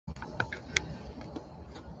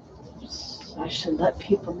I should let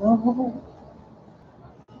people know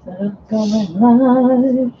that I'm going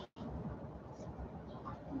live.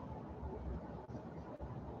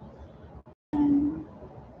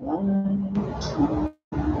 Live on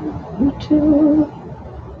YouTube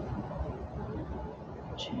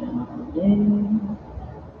channel name.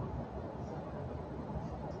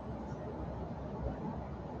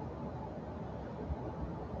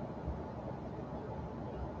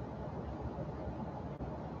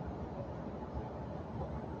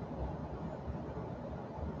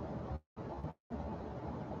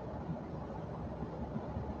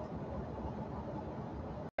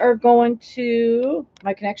 Are going to,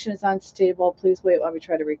 my connection is unstable. Please wait while we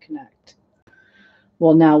try to reconnect.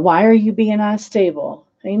 Well, now, why are you being unstable?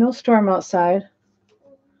 Ain't no storm outside.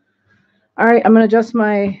 All right, I'm going to adjust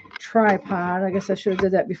my tripod. I guess I should have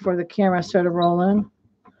did that before the camera started rolling.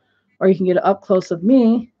 Or you can get it up close of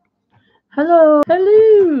me. Hello.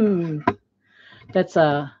 Hello. That's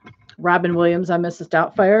Robin Williams on Mrs.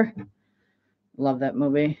 Doubtfire. Love that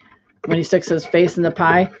movie. When he sticks his face in the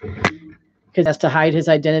pie because he has to hide his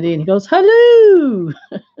identity and he goes, hello.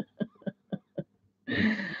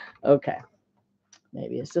 Okay.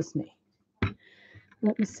 Maybe it's just me.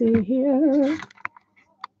 Let me see here.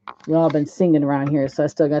 We've all been singing around here, so I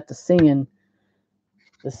still got the singing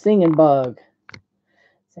bug.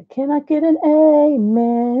 So can I get an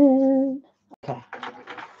amen? Okay.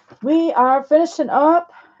 We are finishing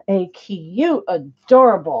up a cute,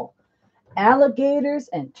 adorable alligators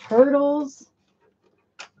and turtles.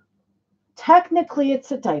 Technically,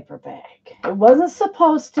 it's a diaper bag. It wasn't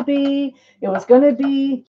supposed to be. It was going to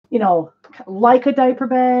be, like a diaper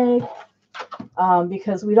bag.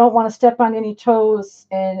 Because we don't want to step on any toes,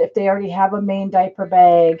 and if they already have a main diaper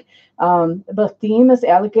bag. The theme is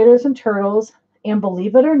alligators and turtles, and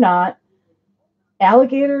believe it or not,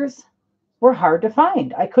 alligators were hard to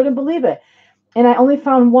find. I couldn't believe it, and I only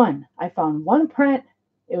found one. I found one print.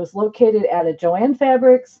 It was located at a Joann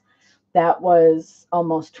Fabrics that was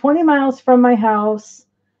almost 20 miles from my house.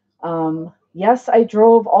 Yes, I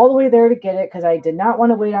drove all the way there to get it because I did not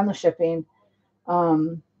want to wait on the shipping.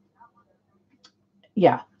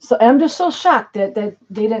 Yeah, so I'm just so shocked that they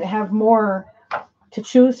didn't have more to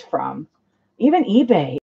choose from. Even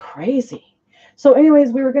eBay, crazy. So,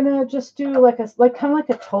 anyways, we were gonna just do kind of like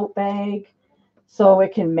a tote bag, so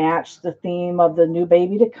it can match the theme of the new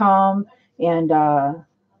baby to come, and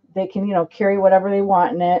they can carry whatever they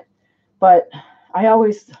want in it. But I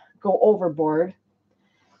always go overboard.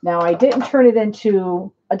 Now, I didn't turn it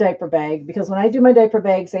into a diaper bag because when I do my diaper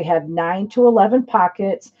bags, they have 9 to 11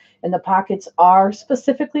 pockets, and the pockets are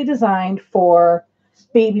specifically designed for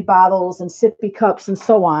baby bottles and sippy cups and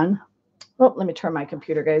so on. Oh, let me turn my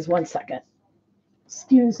computer, guys. 1 second.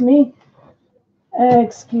 Excuse me.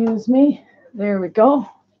 Excuse me. There we go.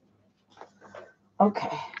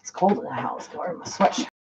 Okay, it's cold in the house. Go wear my sweatshirt.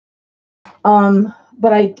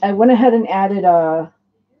 But I went ahead and added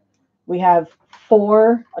we have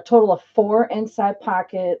a total of 4 inside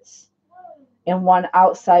pockets and 1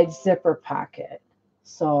 outside zipper pocket.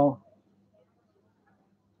 So,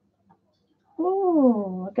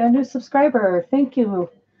 oh, I got a new subscriber. Thank you.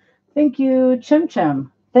 Thank you, Chim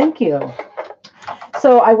Chim. Thank you.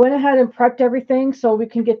 So I went ahead and prepped everything so we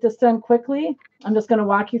can get this done quickly. I'm just going to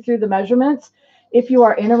walk you through the measurements. If you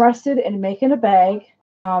are interested in making a bag,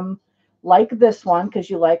 like this one,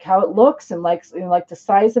 because you like how it looks and like the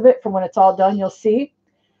size of it, for when it's all done, you'll see.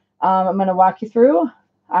 I'm going to walk you through.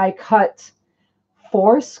 I cut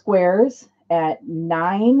 4 squares at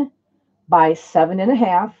 9 by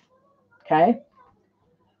 7.5. Okay.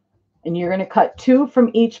 And you're going to cut 2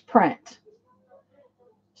 from each print.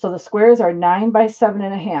 So the squares are 9 by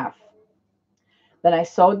 7.5. Then I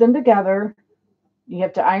sewed them together. You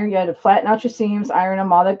have to iron, you had to flatten out your seams, iron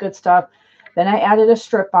them, all that good stuff. Then I added a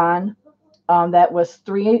strip on that was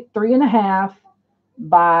 3.5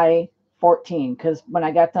 by 14, because when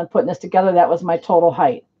I got done putting this together, that was my total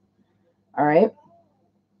height. All right.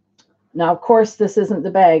 Now, of course, this isn't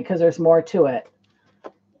the bag because there's more to it.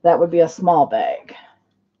 That would be a small bag.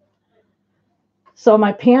 So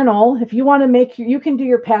my panel, if you want to make, you can do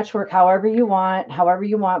your patchwork however you want,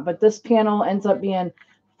 but this panel ends up being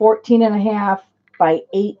 14.5 by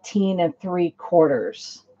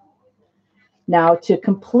 18.75. Now, to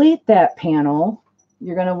complete that panel,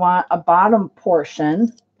 you're going to want a bottom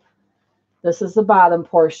portion. This is the bottom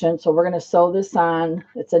portion. So we're going to sew this on.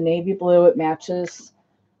 It's a navy blue. It matches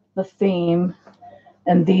the theme.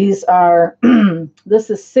 And these are, this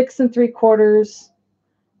is 6 3/4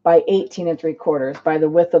 by 18 3/4 by the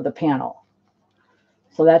width of the panel.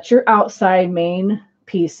 So that's your outside main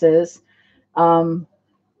pieces. And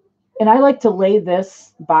And I like to lay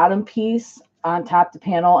this bottom piece on top of the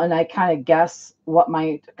panel, and I kind of guess what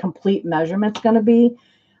my complete measurement's going to be.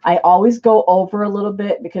 I always go over a little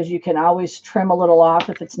bit because you can always trim a little off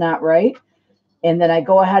if it's not right. And then I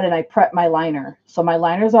go ahead and I prep my liner. So my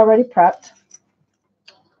liner's already prepped.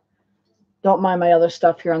 Don't mind my other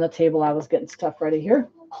stuff here on the table. I was getting stuff ready here.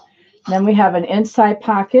 And then we have an inside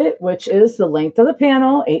pocket, which is the length of the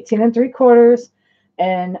panel, 18 3/4.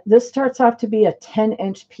 And this starts off to be a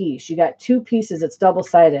 10-inch piece. You got two pieces. It's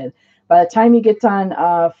double-sided. By the time you get done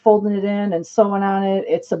folding it in and sewing on it,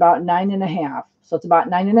 it's about 9.5. So it's about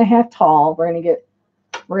 9.5 tall. We're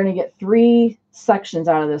gonna get 3 sections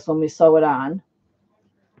out of this when we sew it on.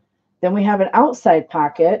 Then we have an outside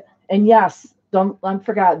pocket, and yes, I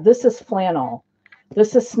forgot, this is flannel.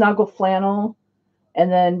 This is snuggle flannel,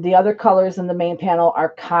 and then the other colors in the main panel are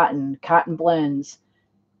cotton blends.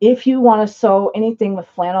 If you want to sew anything with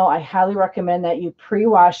flannel, I highly recommend that you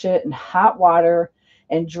pre-wash it in hot water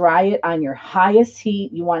and dry it on your highest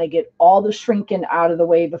heat. You want to get all the shrinking out of the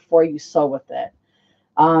way before you sew with it.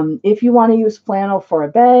 If you want to use flannel for a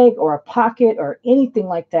bag or a pocket or anything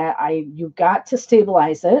like that, you got to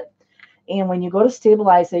stabilize it. And when you go to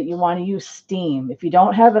stabilize it, you want to use steam. If you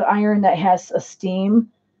don't have an iron that has a steam,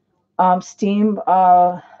 what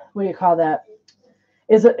do you call that?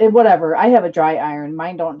 Whatever. I have a dry iron.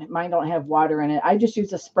 Mine don't have water in it. I just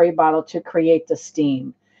use a spray bottle to create the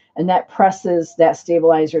steam, and that presses that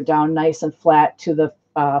stabilizer down nice and flat to the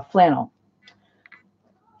flannel.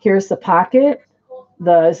 Here's the pocket.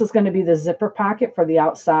 This is going to be the zipper pocket for the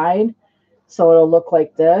outside, so it'll look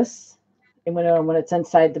like this, and when it's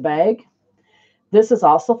inside the bag. This is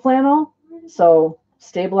also flannel, so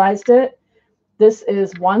stabilized it. This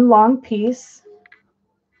is one long piece,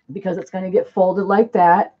 because it's going to get folded like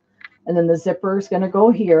that, and then the zipper is going to go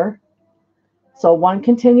here. So one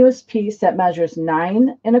continuous piece that measures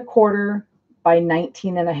 9 1/4 by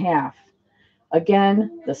 19.5.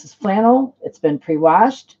 Again, this is flannel. It's been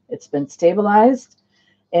pre-washed. It's been stabilized.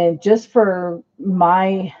 And just for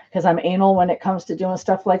because I'm anal when it comes to doing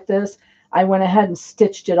stuff like this, I went ahead and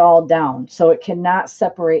stitched it all down so it cannot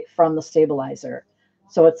separate from the stabilizer.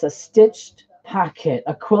 So it's a stitched pocket,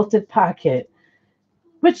 a quilted pocket,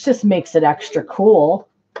 which just makes it extra cool.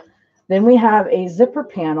 Then we have a zipper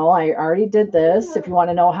panel. I already did this. If you want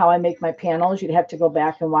to know how I make my panels, you'd have to go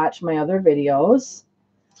back and watch my other videos.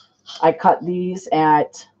 I cut these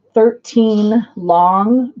at 13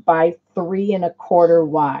 long by 3 1/4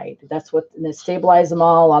 wide. That's what, and they stabilize them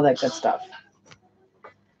all that good stuff.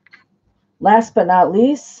 Last but not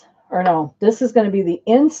least, this is going to be the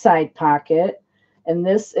inside pocket, and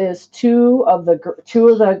this is two of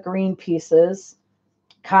the green pieces.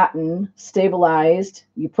 Cotton, stabilized.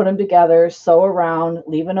 You put them together, sew around,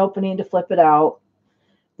 leave an opening to flip it out.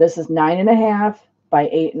 This is 9.5 by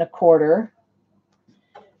 8 1/4.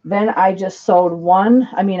 Then I just sewed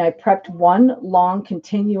I prepped one long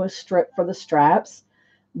continuous strip for the straps.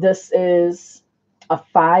 This is a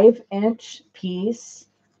 5-inch piece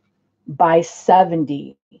by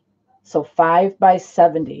 70. So 5 by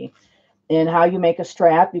 70. And how you make a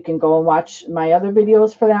strap, you can go and watch my other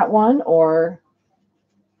videos for that one, or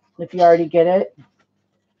if you already get it,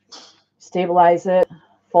 stabilize it,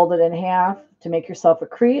 fold it in half to make yourself a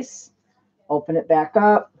crease, open it back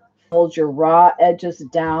up, fold your raw edges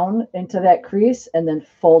down into that crease, and then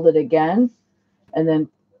fold it again, and then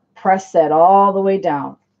press that all the way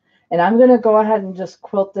down. And I'm going to go ahead and just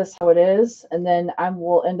quilt this how it is, and then I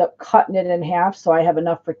will end up cutting it in half so I have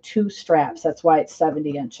enough for 2 straps. That's why it's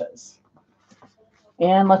 70 inches.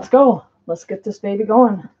 And let's go. Let's get this baby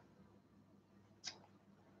going.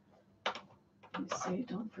 Let me see,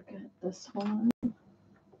 don't forget this one.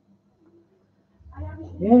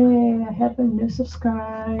 Yay, I have a new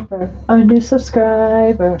subscriber. A new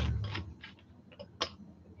subscriber.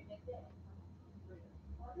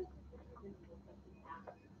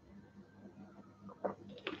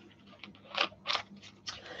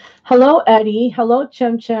 Hello, Eddie. Hello,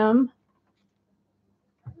 Chim Chim.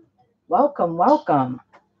 Welcome, welcome.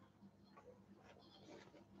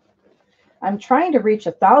 I'm trying to reach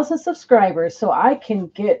 1,000 subscribers so I can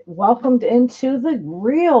get welcomed into the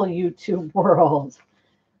real YouTube world.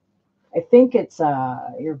 I think it's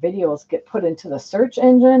your videos get put into the search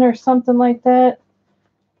engine or something like that.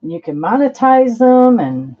 And you can monetize them,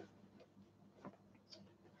 and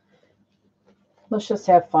let's just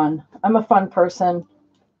have fun. I'm a fun person.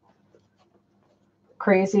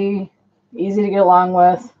 Crazy, easy to get along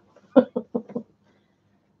with.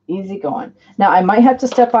 Easy going. Now, I might have to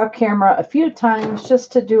step off camera a few times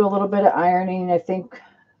just to do a little bit of ironing. I think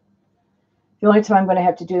the only time I'm going to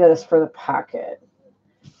have to do that is for the pocket.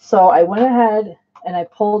 So I went ahead and I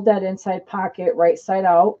pulled that inside pocket right side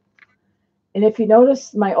out. And if you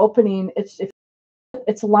notice my opening, it's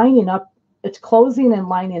lining up, it's closing and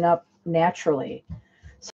lining up naturally.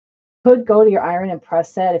 So you could go to your iron and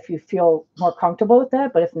press that if you feel more comfortable with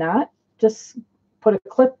that, but if not, just put a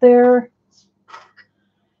clip there,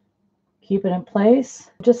 keep it in place,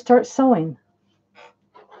 just start sewing.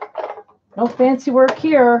 No fancy work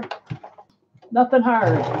here, nothing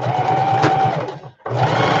hard.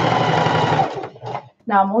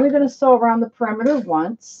 Now I'm only going to sew around the perimeter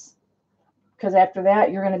once, because after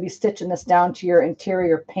that you're going to be stitching this down to your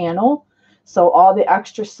interior panel. So all the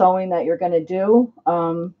extra sewing that you're going to do,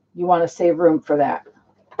 you want to save room for that.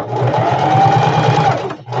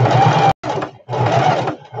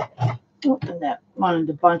 Oh, and that wanted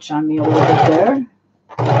to bunch on me a little bit there.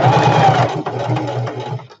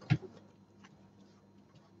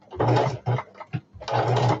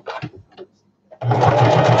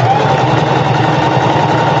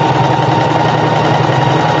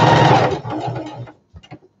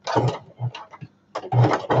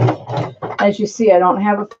 As you see, I don't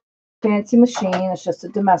have a fancy machine. It's just a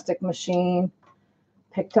domestic machine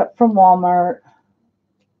picked up from Walmart.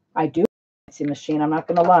 I do have a fancy machine, I'm not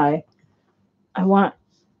going to lie. I want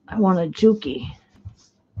a Juki.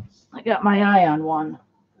 I got my eye on one.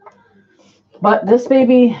 But this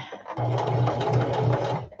baby,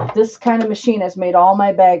 this kind of machine has made all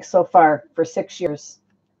my bags so far for 6 years.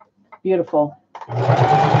 Beautiful.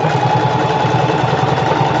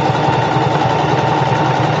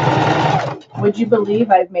 Would you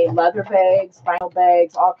believe I've made leather bags, vinyl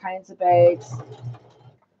bags, all kinds of bags,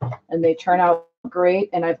 and they turn out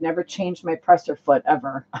great, and I've never changed my presser foot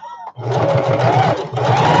ever.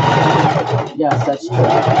 Yes, that's true.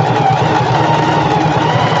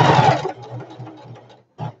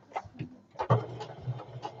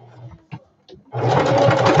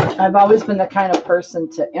 I've always been the kind of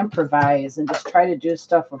person to improvise and just try to do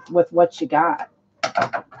stuff with what you got.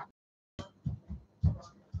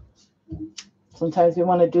 Sometimes we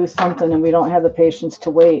want to do something and we don't have the patience to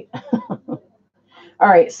wait. All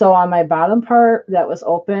right, so on my bottom part that was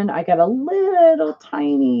open, I got a little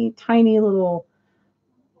tiny little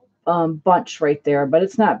bunch right there, but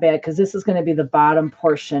it's not bad because this is going to be the bottom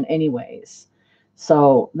portion anyways.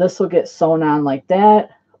 So this will get sewn on like that,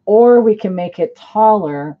 or we can make it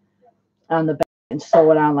taller on the back and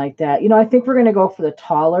sew it on like that. You know, I think we're going to go for the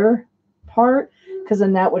taller part because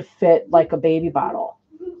then that would fit like a baby bottle.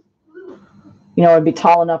 You know, it'd be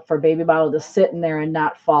tall enough for a baby bottle to sit in there and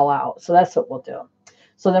not fall out. So that's what we'll do.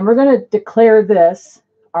 So then we're going to declare this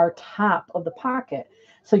our top of the pocket.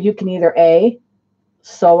 So you can either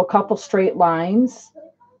sew a couple straight lines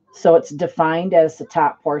so it's defined as the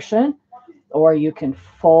top portion, or you can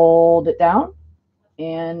fold it down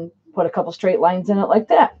and put a couple straight lines in it like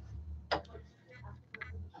that.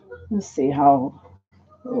 Let's see how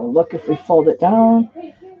it will look if we fold it down.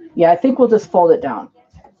 Yeah, I think we'll just fold it down.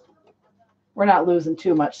 We're not losing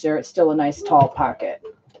too much there. It's still a nice tall pocket.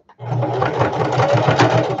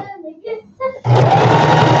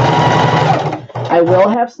 I will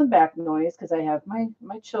have some back noise because I have my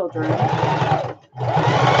children.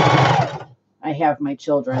 I have my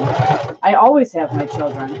children. I always have my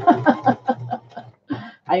children.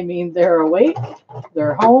 I mean, they're awake,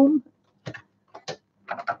 they're home,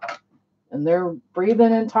 and they're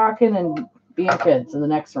breathing and talking and being kids in the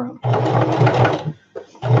next room.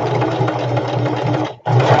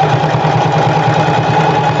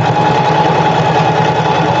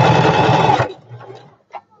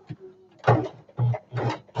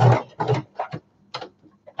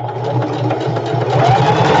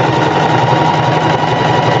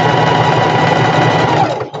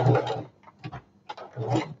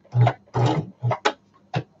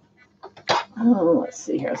 Oh, let's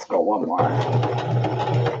see here. Let's go one more.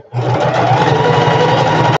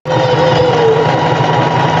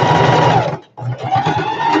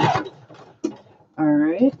 All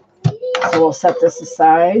right. So we'll set this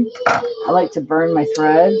aside. I like to burn my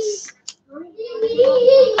threads.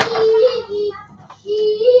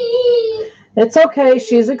 It's okay.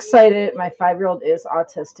 She's excited. My 5-year-old is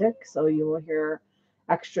autistic, so you will hear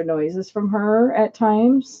extra noises from her at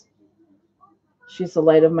times. She's the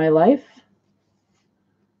light of my life.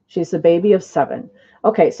 She's a baby of 7.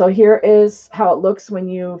 Okay, so here is how it looks when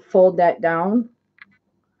you fold that down.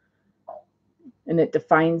 And it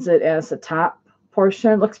defines it as the top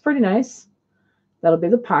portion. It looks pretty nice. That'll be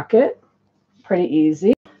the pocket. Pretty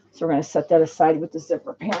easy. So we're going to set that aside with the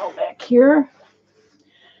zipper panel back here.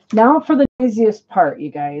 Now for the easiest part, you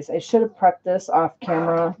guys. I should have prepped this off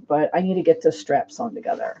camera, but I need to get this strap sewn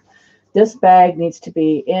together. This bag needs to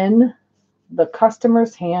be in the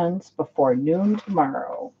customer's hands before noon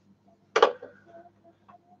tomorrow.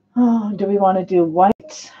 Oh, do we want to do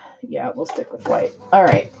white? Yeah, we'll stick with white. All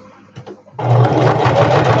right.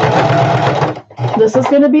 This is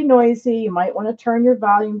going to be noisy. You might want to turn your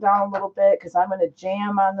volume down a little bit because I'm going to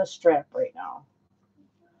jam on the strap right now.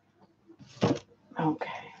 Okay.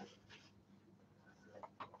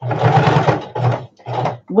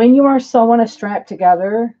 When you are sewing a strap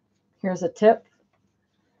together, here's a tip.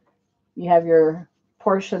 You have your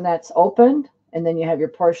portion that's opened, and then you have your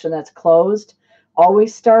portion that's closed.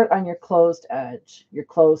 Always start on your closed edge, your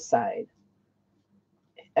closed side.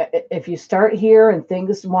 If you start here and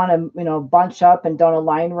things want to, bunch up and don't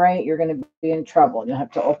align right, you're going to be in trouble. You'll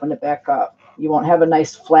have to open it back up. You won't have a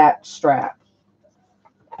nice flat strap.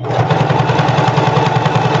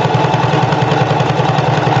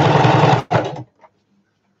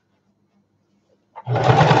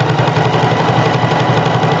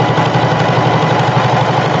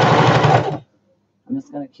 I'm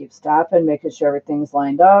just going to keep stopping, making sure everything's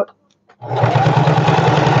lined up.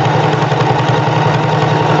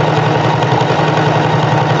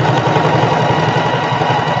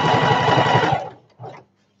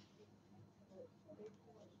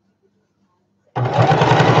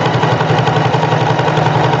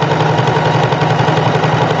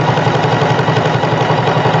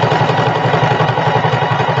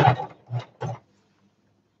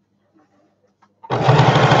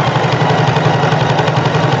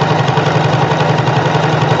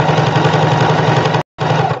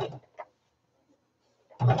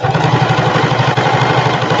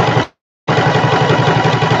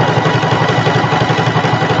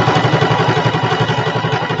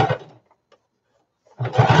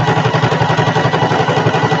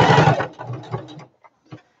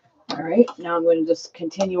 All right, now I'm going to just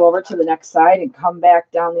continue over to the next side and come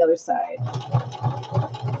back down the other side.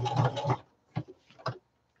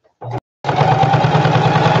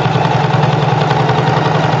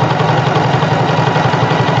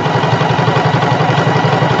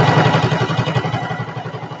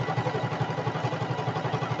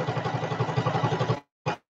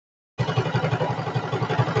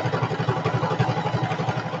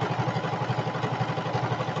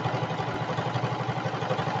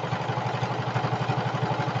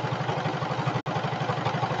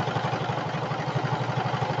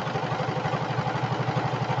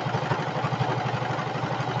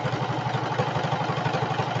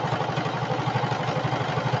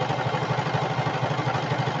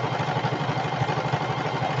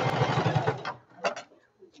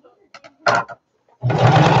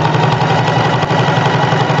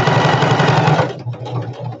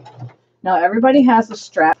 Now, everybody has a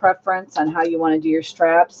strap preference on how you want to do your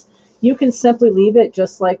straps. You can simply leave it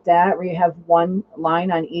just like that, where you have one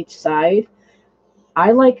line on each side.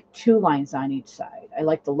 I like two lines on each side. I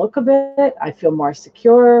like the look of it. I feel more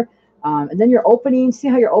secure. And then your opening, see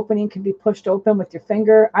how your opening can be pushed open with your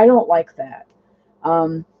finger? I don't like that.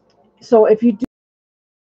 So if you do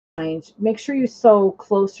lines, make sure you sew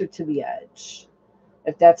closer to the edge,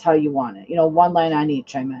 if that's how you want it. One line on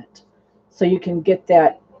each, I meant. So you can get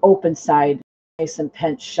that open side nice and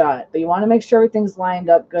pinched shut. But you want to make sure everything's lined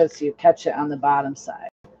up good so you catch it on the bottom side.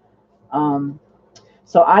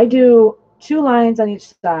 So I do two lines on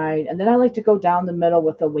each side, and then I like to go down the middle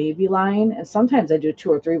with a wavy line. And sometimes I do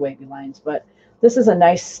 2 or 3 wavy lines, but this is a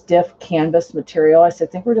nice stiff canvas material. I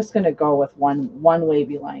think we're just going to go with one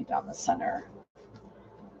wavy line down the center.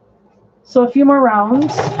 So a few more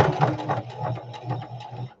rounds.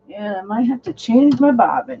 And I might have to change my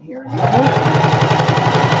bobbin here.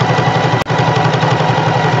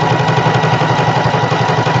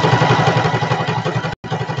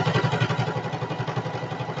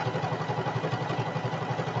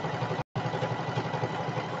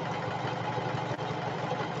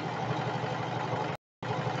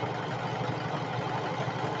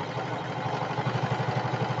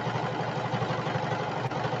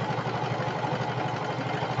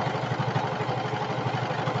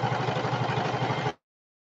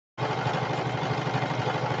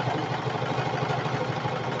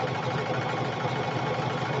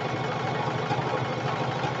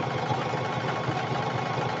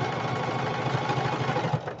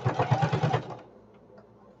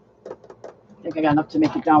 I think I got enough to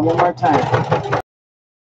make it down one more time.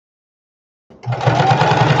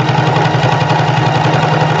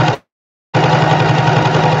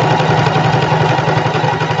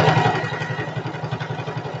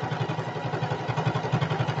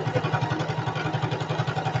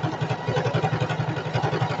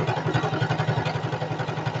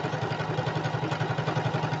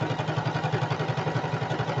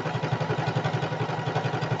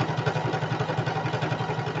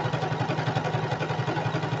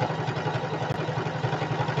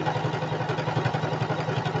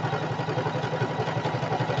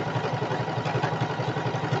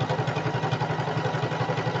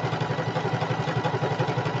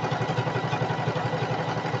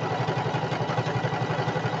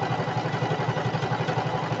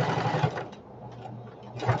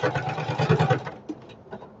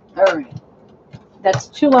 That's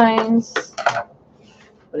 2 lines.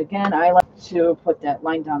 But again, I like to put that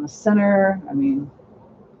line down the center. I mean,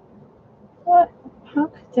 what? How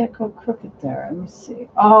could that go crooked there? Let me see.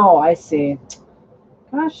 Oh, I see.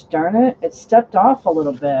 Gosh darn it. It stepped off a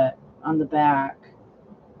little bit on the back.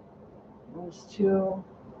 Those 2.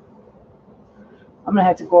 I'm going to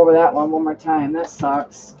have to go over that one more time. That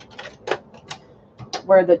sucks.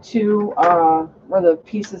 Where the where the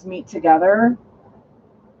pieces meet together,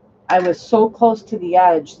 I was so close to the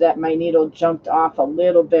edge that my needle jumped off a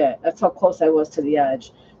little bit. That's how close I was to the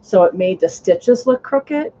edge. So it made the stitches look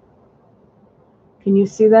crooked. Can you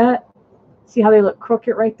see that? See how they look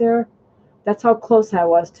crooked right there? That's how close I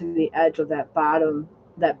was to the edge of that bottom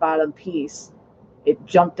piece. It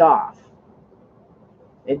jumped off.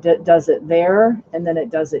 It does it there, and then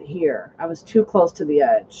it does it here. I was too close to the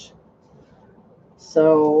edge.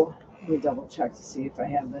 So let me double check to see if I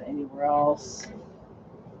have it anywhere else.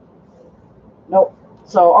 Nope.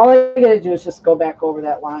 So all I gotta do is just go back over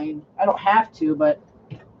that line. I don't have to, but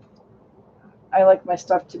I like my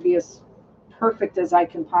stuff to be as perfect as I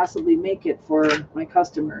can possibly make it for my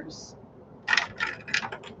customers.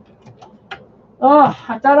 Oh,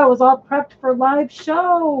 I thought I was all prepped for live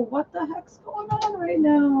show. What the heck's going on right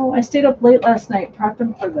now? I stayed up late last night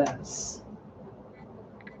prepping for this.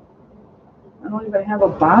 I don't even have a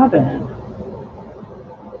bobbin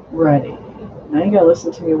ready. Now you gotta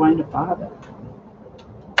listen to me wind a bobbin.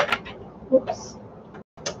 Whoops.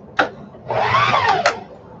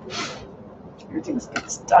 Everything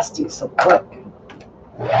gets dusty so quick.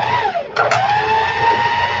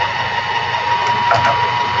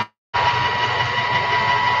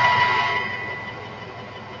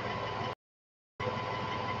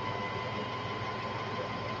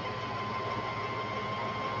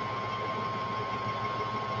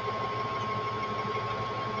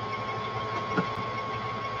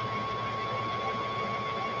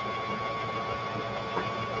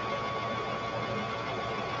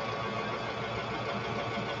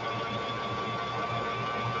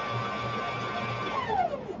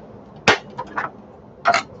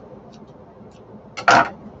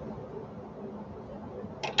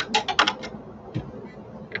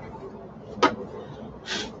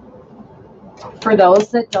 For those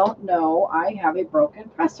that don't know, I have a broken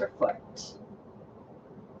presser foot.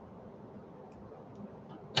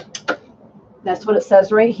 That's what it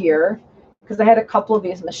says right here, because I had a couple of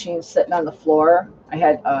these machines sitting on the floor. I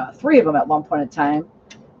had 3 of them at one point in time.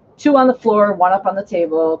 2 on the floor, 1 up on the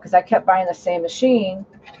table, because I kept buying the same machine,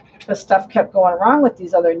 because stuff kept going wrong with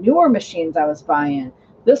these other newer machines I was buying.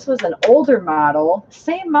 This was an older model,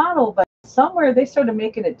 same model, but somewhere they started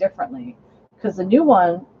making it differently, because the new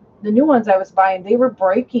ones I was buying, they were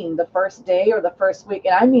breaking the first day or the first week.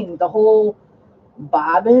 And I mean, the whole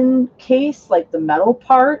bobbin case, like the metal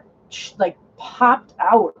part, like popped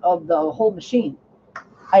out of the whole machine.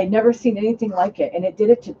 I had never seen anything like it. And it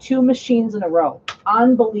did it to 2 machines in a row.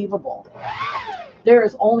 Unbelievable. There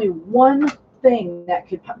is only one thing that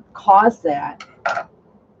could cause that.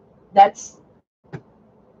 That's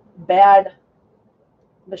bad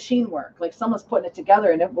machine work. Like someone's putting it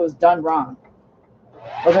together and it was done wrong.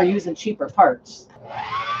 Or they're using cheaper parts.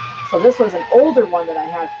 So this was an older one that I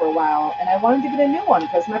had for a while, and I wanted to get a new one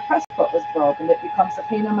because my press foot was broke and it becomes a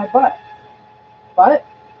pain in my butt. But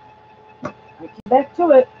I came back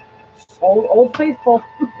to it. Old faithful.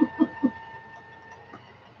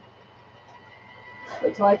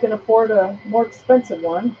 Until I can afford a more expensive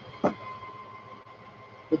one.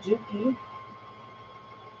 The Juki.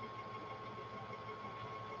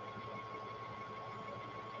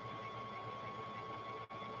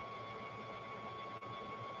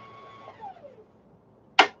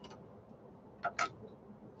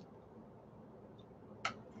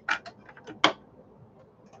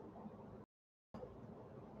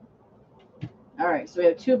 All right, so we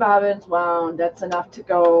have 2 bobbins wound. That's enough to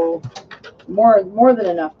go, more than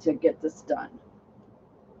enough to get this done.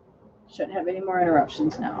 Shouldn't have any more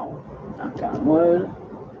interruptions now. Knock on wood.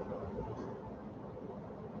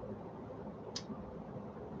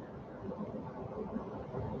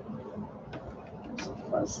 There's a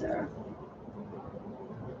fuzz there.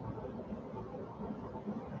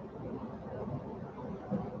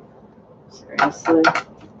 Seriously.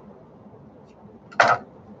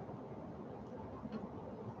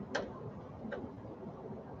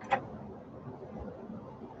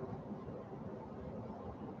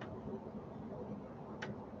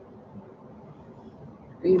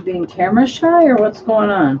 Are you being camera shy or what's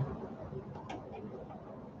going on?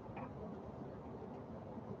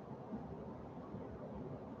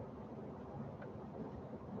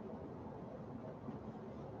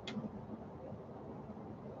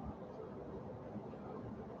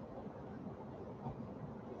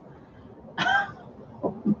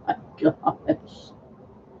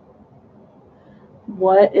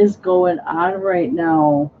 What is going on right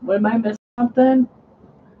now? What am I missing something?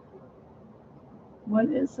 What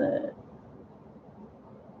is it?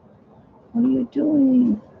 What are you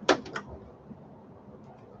doing?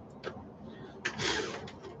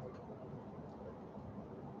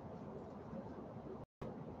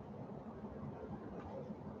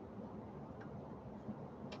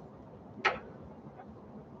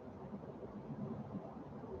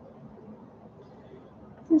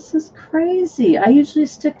 This is crazy. I usually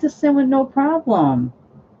stick this in with no problem.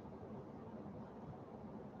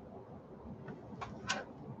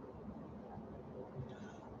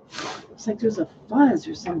 It's like there's a fuzz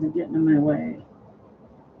or something getting in my way.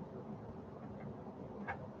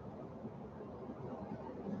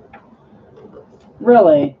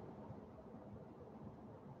 Really?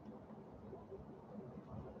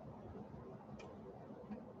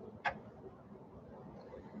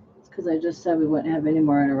 It's because I just said we wouldn't have any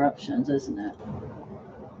more interruptions, isn't it?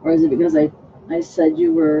 Or is it because I said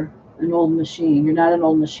you were an old machine? You're not an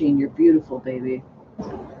old machine. You're beautiful, baby.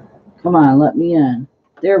 Come on, let me in.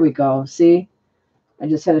 There we go. See? I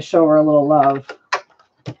just had to show her a little love.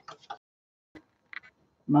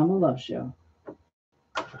 Mama loves you.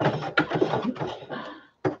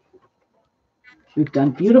 We've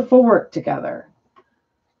done beautiful work together.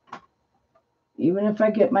 Even if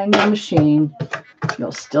I get my new machine,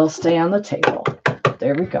 you'll still stay on the table.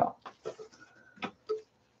 There we go.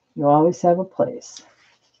 You always have a place.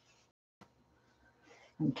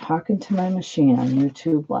 I'm talking to my machine on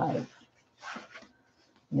YouTube Live.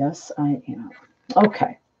 Yes, I am.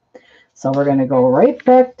 Okay. So we're going to go right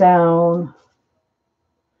back down.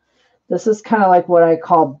 This is kind of like what I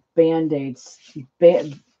call band-aids.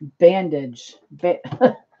 Bandage. Something.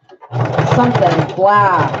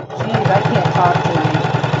 Blah. Jeez, I can't talk tonight.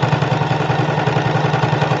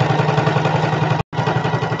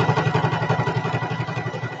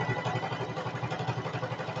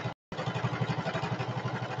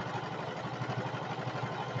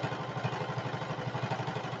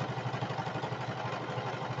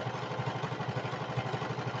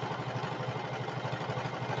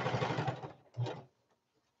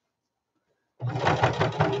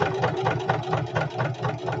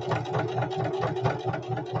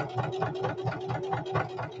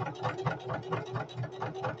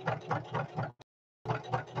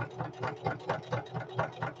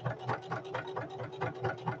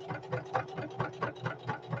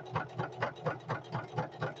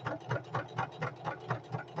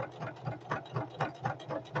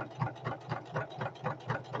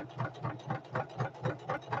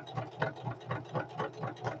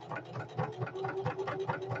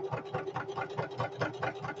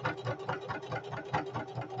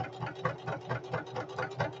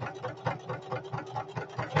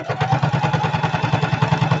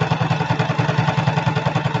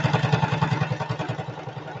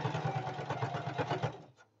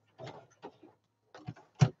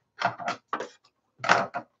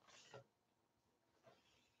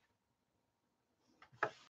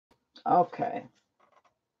 Okay.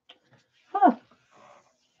 Huh.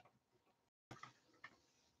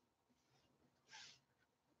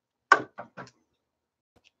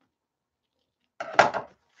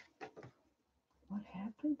 What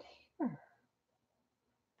happened here?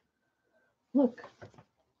 Look.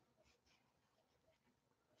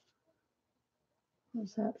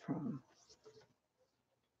 Where's that from?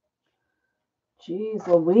 Jeez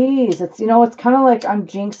Louise. It's, it's kind of like I'm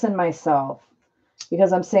jinxing myself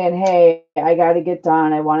because I'm saying, hey, I got to get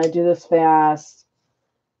done. I want to do this fast.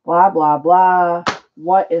 Blah, blah, blah.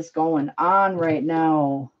 What is going on right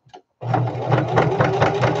now?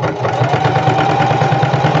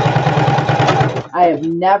 I have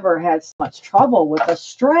never had so much trouble with a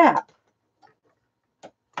strap.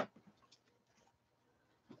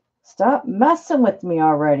 Stop messing with me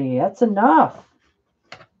already. That's enough.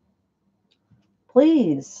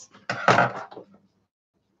 Please.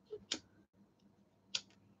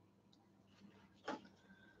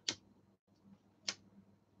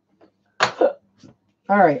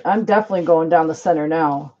 All right, I'm definitely going down the center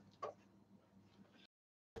now.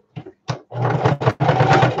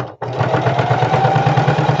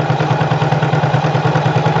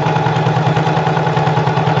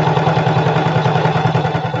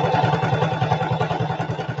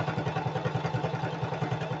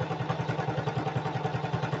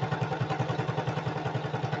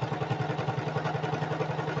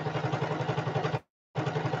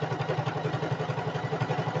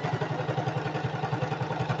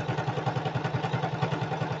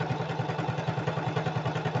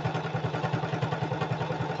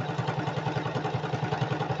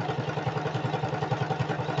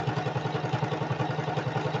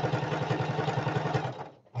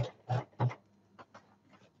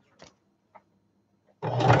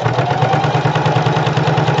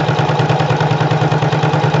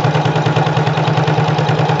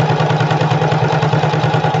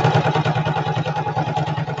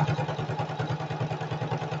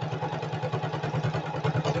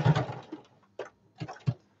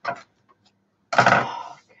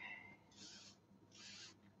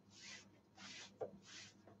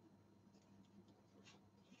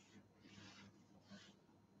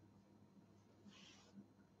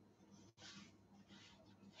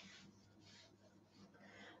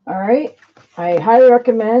 All right. I highly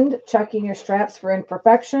recommend checking your straps for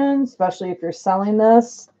imperfections, especially if you're selling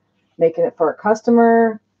this, making it for a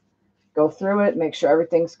customer. Go through it, make sure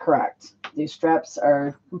everything's correct. These straps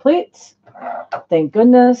are complete. Thank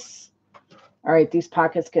goodness. All right, these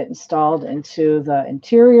pockets get installed into the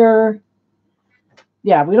interior.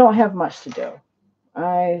 Yeah, we don't have much to do.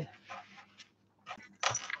 I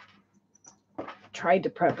tried to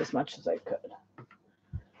prep as much as I could.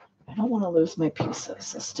 I don't want to lose my pieces,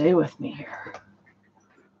 so stay with me here.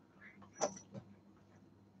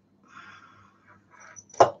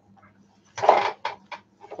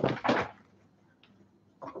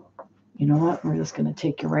 You know what? We're just going to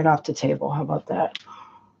take you right off the table. How about that?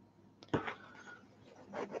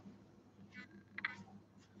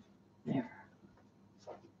 There.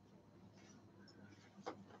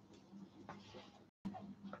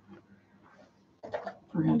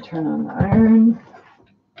 We're going to turn on the iron.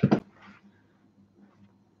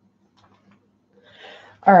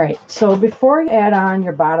 All right, so before you add on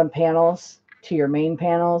your bottom panels to your main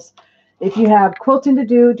panels, if you have quilting to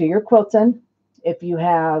do your quilting. If you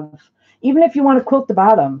have, even if you want to quilt the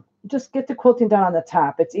bottom, just get the quilting done on the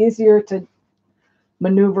top. It's easier to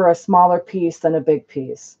maneuver a smaller piece than a big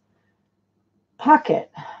piece.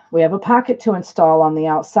 Pocket. We have a pocket to install on the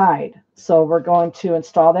outside. So we're going to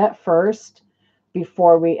install that first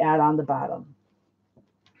before we add on the bottom.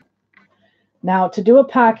 Now to do a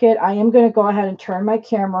pocket, I am going to go ahead and turn my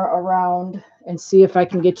camera around and see if I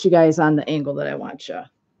can get you guys on the angle that I want you.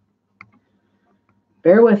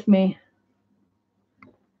 Bear with me.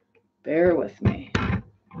 Bear with me. See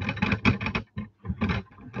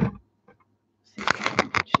if I can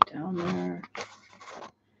get you down there.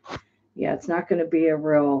 Yeah, it's not going to be a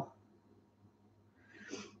real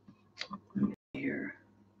here.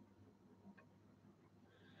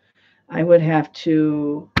 I would have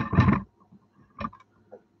to,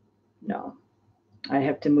 no, I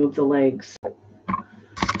have to move the legs.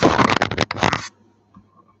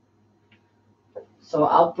 So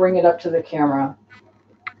I'll bring it up to the camera.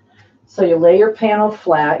 So you lay your panel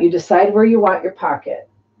flat. You decide where you want your pocket.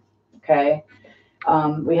 Okay.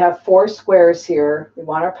 We have 4 squares here. We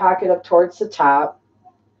want our pocket up towards the top.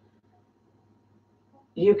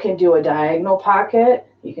 You can do a diagonal pocket.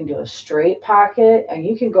 You can do a straight pocket. And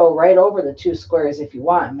you can go right over the 2 squares if you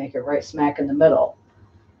want and make it right smack in the middle.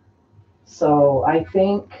 So I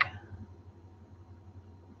think,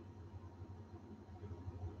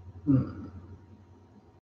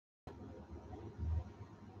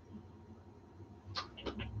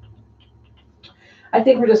 I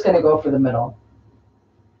think we're just going to go for the middle.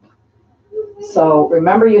 So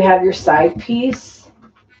remember, you have your side piece.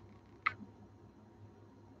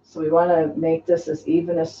 So we want to make this as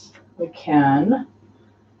even as we can.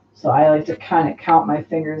 So I like to kind of count my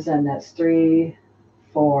fingers in. That's 3,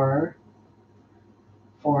 4,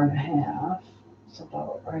 4.5. It's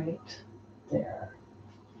about right there.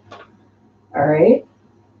 All right.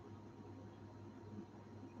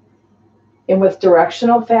 And with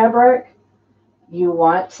directional fabric, you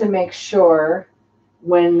want to make sure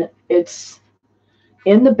when it's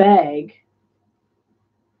in the bag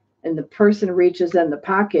and the person reaches in the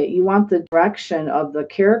pocket, you want the direction of the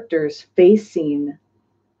characters facing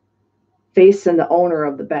the owner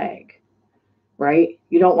of the bag, right?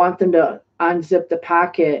 You don't want them to unzip the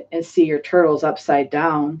pocket and see your turtles upside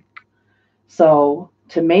down. So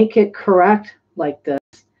to make it correct like this,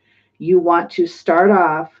 you want to start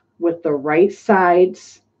off with the right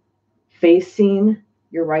sides facing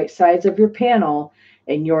your right sides of your panel,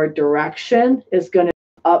 and your direction is going to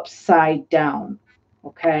be upside down,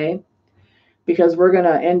 okay? Because we're going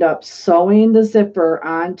to end up sewing the zipper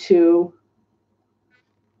onto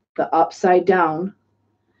the upside down,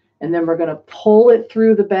 and then we're going to pull it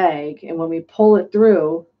through the bag. And when we pull it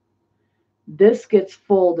through, this gets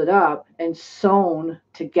folded up and sewn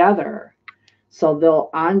together. So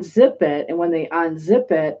they'll unzip it, and when they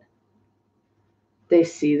unzip it, they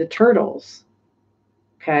see the turtles.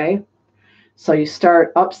 Okay? So you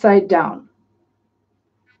start upside down.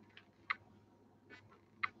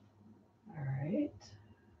 All right.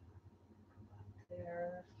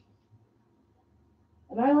 There.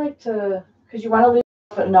 And I like to, because you want to leave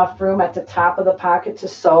enough room at the top of the pocket to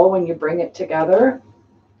sew when you bring it together.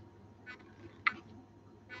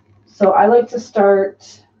 So I like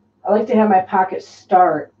to have my pocket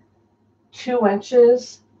start 2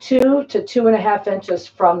 inches, 2 to 2.5 inches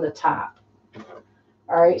from the top.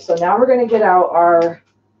 All right, so now we're going to get out our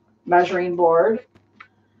measuring board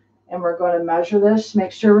and we're going to measure this,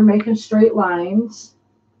 make sure we're making straight lines.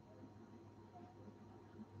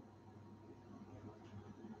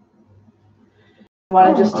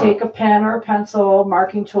 want to just take a pen or a pencil,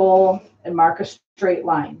 marking tool, and mark a straight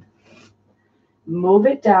line. Move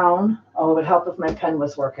it down. Oh, it would help if my pen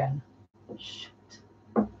was working. Shoot.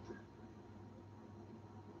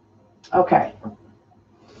 Okay.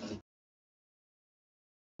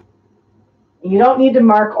 You don't need to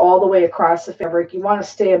mark all the way across the fabric. You want to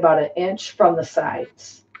stay about 1 inch from the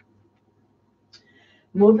sides.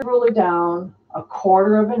 Move your ruler down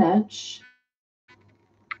 1/4 of an inch.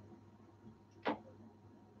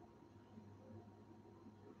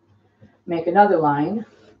 Make another line.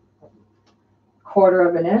 1/4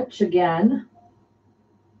 of an inch again.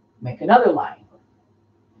 Make another line.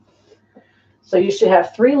 So you should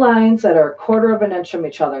have 3 lines that are 1/4 of an inch from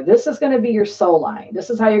each other. This is going to be your sew line. This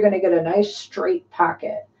is how you're going to get a nice straight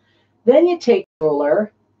pocket. Then you take the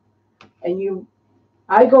ruler and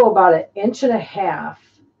I go about 1.5 inches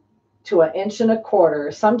to 1.25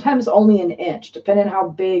 inches, sometimes only 1 inch, depending on how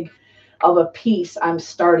big of a piece I'm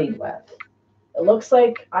starting with. It looks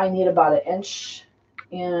like I need about 1.25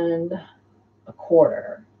 inches.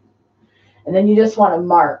 And then you just want to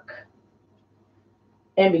mark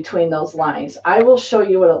in between those lines. I will show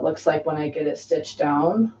you what it looks like when I get it stitched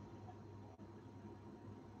down.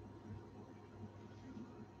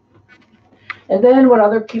 And then what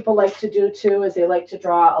other people like to do too is they like to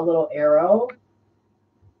draw a little arrow.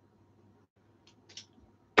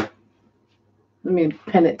 Let me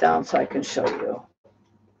pin it down so I can show you.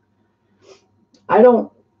 I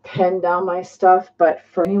don't pin down my stuff, but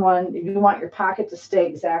for anyone, if you want your pocket to stay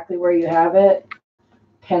exactly where you have it,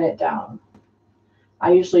 pin it down.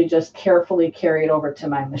 I usually just carefully carry it over to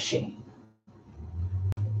my machine.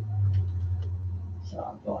 So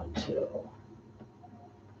I'm going to,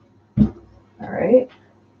 all right.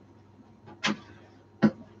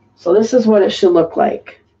 So this is what it should look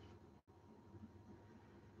like.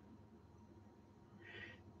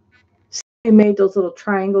 See, we made those little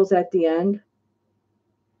triangles at the end.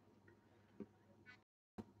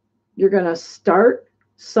 You're going to start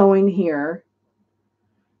sewing here,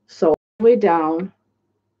 sew all the way down,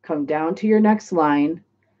 come down to your next line,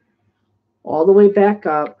 all the way back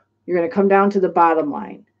up. You're going to come down to the bottom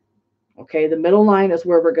line. Okay, the middle line is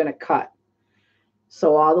where we're going to cut.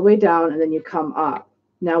 Sew all the way down, and then you come up.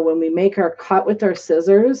 Now, when we make our cut with our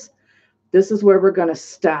scissors, this is where we're going to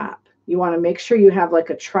stop. You want to make sure you have like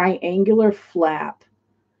a triangular flap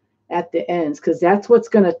at the ends, because that's what's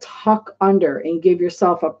going to tuck under and give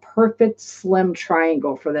yourself a perfect slim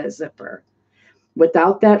triangle for that zipper.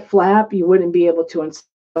 Without that flap, you wouldn't be able to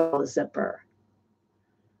install a zipper.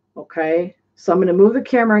 Okay, so I'm going to move the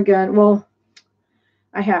camera again. Well,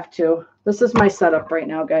 I have to. This is my setup right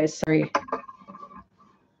now, guys. Sorry.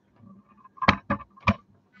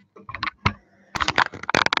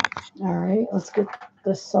 All right, let's get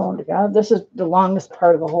this sewn together. This is the longest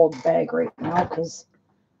part of the whole bag right now because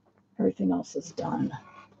everything else is done.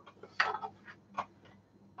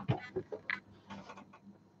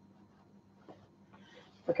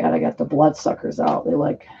 Forgot I got the blood suckers out. They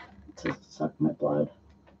like to suck my blood.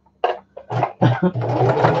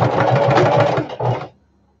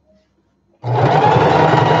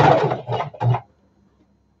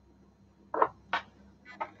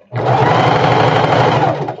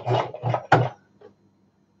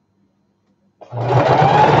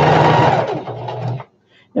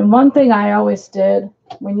 And one thing I always did,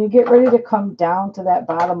 when you get ready to come down to that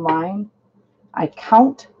bottom line, I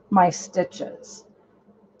count my stitches.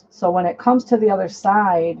 So when it comes to the other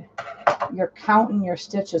side, you're counting your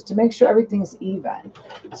stitches to make sure everything's even.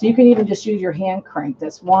 So you can even just use your hand crank.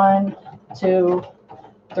 That's 1, 2,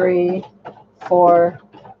 3, 4,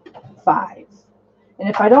 5. And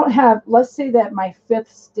if I don't have, let's say that my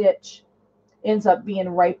 5th stitch ends up being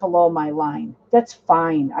right below my line, that's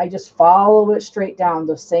fine. I just follow it straight down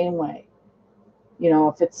the same way. You know,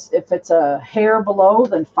 if it's a hair below,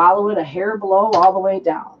 then follow it a hair below all the way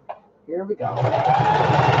down. Here we go. All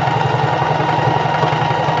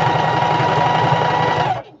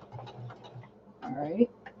right.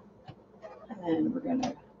 And then we're going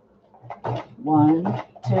to 1,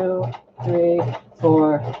 2, 3,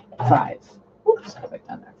 4, 5. Oops, go back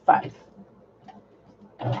down there. 5.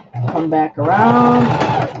 Come back around.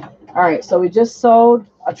 All right, so we just sewed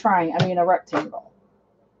a rectangle.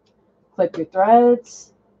 Clip your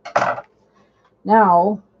threads.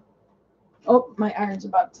 Now, oh, my iron's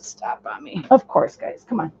about to stop on me. Of course, guys,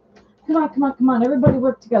 come on. Come on, come on, come on. Everybody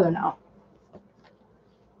work together now.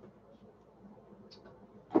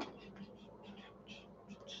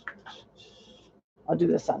 I'll do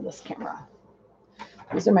this on this camera.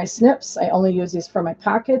 These are my snips. I only use these for my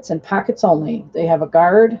pockets and pockets only. They have a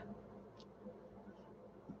guard.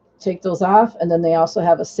 take those off, and then they also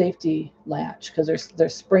have a safety latch because they're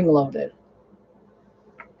spring loaded.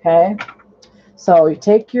 Okay, so you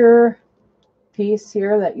take your piece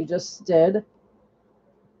here that you just did,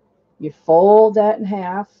 you fold that in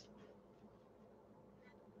half,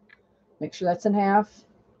 make sure that's in half,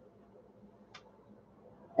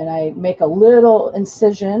 and I make a little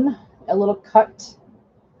incision, a little cut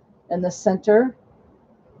in the center.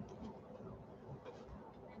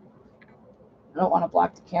 I don't want to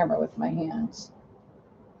block the camera with my hands.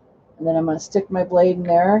 And then I'm going to stick my blade in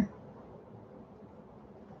there.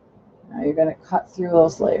 Now you're going to cut through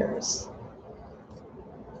those layers.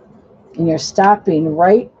 And you're stopping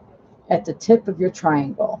right at the tip of your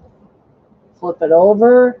triangle. Flip it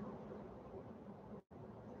over.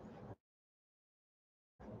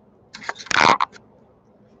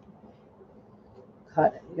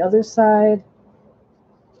 Cut the other side.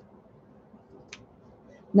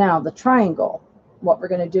 Now the triangle. What we're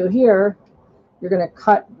going to do here, you're going to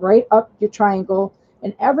cut right up your triangle.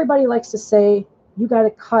 And everybody likes to say, you got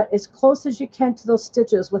to cut as close as you can to those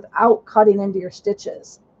stitches without cutting into your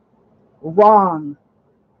stitches. Wrong.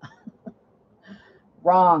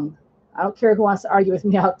 Wrong. I don't care who wants to argue with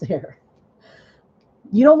me out there.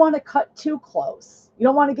 You don't want to cut too close. You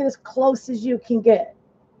don't want to get as close as you can get,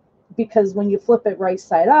 because when you flip it right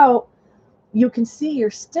side out, you can see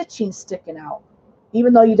your stitching sticking out.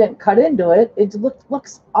 Even though you didn't cut into it, it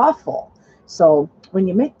looks awful. So when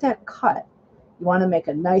you make that cut, you want to make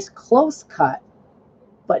a nice close cut,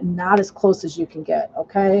 but not as close as you can get,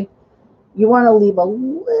 okay? You want to leave a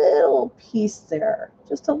little piece there,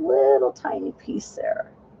 just a little tiny piece there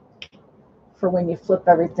for when you flip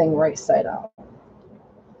everything right side out.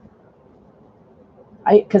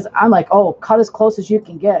 Because I'm like, oh, cut as close as you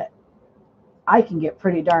can get. I can get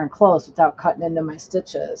pretty darn close without cutting into my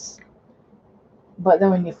stitches. But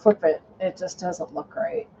then when you flip it, it just doesn't look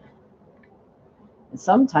right. And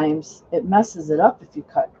sometimes it messes it up if you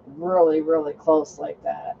cut really, really close like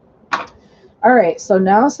that. All right, so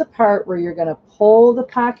now's the part where you're going to pull the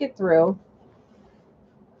pocket through.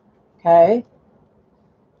 Okay.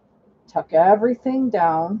 Tuck everything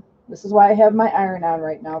down. This is why I have my iron on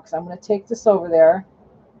right now, because I'm going to take this over there.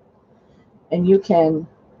 And you can,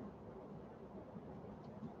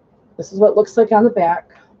 this is what it looks like on the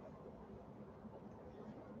back.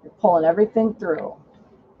 You're pulling everything through.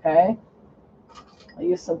 Okay. I'll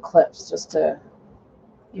use some clips just to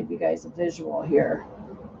give you guys a visual here.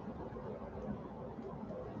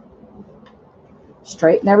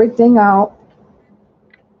 Straighten everything out.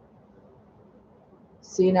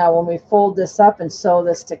 See, now when we fold this up and sew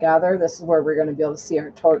this together, this is where we're going to be able to see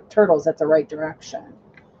our turtles at the right direction.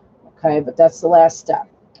 Okay, but that's the last step.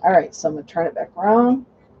 All right, so I'm going to turn it back around.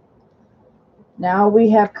 Now we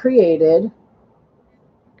have created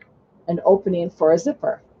an opening for a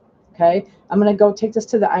zipper. Okay, I'm going to go take this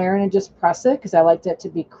to the iron and just press it because I like that to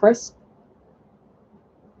be crisp.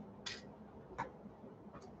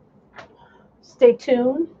 Stay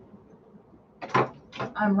tuned.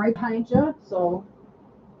 I'm right behind you, so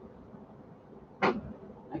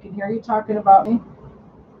I can hear you talking about me.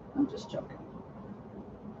 I'm just joking.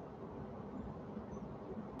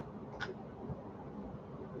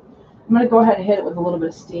 I'm going to go ahead and hit it with a little bit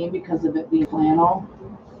of steam because of it being flannel.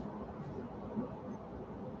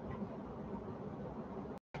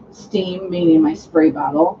 Steam meaning my spray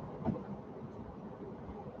bottle.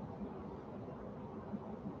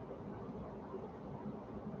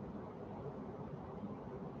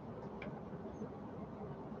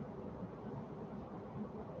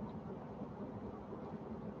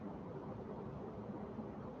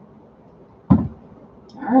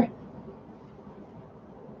 All right.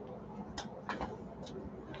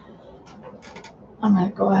 I'm going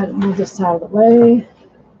to go ahead and move this out of the way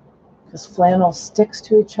because flannel sticks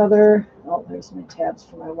to each other. Oh, there's my tabs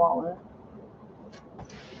for my wallet.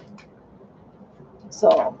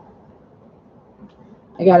 So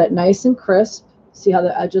I got it nice and crisp. See how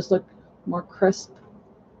the edges look more crisp?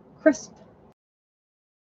 Crisp.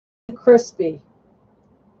 Crispy.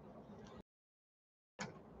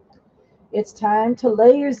 It's time to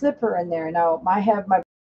lay your zipper in there. Now, I have my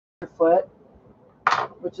foot,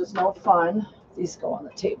 which is no fun. These go on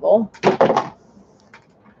the table.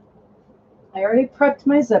 I already prepped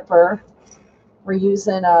my zipper. We're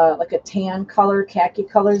using like a tan color, khaki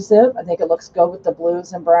color zip. I think it looks good with the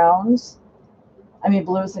blues and browns. I mean,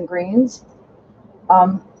 blues and greens.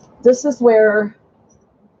 This is where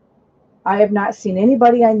I have not seen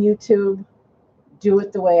anybody on YouTube do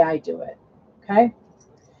it the way I do it. Okay.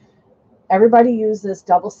 Everybody uses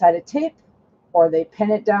double-sided tape, or they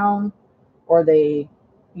pin it down, or they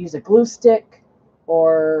use a glue stick,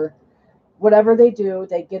 or whatever they do,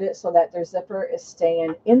 they get it so that their zipper is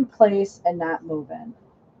staying in place and not moving.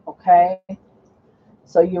 Okay?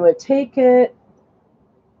 So you would take it,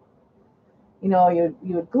 you know, you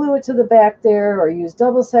would glue it to the back there or use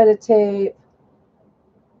double-sided tape,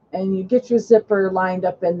 and you get your zipper lined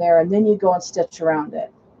up in there, and then you go and stitch around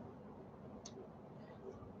it.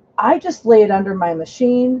 I just lay it under my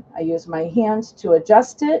machine. I use my hands to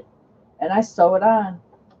adjust it, and I sew it on.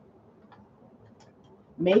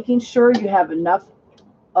 Making sure you have enough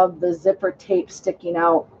of the zipper tape sticking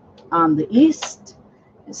out on the east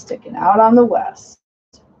and sticking out on the west,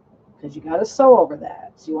 because you got to sew over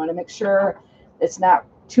that. So you want to make sure it's not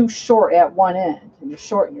too short at one end and you're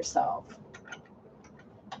shorting yourself.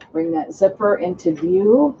 Bring that zipper into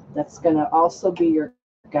view. That's going to also be your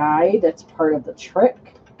guide. That's part of the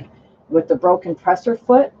trick. With the broken presser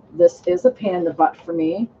foot, this is a pain in the butt for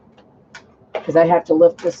me because I have to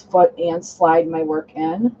lift this foot and slide my work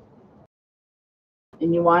in.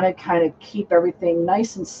 And you want to kind of keep everything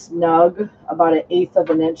nice and snug, about 1/8 of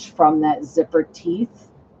an inch from that zipper teeth.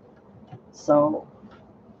 So,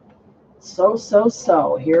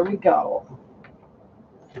 here we go.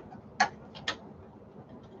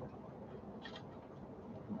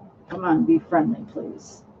 Come on, be friendly,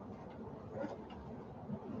 please.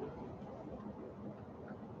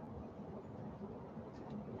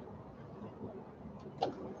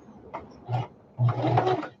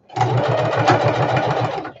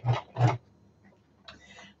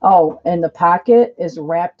 Oh, and the pocket is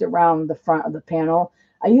wrapped around the front of the panel.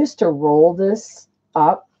 I used to roll this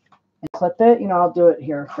up and clip it. You know, I'll do it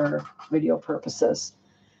here for video purposes,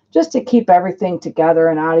 just to keep everything together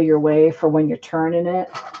and out of your way for when you're turning it.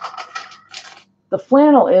 The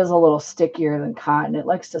flannel is a little stickier than cotton. It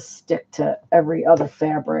likes to stick to every other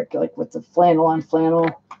fabric, like with the flannel on flannel.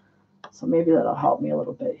 So maybe that'll help me a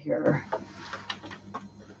little bit here.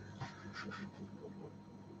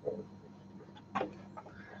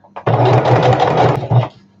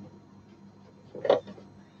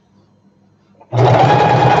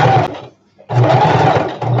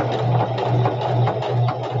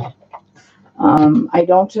 I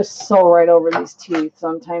don't just sew right over these teeth.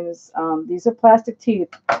 Sometimes these are plastic teeth,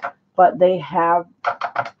 but they have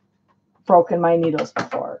broken my needles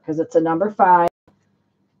before because it's a number 5.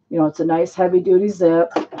 You know, it's a nice heavy duty zip.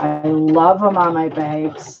 I love them on my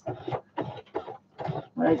bags.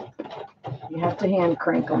 But you have to hand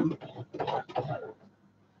crank them.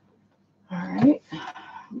 All right,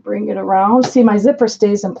 bring it around. See, my zipper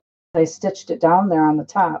stays in place. I stitched it down there on the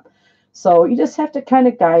top. So you just have to kind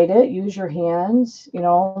of guide it, use your hands, you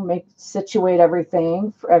know, situate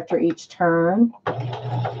everything after each turn.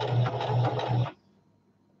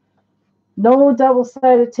 No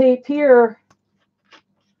double-sided tape here.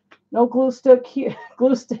 No glue stick here.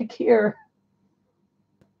 Glue stick here.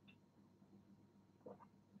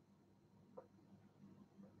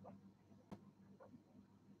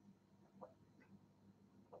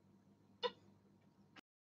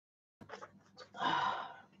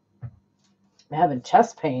 I'm having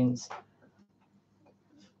chest pains.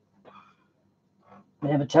 I'm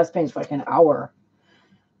having chest pains for like an hour.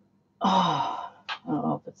 Oh, I don't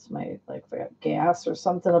know if it's my, like, if I got gas or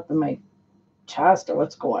something up in my chest or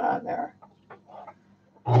what's going on there.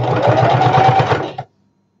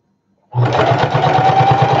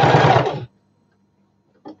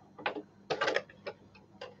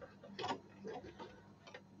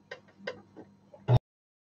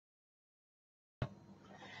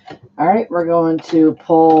 All right, we're going to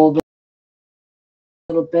pull a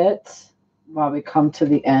little bit while we come to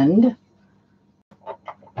the end.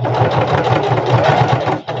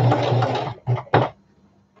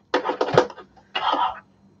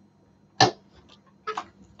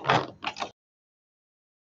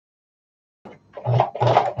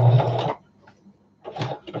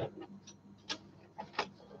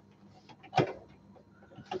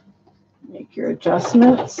 Make your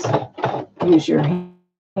adjustments. Use your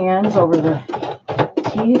hands over the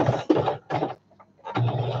teeth.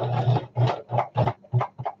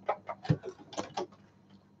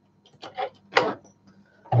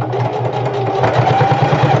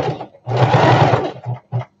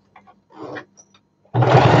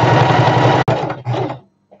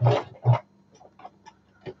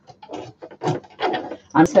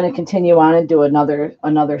 I'm just going to continue on and do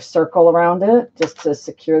another circle around it just to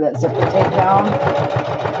secure that zipper tape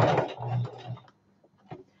down.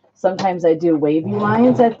 Sometimes I do wavy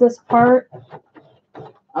lines at this part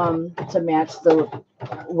to match the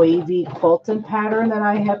wavy quilting pattern that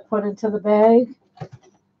I have put into the bag.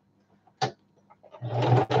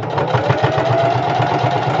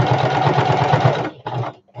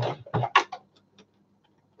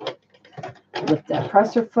 Lift that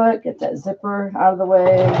presser foot, get that zipper out of the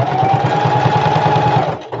way.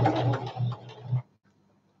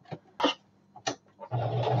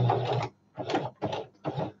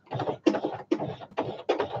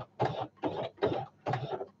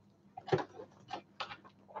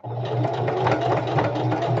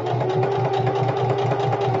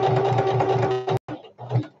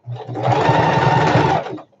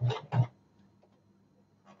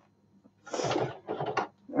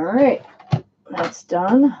 All right, that's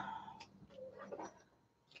done.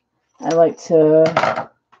 I like to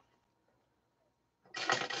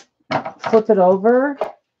flip it over.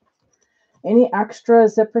 Any extra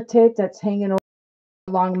zipper tape that's hanging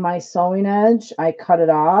along my sewing edge, I cut it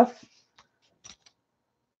off.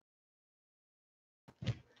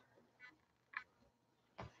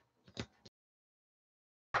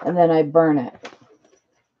 And then I burn it.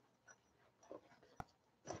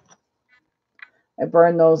 I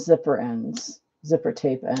burn those zipper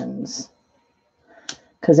tape ends.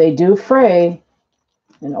 Because they do fray,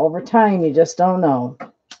 and over time, you just don't know.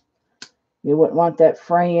 You wouldn't want that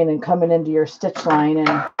fraying and coming into your stitch line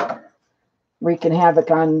and wreaking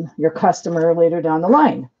havoc on your customer later down the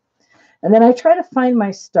line. And then I try to find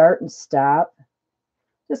my start and stop.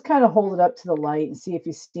 Just kind of hold it up to the light and see if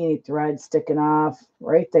you see any thread sticking off.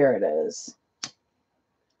 Right there it is.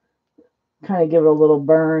 Kind of give it a little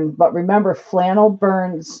burn. But remember, flannel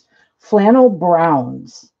browns.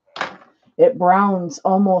 It browns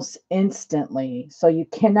almost instantly. So you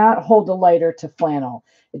cannot hold a lighter to flannel.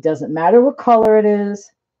 It doesn't matter what color it is,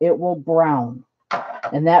 it will brown.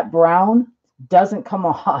 And that brown doesn't come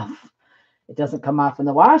off. It doesn't come off in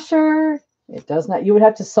the washer. It does not. You would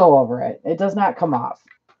have to sew over it. It does not come off.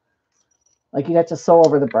 Like you have to sew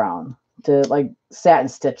over the brown to like satin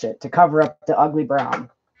stitch it to cover up the ugly brown.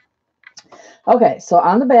 Okay, so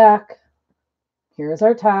on the back, here's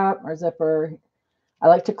our top, our zipper. I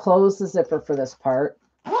like to close the zipper for this part.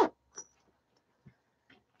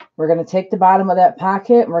 We're going to take the bottom of that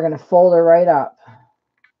pocket and we're going to fold her right up.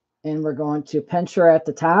 And we're going to pinch her at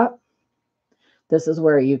the top. This is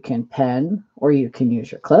where you can pen or you can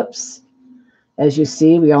use your clips. As you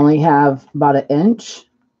see, we only have about 1 inch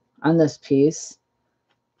on this piece.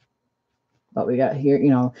 But we got here,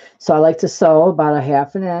 so I like to sew about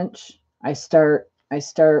 1/2 inch. I start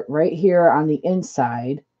right here on the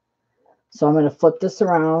inside. So I'm going to flip this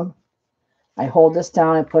around. I hold this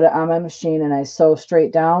down, I put it on my machine, and I sew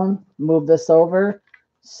straight down, move this over,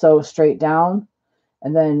 sew straight down,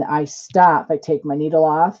 and then I stop. I take my needle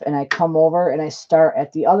off, and I come over, and I start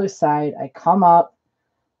at the other side. I come up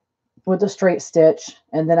with a straight stitch,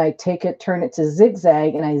 and then I take it, turn it to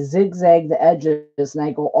zigzag, and I zigzag the edges, and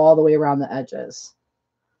I go all the way around the edges.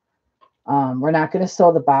 We're not going to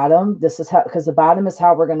sew the bottom. This is how, because the bottom is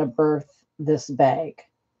how we're going to birth this bag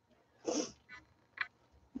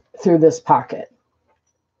through this pocket.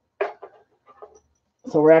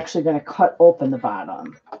 So we're actually going to cut open the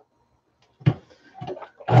bottom.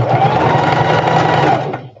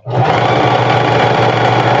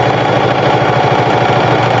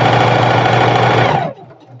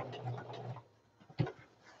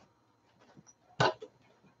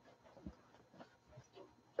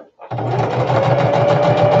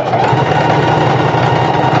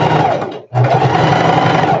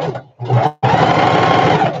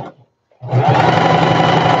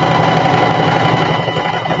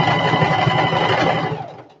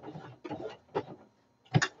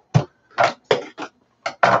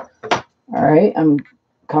 I'm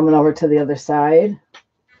coming over to the other side.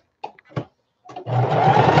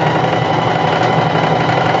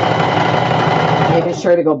 Making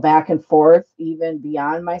sure to go back and forth even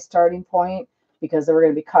beyond my starting point because we're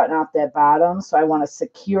going to be cutting off that bottom. So I want to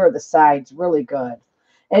secure the sides really good.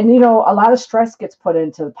 And, a lot of stress gets put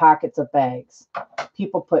into the pockets of bags.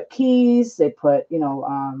 People put keys, they put,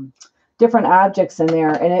 different objects in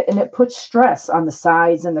there, and it puts stress on the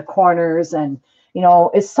sides and the corners, and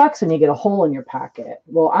it sucks when you get a hole in your pocket.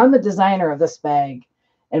 Well, I'm the designer of this bag,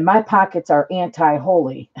 and my pockets are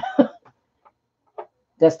anti-holy.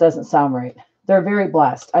 This doesn't sound right. They're very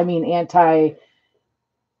blessed. I mean, they're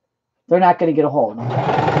not going to get a hole in them.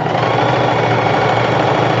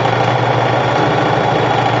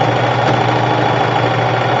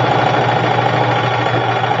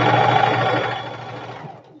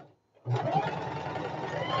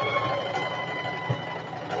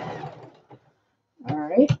 All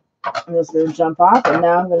right. I'm just going to jump off, and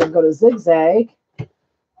now I'm going to go to zigzag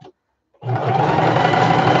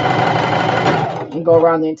and go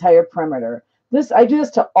around the entire perimeter. I do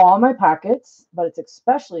this to all my pockets, but it's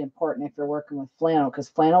especially important if you're working with flannel because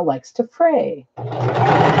flannel likes to fray.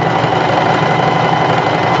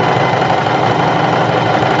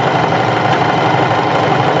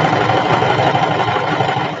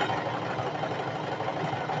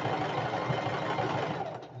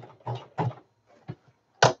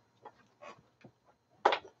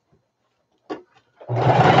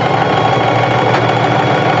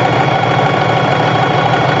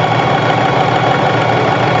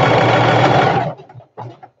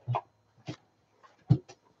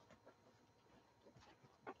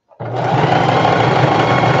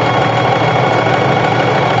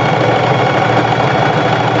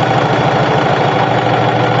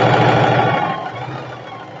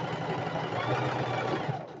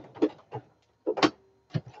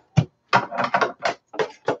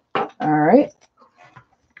 All right.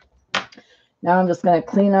 Now I'm just going to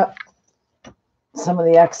clean up some of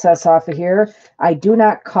the excess off of here. I do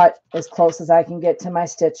not cut as close as I can get to my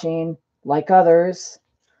stitching like others.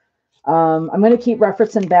 I'm going to keep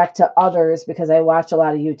referencing back to others because I watch a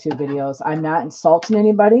lot of YouTube videos. I'm not insulting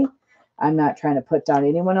anybody. I'm not trying to put down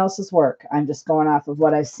anyone else's work. I'm just going off of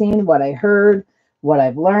what I've seen, what I heard, what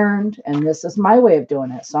I've learned, and this is my way of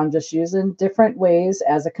doing it. So I'm just using different ways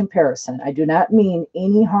as a comparison. I do not mean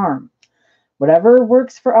any harm. Whatever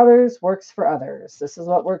works for others, works for others. This is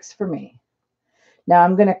what works for me. Now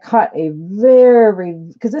I'm going to cut a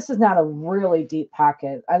because this is not a really deep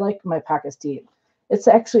pocket. I like my pockets deep. It's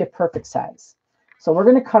actually a perfect size. So we're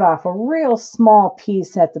going to cut off a real small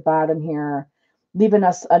piece at the bottom here, leaving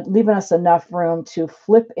us enough room to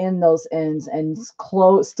flip in those ends and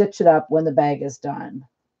stitch it up when the bag is done.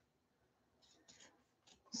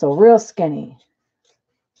 So real skinny.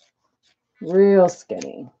 Real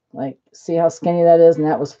skinny. Like, see how skinny that is? And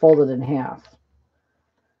that was folded in half.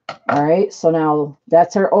 All right, so now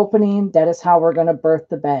that's our opening. That is how we're going to birth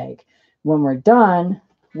the bag. When we're done,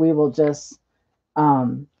 we will just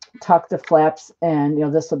tuck the flaps in. You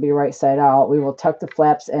know, this will be right side out. We will tuck the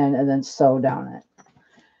flaps in and then sew down it.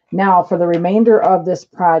 Now, for the remainder of this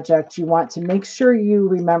project, you want to make sure you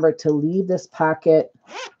remember to leave this pocket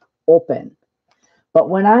open. But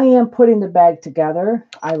when I am putting the bag together,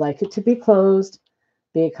 I like it to be closed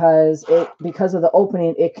because of the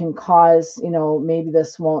opening, it can cause, you know, maybe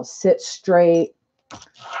this won't sit straight.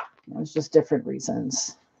 There's just different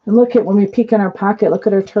reasons. And look at when we peek in our pocket, look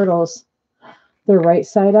at our turtles. They're right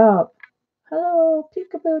side up. Hello,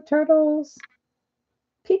 peekaboo turtles.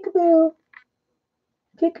 Peekaboo.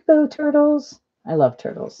 Peekaboo turtles. I love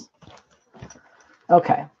turtles.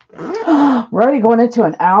 Okay. We're already going into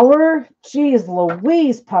an hour. Jeez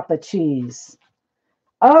Louise, Papa Cheese.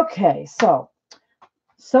 Okay, so.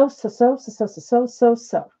 Let's sew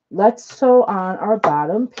on our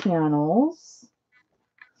bottom panels.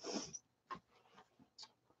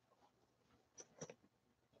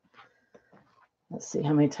 Let's see,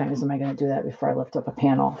 how many times am I going to do that before I lift up a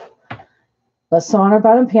panel? Let's sew on our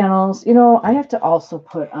bottom panels. You know, I have to also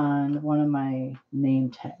put on one of my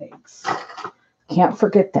name tags. Can't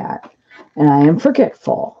forget that. And I am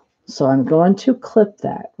forgetful. So I'm going to clip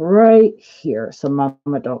that right here so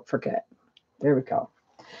Mama don't forget. There we go.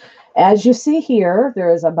 As you see here,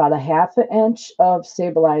 there is about a ½ inch of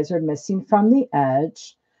stabilizer missing from the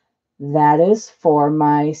edge. That is for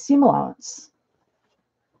my seam allowance.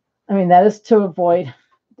 I mean, that is to avoid,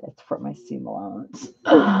 that's for my seam allowance.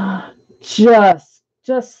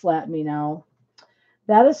 Just slap me now.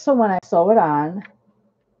 That is so when I sew it on,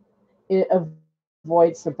 it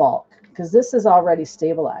avoids the bulk because this is already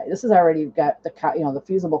stabilized. This has already got the, you know, the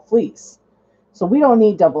fusible fleece. So we don't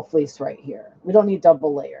need double fleece right here. We don't need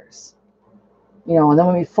double layers. You know, and then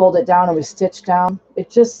when we fold it down and we stitch down,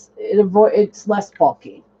 it's less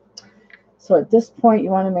bulky. So at this point, you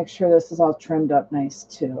want to make sure this is all trimmed up nice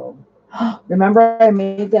too. Remember, I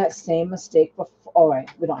made that same mistake before. Oh, right,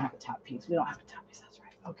 we don't have a top piece. We don't have a top piece. That's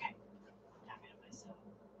right. Okay.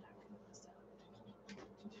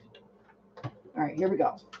 All right, here we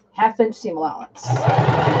go. ½ inch seam allowance.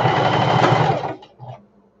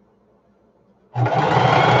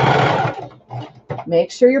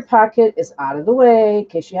 Make sure your pocket is out of the way in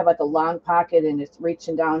case you have like a long pocket and it's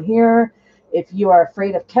reaching down here. If you are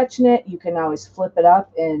afraid of catching it, you can always flip it up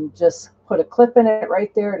and just put a clip in it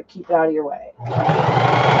right there to keep it out of your way.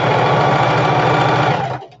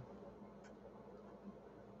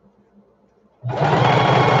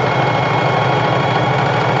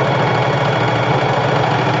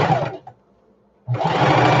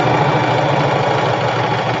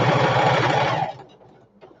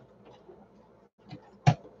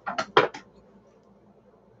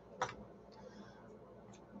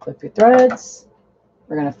 Clip your threads.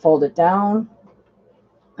 We're going to fold it down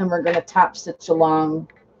and we're going to top stitch along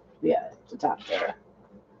the top there.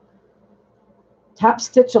 Top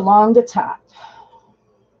stitch along the top.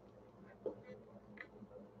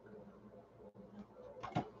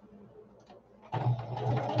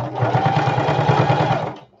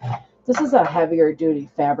 This is a heavier duty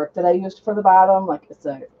fabric that I used for the bottom. Like it's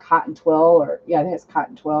a cotton twill, or yeah, I think it's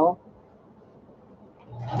cotton twill.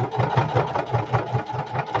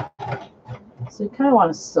 So you kind of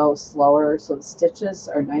want to sew slower so the stitches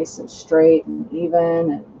are nice and straight and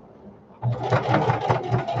even. And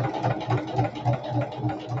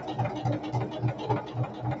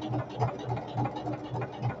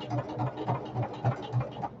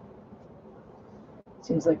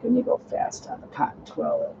seems like when you go fast on the cotton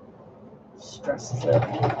twill, it stresses it.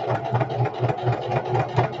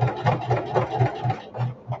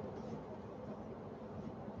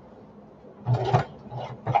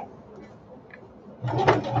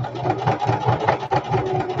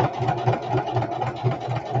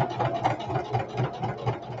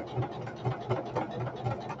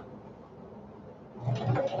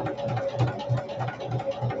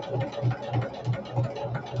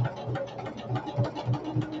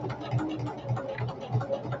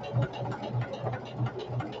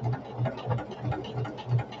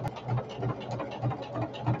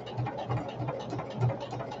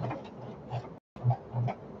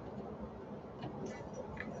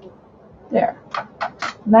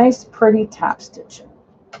 Nice, pretty top stitching.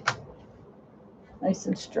 Nice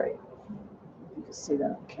and straight. You can see that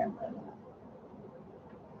on camera.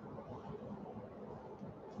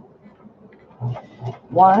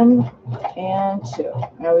 One and two.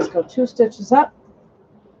 I always go 2 stitches up,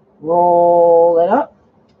 roll it up,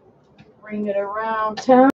 bring it around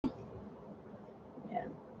town, and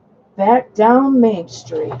back down Main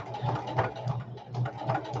Street.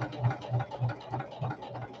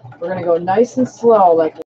 We're going to go nice and slow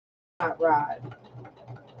like a hot rod.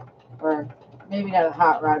 Or maybe not a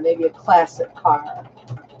hot rod, maybe a classic car.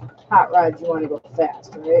 Hot rod, you want to go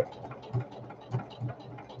fast, right?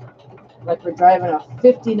 Like we're driving a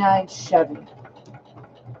 59 Chevy.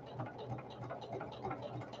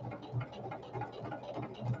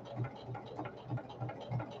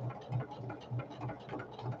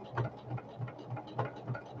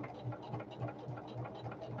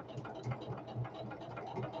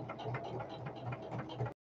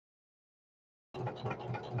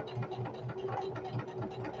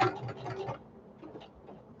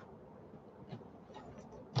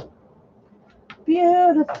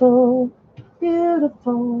 Beautiful,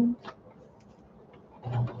 beautiful.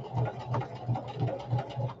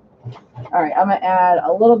 All right, I'm going to add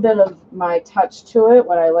a little bit of my touch to it,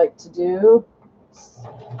 what I like to do.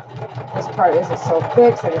 This part isn't so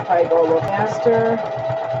thick, so I can probably go a little faster.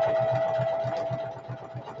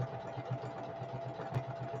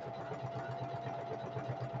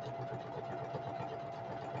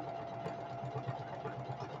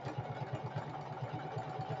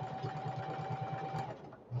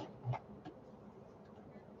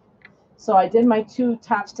 So I did my 2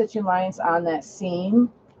 top stitching lines on that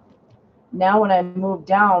seam. Now when I move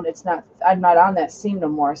down, I'm not on that seam no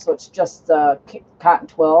more, so it's just the cotton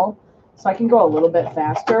twill. So I can go a little bit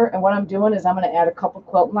faster. And what I'm doing is I'm going to add a couple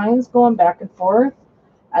quilt lines going back and forth.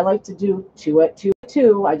 I like to do 2 at 2 at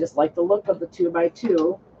 2. I just like the look of the 2 by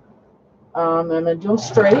 2. I'm going to do them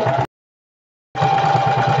straight.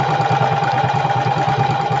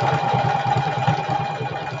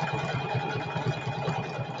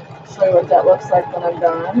 Show you what that looks like when I'm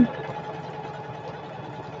done.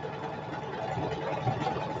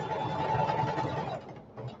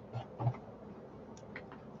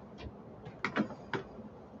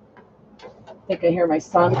 I think I hear my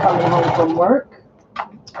son coming home from work.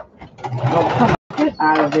 Oh, come on, get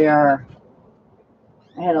out of there.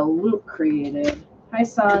 I had a loop created. Hi,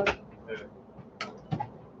 son. Hey.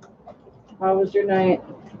 How was your night?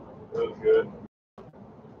 It was good.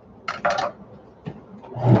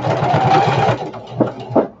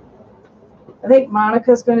 I think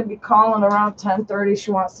Monica's going to be calling around 10:30.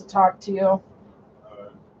 She wants to talk to you.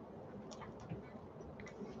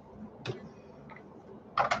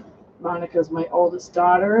 Monica's my oldest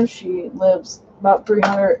daughter. She lives about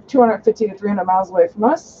 250 to 300 miles away from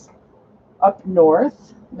us, up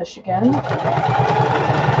north, Michigan.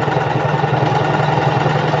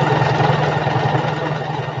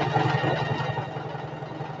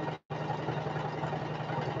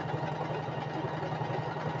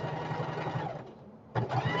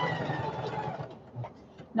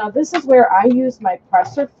 Now this is where I use my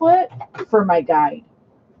presser foot for my guide.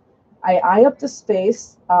 I eye up the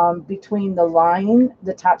space between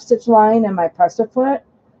the top stitch line and my presser foot.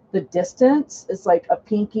 The distance is like a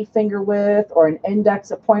pinky finger width or an index,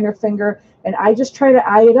 a pointer finger, and I just try to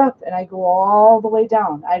eye it up and I go all the way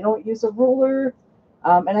down. I don't use a ruler,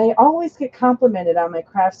 and I always get complimented on my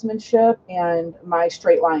craftsmanship and my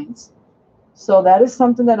straight lines. So that is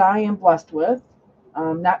something that I am blessed with.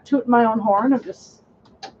 Not tooting my own horn, I'm just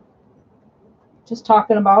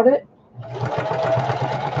talking about it.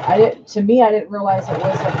 I didn't realize it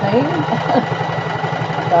was a thing.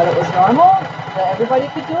 I thought it was normal, that everybody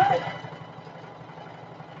could do it.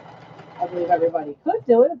 I believe everybody could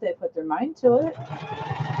do it if they put their mind to it.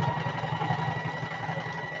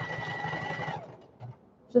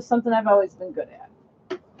 Just something I've always been good at.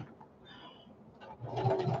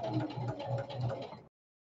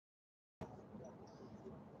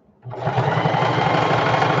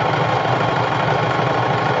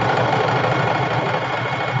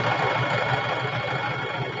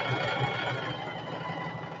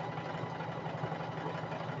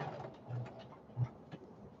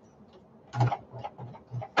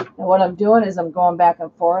 And what I'm doing is I'm going back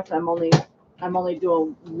and forth. I'm only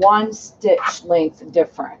doing 1 stitch length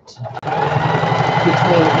different between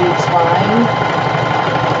each line.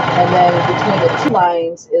 And then between the 2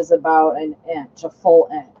 lines is about an inch, a full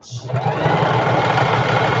inch.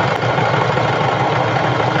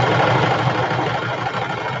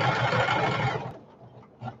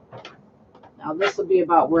 Now this will be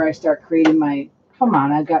about where I start creating my, come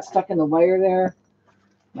on, I got stuck in the wire there.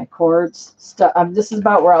 My cords. This is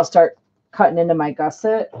about where I'll start cutting into my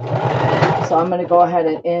gusset. So I'm going to go ahead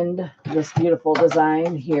and end this beautiful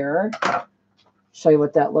design here. Show you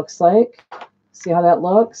what that looks like. See how that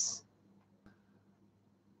looks?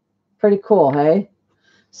 Pretty cool, hey?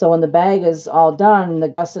 So when the bag is all done, the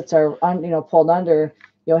gussets are pulled under,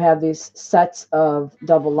 you'll have these sets of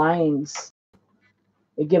double lines.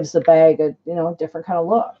 It gives the bag a different kind of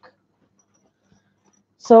look.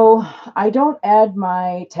 So I don't add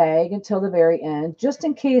my tag until the very end, just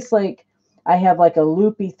in case like I have like a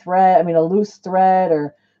loopy thread, a loose thread,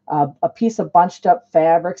 or a piece of bunched up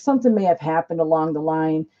fabric. Something may have happened along the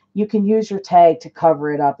line. You can use your tag to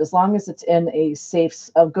cover it up as long as it's in a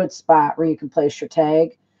good spot where you can place your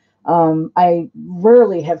tag. I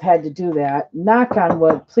rarely have had to do that. Knock on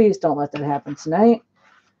wood, please don't let that happen tonight.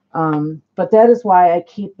 But that is why I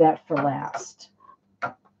keep that for last.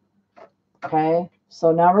 Okay,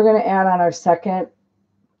 so now we're going to add on our second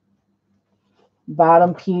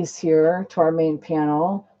bottom piece here to our main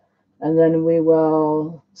panel, and then we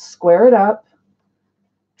will square it up,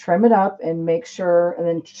 trim it up, and make sure, and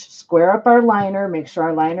then square up our liner, make sure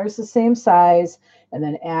our liner is the same size, and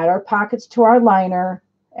then add our pockets to our liner,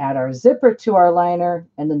 add our zipper to our liner,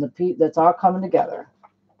 and then the piece that's all coming together.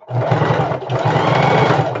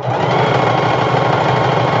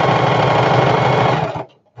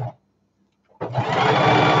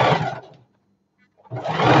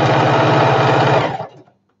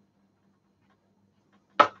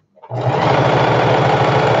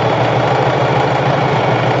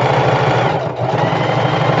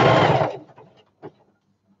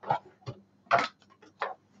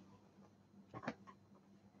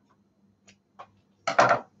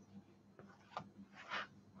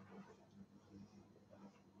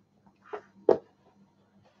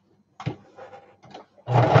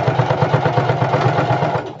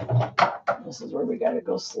 This is where we got to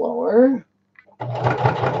go slower.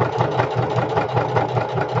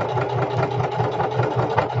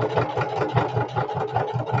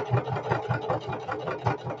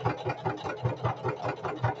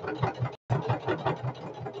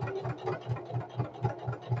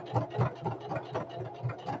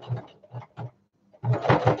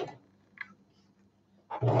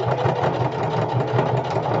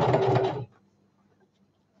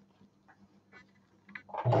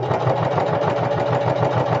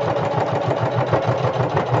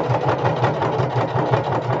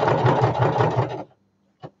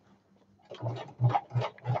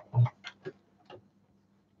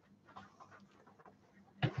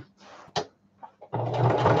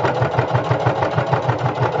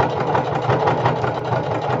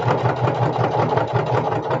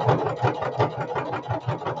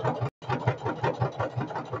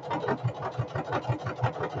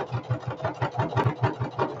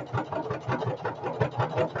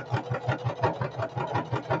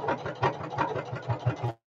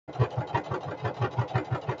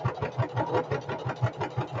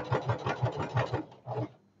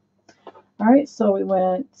 All right, so we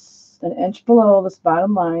went an inch below this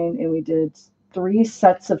bottom line, and we did 3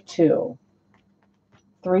 sets of 2.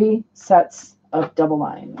 3 sets of double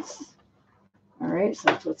lines. All right, so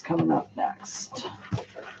that's what's coming up next.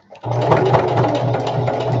 All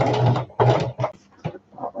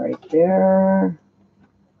right there.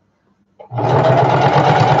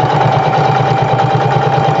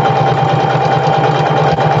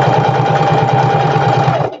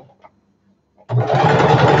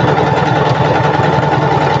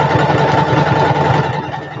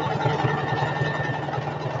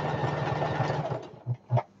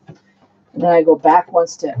 And then I go back 1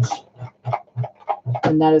 stitch.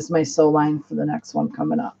 And that is my sew line for the next one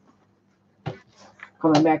coming up.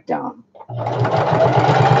 Coming back down. You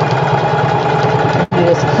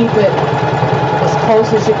just keep it as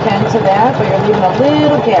close as you can to that, but you're leaving a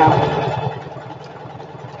little gap.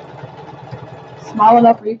 Small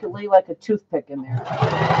enough where you can lay like a toothpick in there.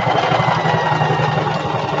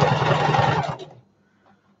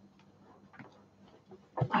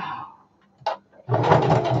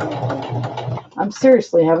 I'm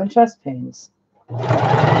seriously having chest pains. I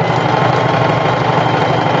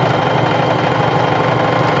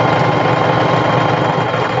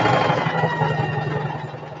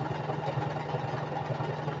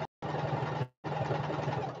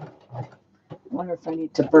wonder if I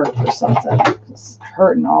need to burp or something. It's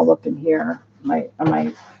hurting all up in here, on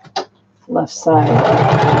my left side.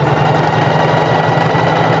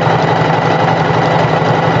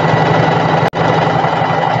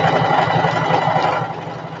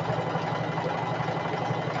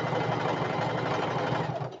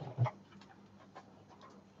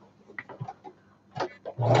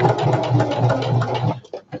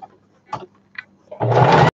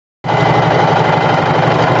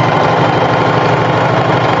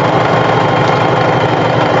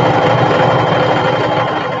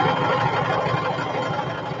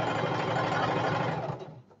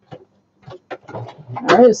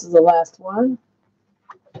 this is the last one.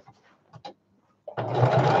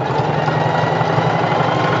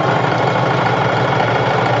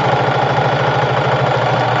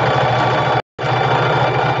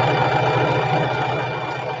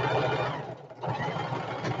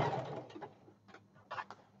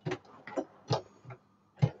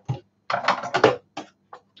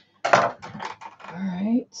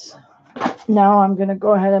 Now I'm going to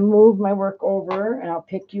go ahead and move my work over, and I'll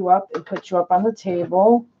pick you up and put you up on the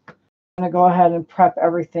table. I'm going to go ahead and prep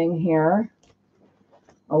everything here.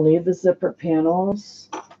 I'll leave the zipper panels.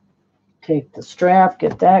 Take the strap,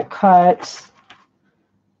 get that cut.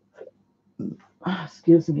 Oh,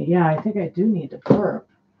 excuse me. Yeah, I think I do need to burp.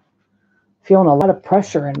 Feeling a lot of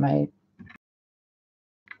pressure in my,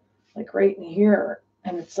 like right in here.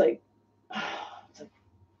 And it's like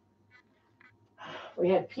we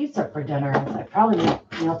had pizza for dinner. And I probably need,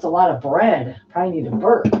 it's a lot of bread. Probably need to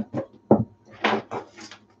burp.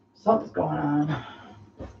 Something's going on.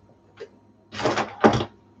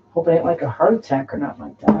 Hope it ain't like a heart attack or nothing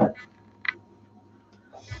like that.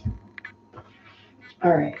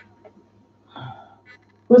 All right.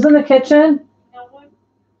 Who's in the kitchen? No one.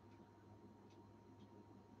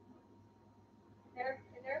 They're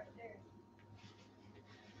upstairs.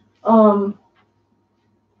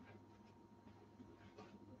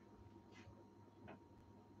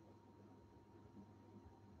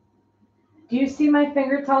 Do you see my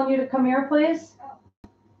finger telling you to come here, please? Oh.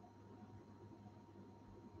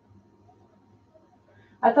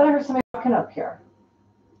 I thought I heard somebody walking up here.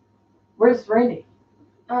 Where's Randy?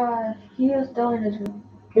 He was still in his room.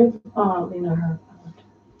 Her.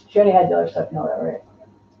 She already had the other stuff. You know that, right?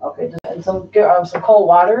 Okay, just and some cold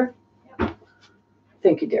water. Yep.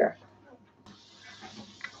 Thank you, dear.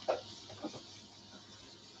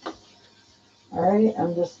 All right,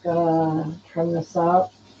 I'm just gonna trim this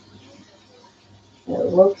up. It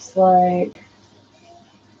looks like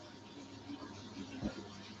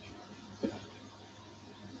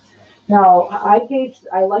now I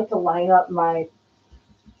like to line up my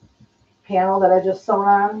panel that I just sewn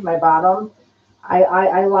on, my bottom.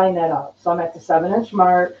 I line that up. So I'm at the 7-inch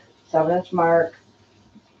mark, 7-inch mark.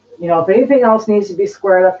 If anything else needs to be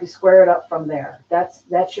squared up, you square it up from there.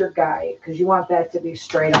 That's your guide, because you want that to be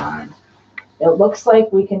straight on. It looks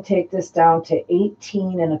like we can take this down to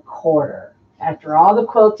 18 1/4. After all the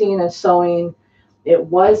quilting and sewing, it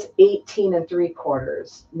was 18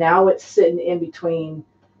 3/4. Now it's sitting in between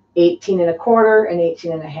 18 1/4 and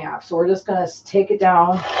 18 1/2. So we're just going to take it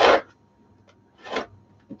down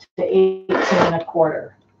to 18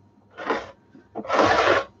 1/4.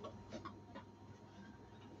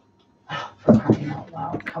 Oh, for crying out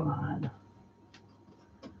loud, come on.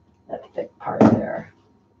 That thick part there.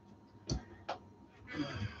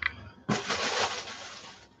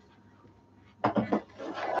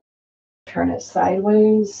 Turn it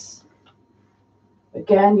sideways.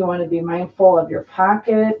 Again, you want to be mindful of your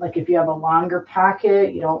pocket. Like if you have a longer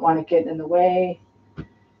pocket, you don't want it getting in the way.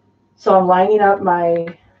 So I'm lining up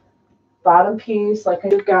my bottom piece like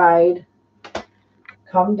a guide.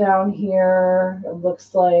 Come down here. It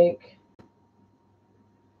looks like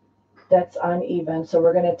that's uneven. So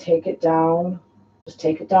we're going to take it down. Just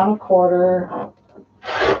take it down 1/4.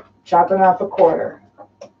 Chop it off 1/4.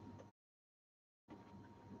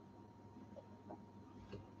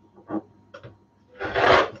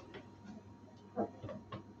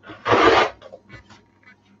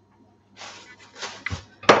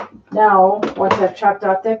 Now, once I've chopped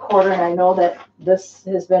off that 1/4 and I know that this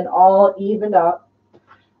has been all evened up,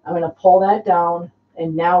 I'm going to pull that down,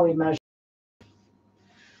 and now we measure.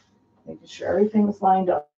 Making sure everything's lined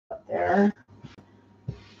up there.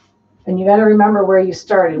 And you got to remember where you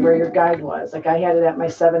started, where your guide was. Like I had it at my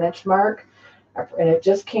 7-inch mark, and it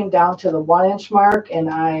just came down to the 1-inch mark, and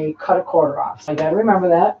I cut 1/4 off. So I got to remember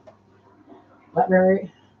that. Let me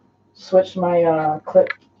switch my clip,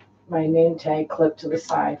 my name tag clip to the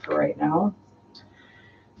side for right now.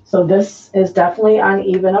 So this is definitely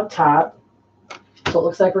uneven up top. So it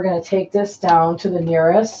looks like we're going to take this down to the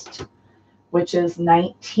nearest, which is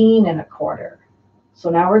 19 1/4. So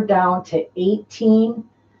now we're down to 18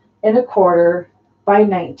 1/4 by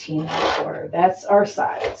 19 1/4. That's our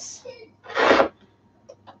size.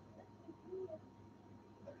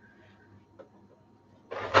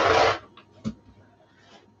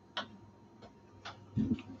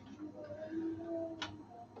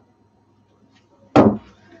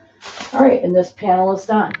 All right, and this panel is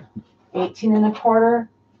done. 18 1/4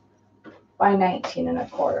 by 19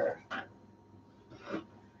 1/4.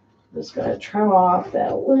 Just going to trim off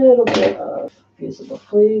that little bit of fusible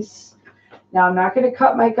fleece. Now I'm not going to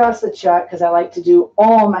cut my gussets yet because I like to do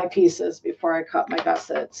all my pieces before I cut my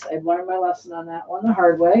gussets. I've learned my lesson on that one the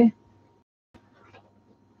hard way.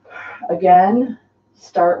 Again,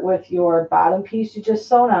 start with your bottom piece you just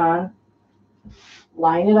sewn on.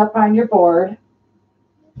 Line it up on your board.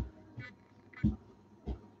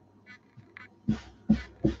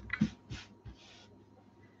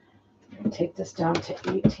 Take this down to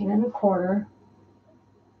 18 1/4.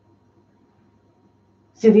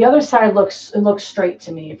 See, the other side looks straight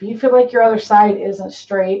to me. If you feel like your other side isn't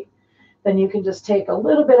straight, then you can just take a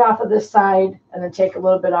little bit off of this side and then take a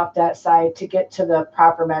little bit off that side to get to the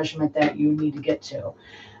proper measurement that you need to get to.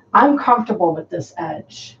 I'm comfortable with this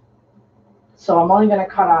edge, so I'm only going to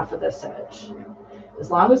cut off of this edge.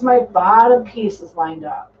 As long as my bottom piece is lined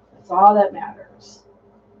up, that's all that matters.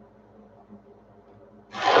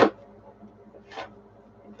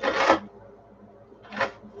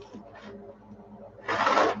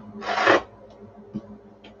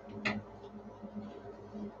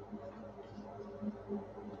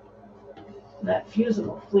 That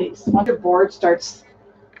fusible fleece. Once your board starts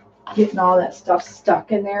getting all that stuff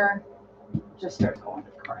stuck in there, just starts going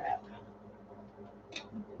to crap.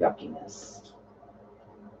 Yuckiness.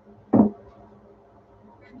 All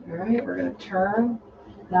right, we're going to turn.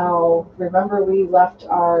 Now, remember we left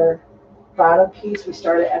our bottom piece, we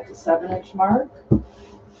started at the 7-inch mark.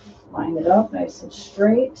 Line it up nice and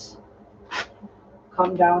straight.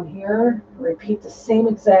 Come down here, repeat the same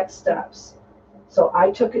exact steps. So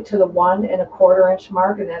I took it to the 1 1/4 inch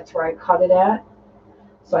mark, and that's where I cut it at.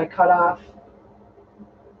 So I cut off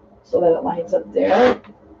so that it lines up there.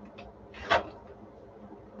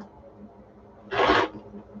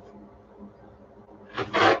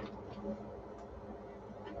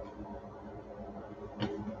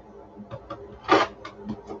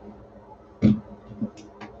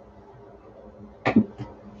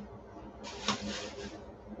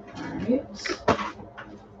 Alright.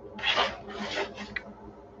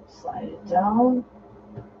 Slide it down.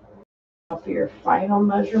 Now for your final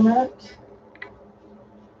measurement,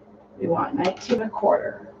 we want 19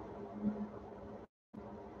 1/4.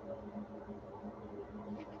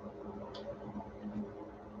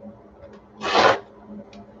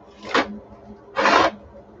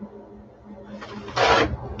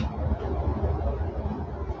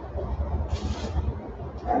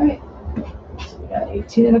 Alright, so we got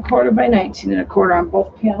 18 1/4 by 19 1/4 on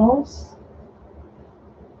both panels.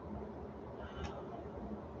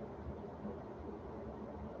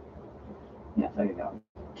 Yeah, there you go.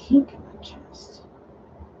 Kink in my chest.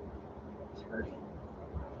 It's hurting.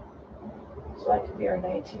 So that could be our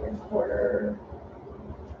 19 1/4.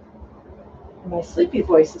 And my sleepy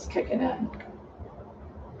voice is kicking in.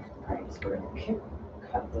 Alright, so we're going to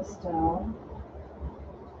cut this down.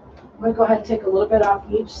 I'm going to go ahead and take a little bit off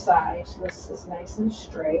each side so this is nice and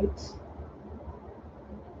straight.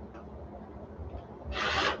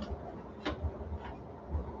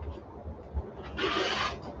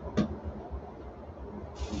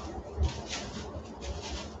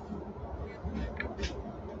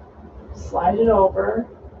 Slide it over.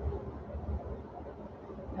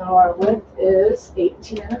 Now our width is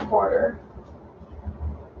 18 1/4.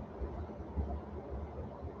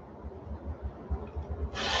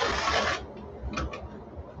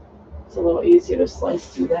 It's a little easier to slice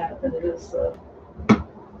through that than it is the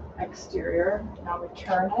exterior. Now we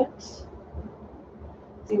turn it.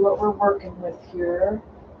 See what we're working with here.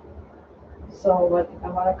 So I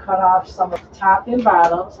want to cut off some of the top and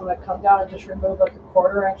bottom. So I'm going to come down and just remove like a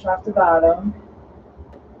 1/4 inch off the bottom.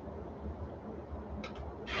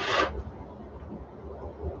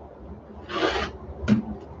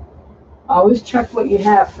 Always check what you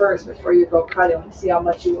have first before you go cutting. See how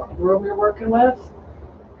much room you're working with.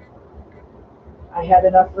 I had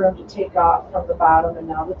enough room to take off from the bottom and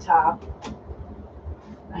now the top.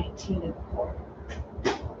 19 1/4.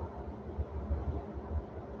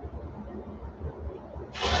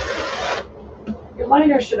 Your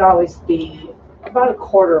liner should always be about a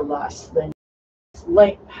 1/4 less than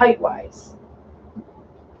height-wise.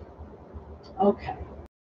 Okay.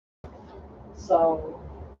 So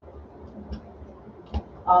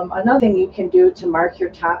another thing you can do to mark your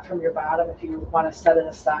top from your bottom, if you want to set it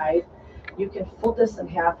aside, you can fold this in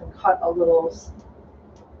half and cut a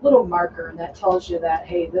little marker, and that tells you that,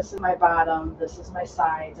 hey, this is my bottom, this is my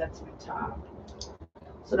sides, that's my top.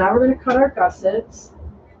 So now we're going to cut our gussets.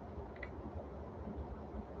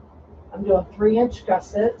 I'm doing 3-inch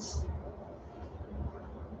gussets.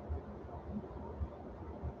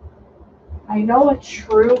 I know a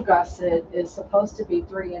true gusset is supposed to be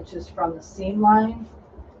 3 inches from the seam line,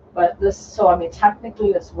 But this, so I mean,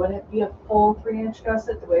 technically this wouldn't be a full 3-inch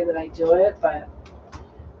gusset the way that I do it, but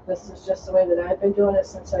this is just the way that I've been doing it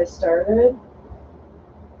since I started.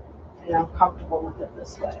 And I'm comfortable with it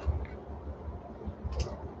this way.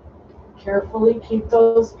 Carefully keep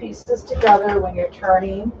those pieces together when you're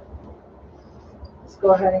turning. Let's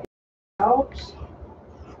go ahead and get out.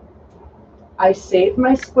 I save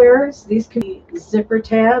my squares. These can be zipper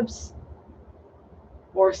tabs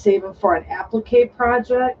or save them for an applique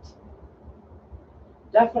project.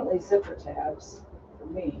 Definitely zipper tabs for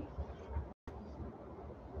me.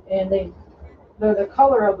 And they're the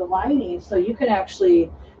color of the lining, so you can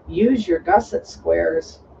actually use your gusset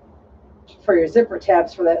squares for your zipper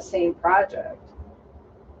tabs for that same project.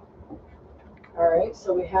 All right,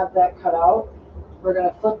 so we have that cut out. We're going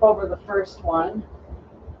to flip over the first one,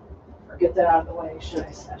 or get that out of the way, I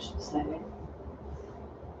should say.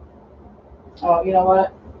 Oh, you know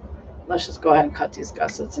what? Let's just go ahead and cut these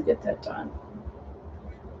gussets and get that done.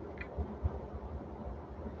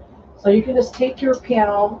 So you can just take your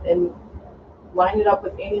panel and line it up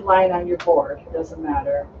with any line on your board. It doesn't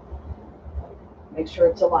matter. Make sure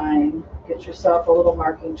it's aligned. Get yourself a little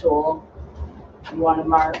marking tool. You want to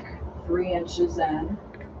mark 3 inches in.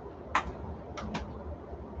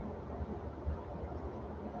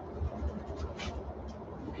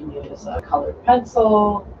 You can use a colored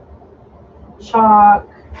pencil, chalk,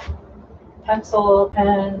 pencil,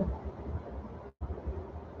 pen,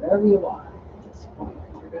 whatever you want at this point.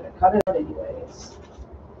 You're going to cut it out anyways.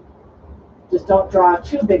 Just don't draw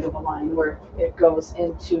too big of a line where it goes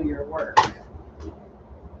into your work.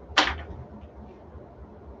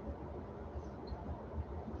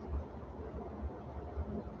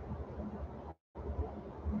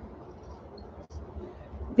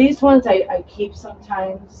 These ones I keep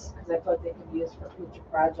sometimes because I feel like they can be used for future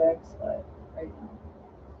projects, but right now.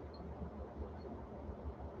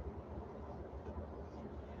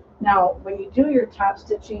 Now, when you do your top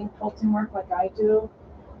stitching quilting work like I do,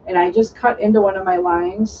 and I just cut into one of my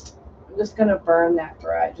lines, I'm just going to burn that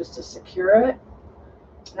thread just to secure it.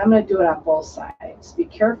 And I'm going to do it on both sides. Be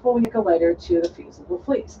careful when you take a lighter to the fusible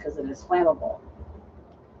fleece because it is flammable.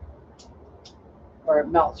 Or it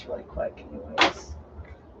melts really quick anyways.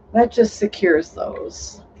 That just secures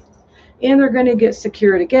those. And they're going to get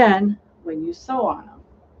secured again when you sew on them.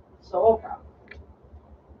 So no problem.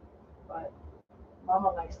 But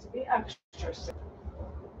Mama likes to be extra secure.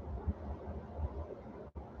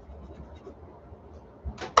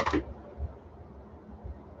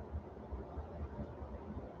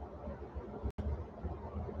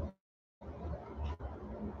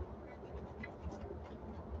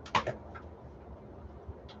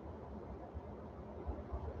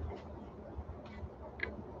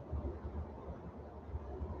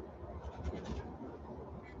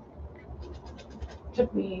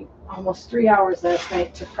 Took me almost 3 hours last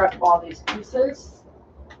night to prep all these pieces.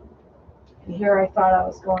 And here I thought I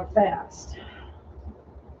was going fast.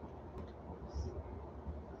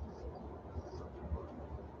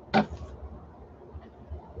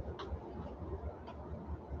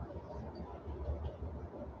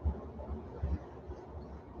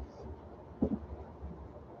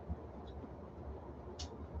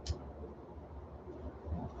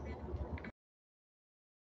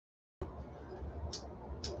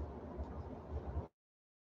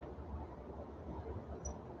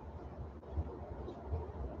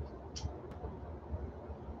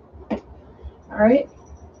 All right,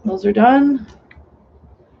 those are done.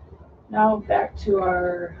 Now back to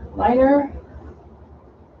our liner.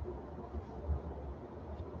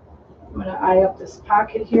 I'm going to eye up this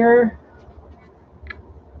pocket here.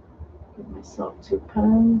 Give myself 2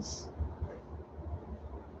 pens.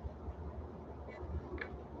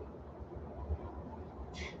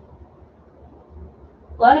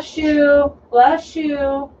 Bless you, bless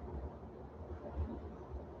you.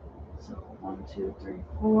 So 1, 2, 3,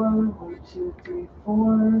 4. 1, 2, 3,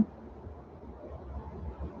 4.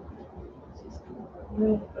 Just come over a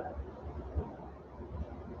little bit.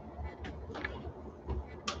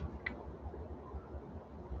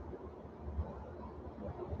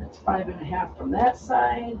 That's 5.5 from that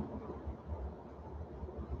side.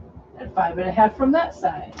 And 5.5 from that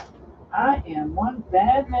side. I am one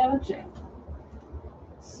bad manager.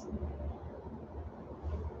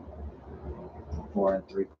 4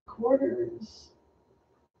 3/4.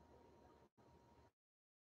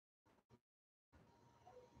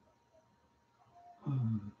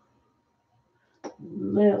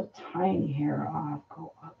 Little tiny hair off.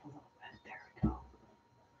 Go up a little bit. There we go.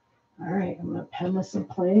 All right, I'm going to pin this in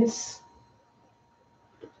place.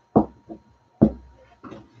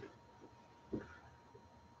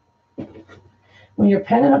 When you're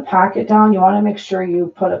pinning a pocket down, you want to make sure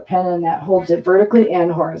you put a pin in that holds it vertically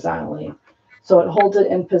and horizontally. So it holds it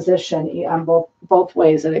in position on both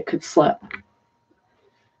ways that it could slip.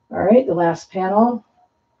 All right, the last panel,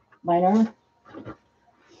 liner.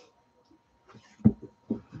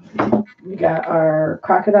 We got our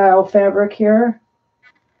crocodile fabric here.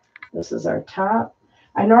 This is our top.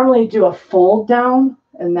 I normally do a fold down,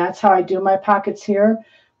 and that's how I do my pockets here.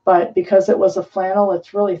 But because it was a flannel,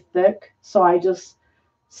 it's really thick. So I just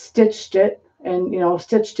stitched it and,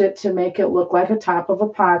 stitched it to make it look like a top of a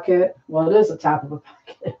pocket. Well, it is a top of a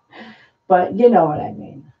pocket, but you know what I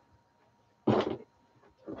mean.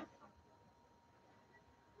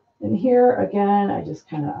 And here, again, I just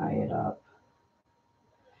kind of eye it up.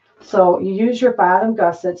 So you use your bottom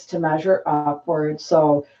gussets to measure upward.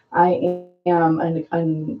 So I am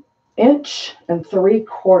an inch and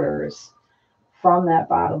 3/4 from that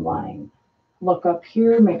bottom line. Look up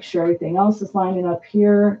here, make sure everything else is lining up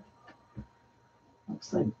here.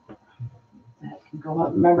 Looks like that can go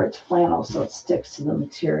up. Remember, it's flannel, so it sticks to the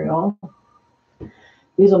material.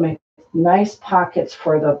 These will make nice pockets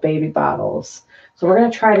for the baby bottles. So we're going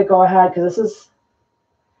to try to go ahead, because this is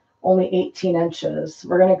only 18 inches.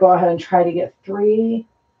 We're going to go ahead and try to get three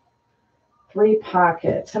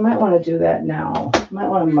pockets. I might want to do that now. I might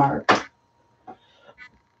want to mark.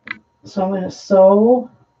 So I'm going to sew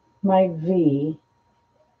my V.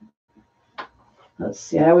 Let's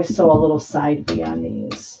see, I always sew a little side V on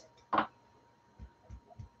these.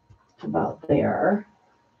 About there.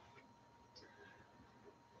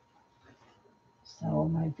 Sew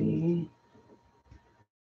my V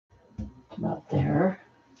about there.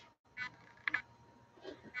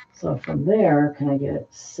 So from there, can I get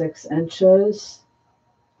 6 inches?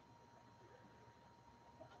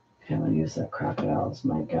 Okay, I'm going to use that crocodile as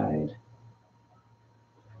my guide.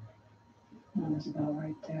 That was about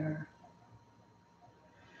right there.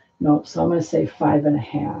 Nope, so I'm going to say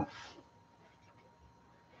 5.5.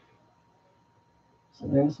 So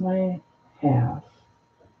there's my half.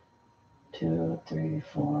 2, 3,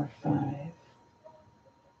 4, 5.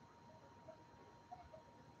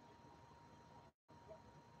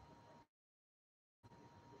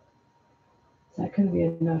 Is that going to be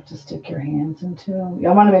enough to stick your hands into?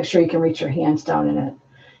 You want to make sure you can reach your hands down in it.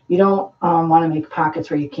 You don't want to make pockets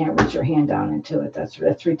where you can't reach your hand down into it. That's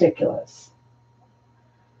ridiculous.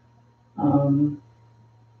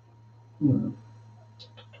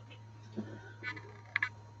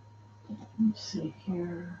 Let's see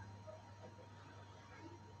here.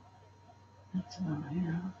 That's about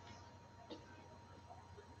half.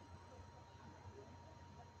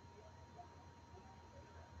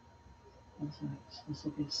 This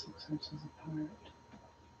will be 6 inches apart.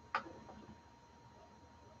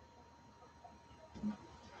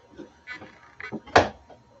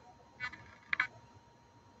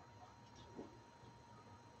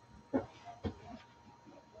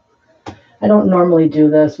 I don't normally do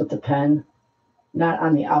this with the pen, not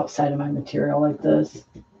on the outside of my material like this,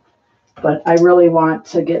 but I really want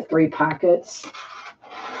to get 3 pockets.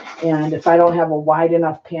 And if I don't have a wide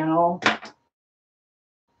enough panel,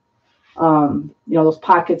 those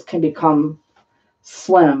pockets can become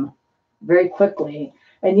slim very quickly.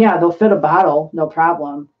 And yeah, they'll fit a bottle, no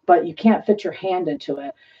problem, but you can't fit your hand into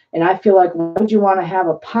it. And I feel like, why would you want to have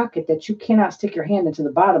a pocket that you cannot stick your hand into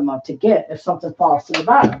the bottom of to get if something falls to the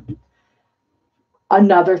bottom?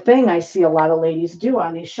 Another thing I see a lot of ladies do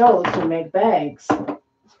on these shows who make bags,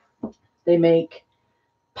 they make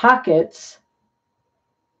pockets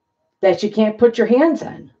that you can't put your hands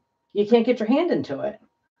in. You can't get your hand into it.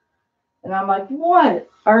 And I'm like, what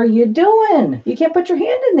are you doing? You can't put your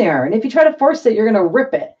hand in there. And if you try to force it, you're going to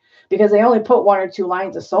rip it because they only put 1 or 2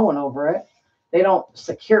 lines of sewing over it. They don't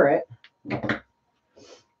secure it.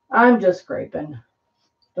 I'm just scraping.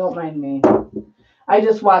 Don't mind me. I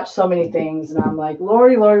just watch so many things and I'm like,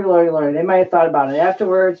 Lordy, Lordy, Lordy, Lordy. They might have thought about it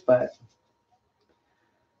afterwards, but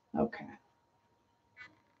okay.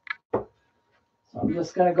 So I'm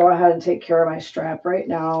just going to go ahead and take care of my strap right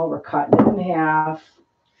now. We're cutting it in half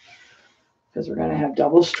because we're going to have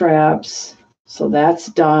double straps. So that's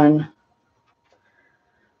done.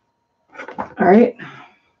 All right.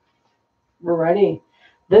 We're ready.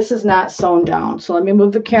 This is not sewn down. So let me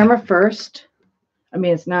move the camera first. I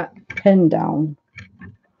mean, it's not pinned down.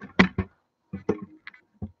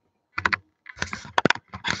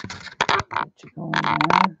 Get you going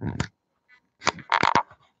there.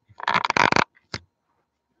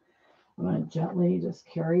 I'm going to gently just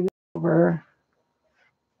carry this over.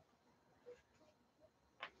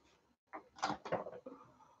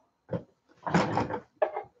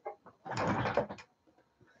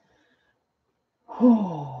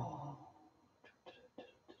 Oh.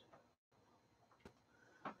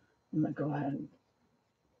 I'm going to go ahead and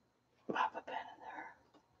pop a pin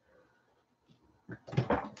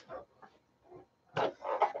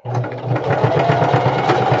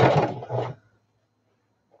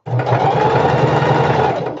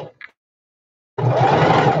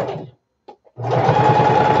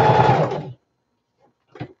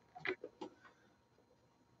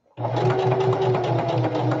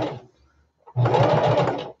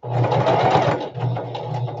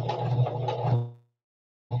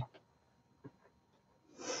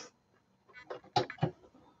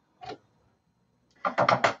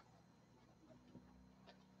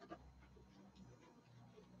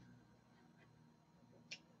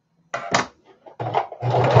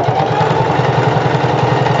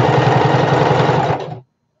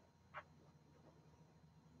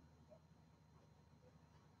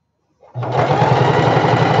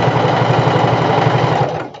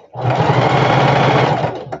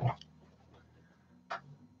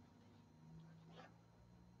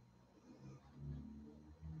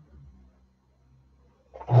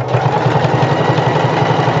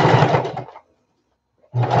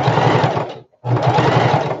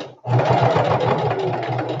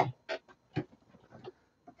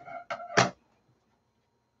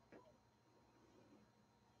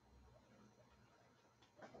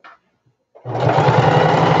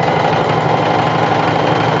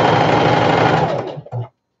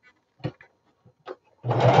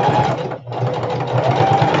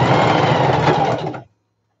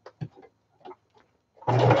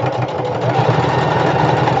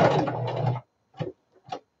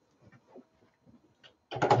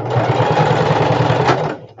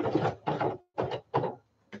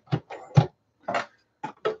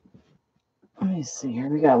Let me see here.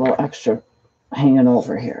 We got a little extra hanging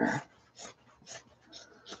over here.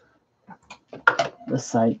 This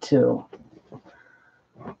side too.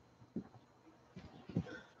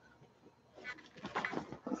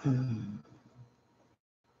 I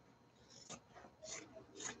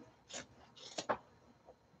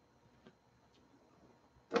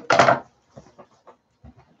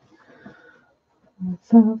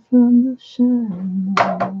fell from the shining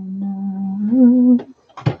now.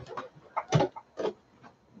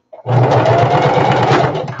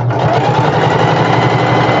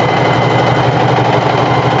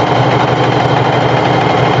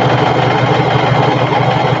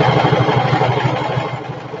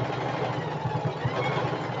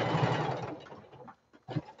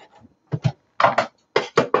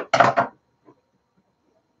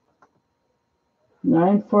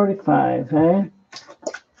 $9.45, eh?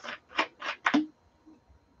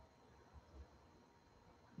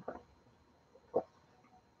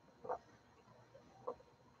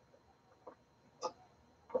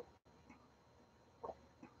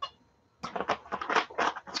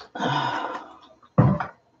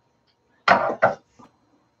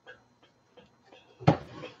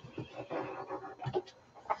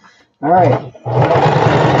 All right.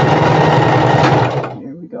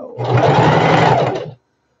 Here we go.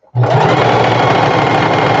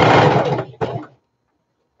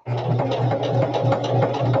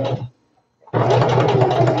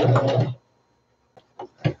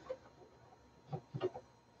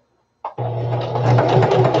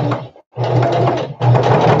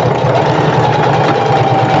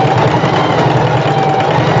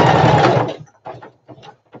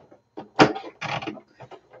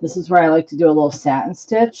 This is where I like to do a little satin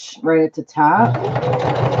stitch right at the top.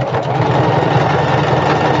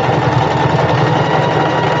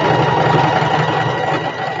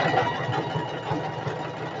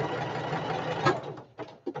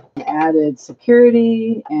 Added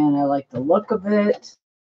security, and I like the look of it.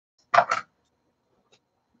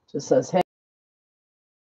 Just says, hey,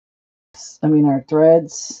 our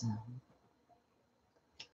threads,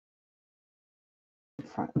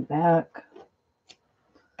 front and back.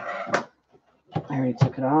 I already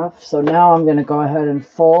took it off. So now I'm going to go ahead and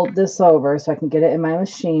fold this over so I can get it in my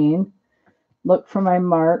machine. Look for my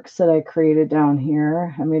marks that I created down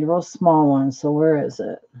here. I made a real small one. So where is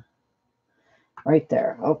it? Right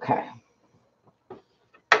there. Okay.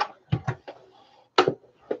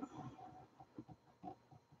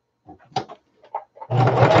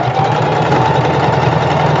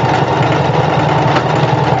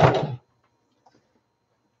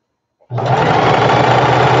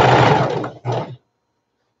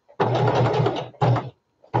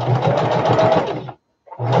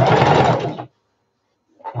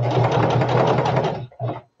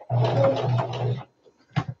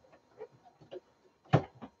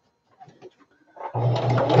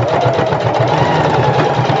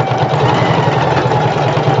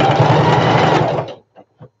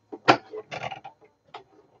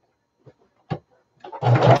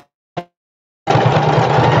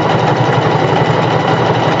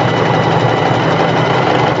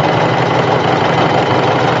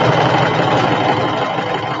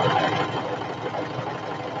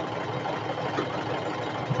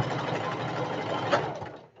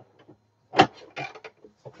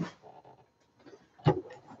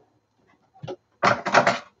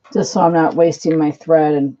 just so I'm not wasting my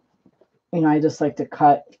thread. And, you know, I just like to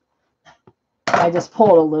cut. I just pull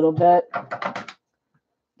it a little bit,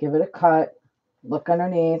 give it a cut, look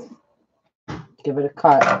underneath, give it a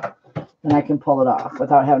cut, and I can pull it off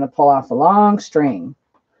without having to pull off a long string.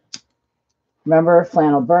 Remember,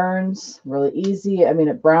 flannel burns really easy. I mean,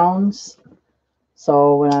 it browns.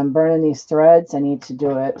 So when I'm burning these threads, I need to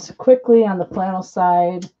do it quickly on the flannel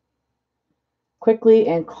side, quickly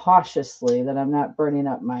and cautiously, that I'm not burning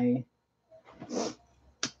up my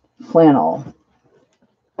flannel.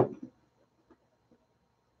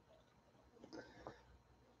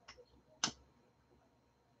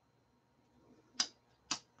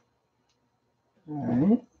 All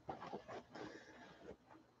right.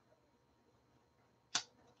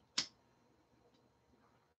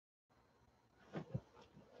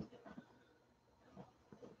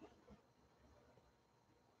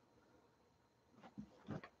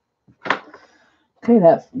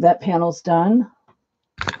 Okay, that panel's done.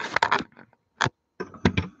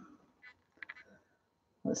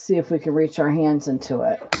 Let's see if we can reach our hands into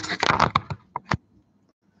it.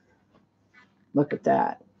 Look at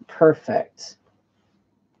that. Perfect.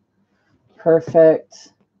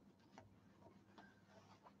 Perfect.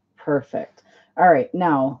 Perfect. All right,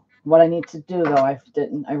 now what I need to do though, I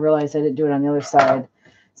realized I didn't do it on the other side.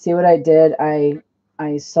 See what I did? I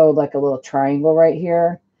sewed like a little triangle right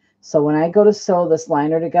here. So when I go to sew this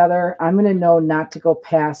liner together, I'm going to know not to go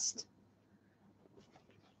past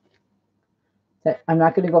that. I'm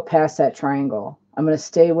not going to go past that triangle. I'm going to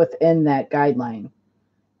stay within that guideline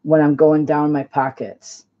when I'm going down my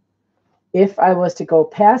pockets. If I was to go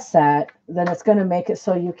past that, then it's going to make it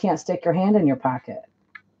so you can't stick your hand in your pocket.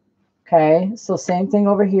 Okay, so same thing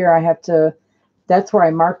over here. I have to, that's where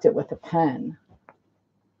I marked it with a pen.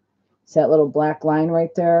 See that little black line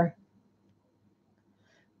right there?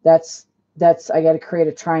 That's I got to create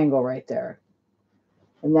a triangle right there.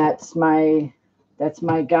 And that's my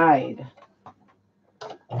guide.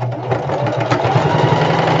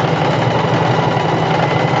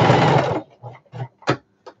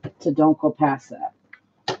 So don't go past that.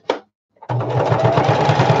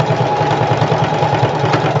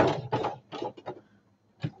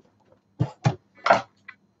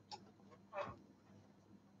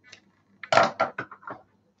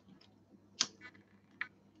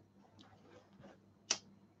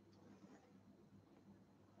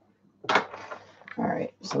 All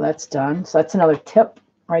right, so that's done. So that's another tip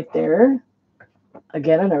right there.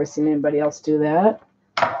 Again, I've never seen anybody else do that.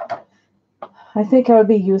 I think I would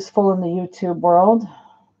be useful in the YouTube world.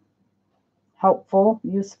 Helpful,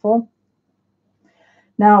 useful.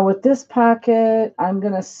 Now with this pocket, I'm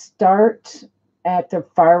going to start at the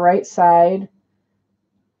far right side.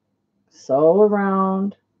 Sew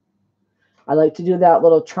around. I like to do that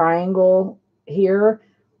little triangle here.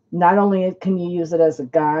 Not only can you use it as a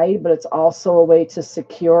guide, but it's also a way to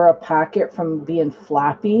secure a pocket from being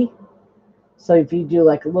floppy. So if you do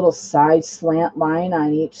like a little side slant line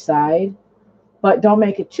on each side, but don't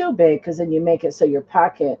make it too big, because then you make it so your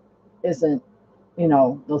pocket isn't, you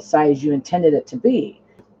know, the size you intended it to be.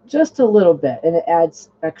 Just a little bit, and it adds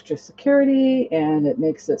extra security, and it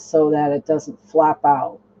makes it so that it doesn't flop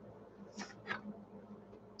out.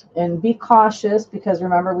 And be cautious, because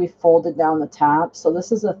remember we folded down the top, so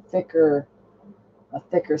this is a thicker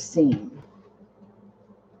seam.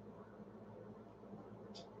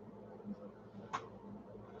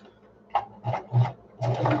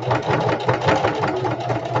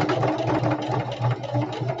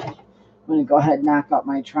 I'm going to go ahead and knock out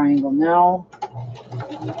my triangle now.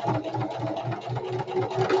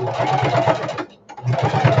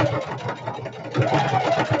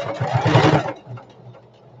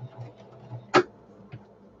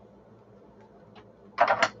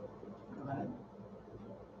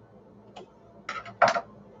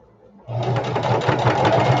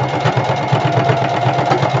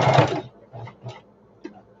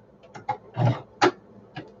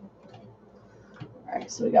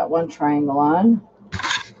 So we got one triangle on.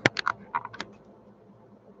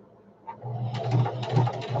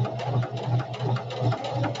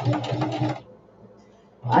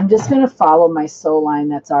 I'm just going to follow my sew line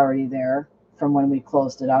that's already there from when we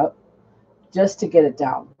closed it up, just to get it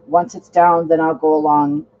down. Once it's down, then I'll go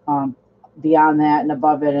along beyond that and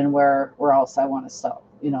above it and where else I want to sew,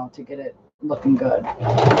 you know, to get it looking good.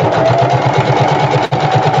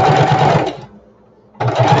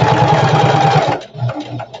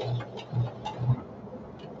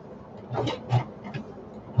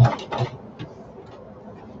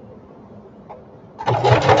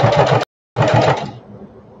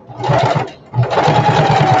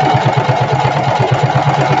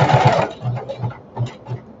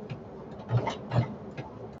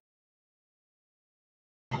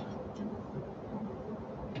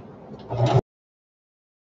 I'm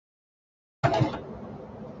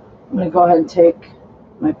going to go ahead and take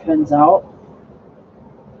my pins out.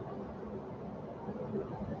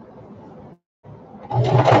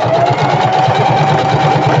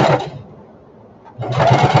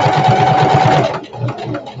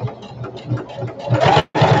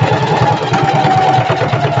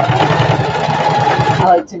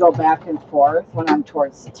 I like to go back and forth when I'm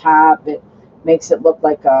towards the top. It makes it look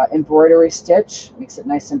like a embroidery stitch, makes it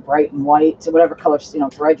nice and bright and white, whatever color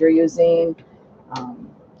thread you're using.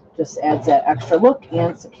 Just adds that extra look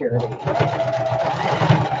and security.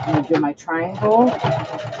 I'm going to do my triangle.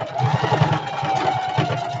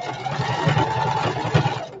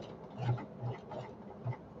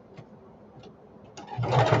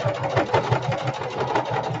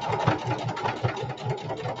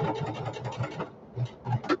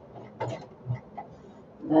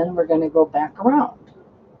 Then we're going to go back around.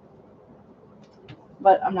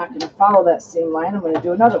 But I'm not going to follow that seam line. I'm going to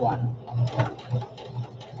do another one.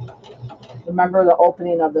 Remember, the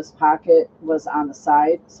opening of this pocket was on the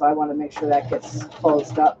side, so I want to make sure that gets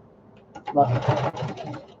closed up. Look,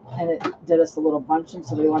 and it did us a little bunching,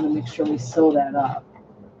 so we want to make sure we sew that up.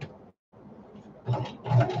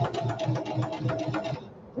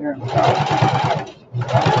 There we go.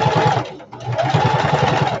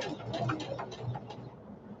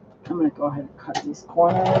 I'm going to go ahead and cut these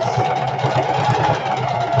corners.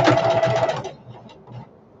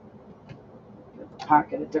 Give the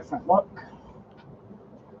pocket a different look.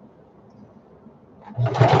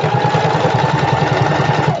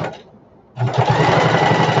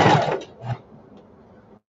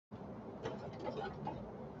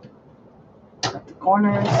 Cut the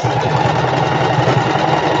corners.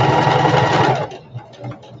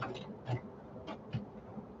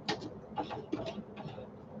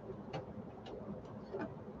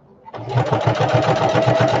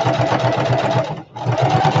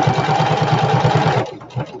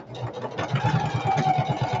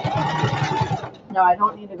 Now I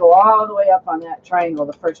don't need to go all the way up on that triangle,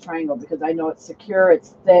 the first triangle, because I know it's secure,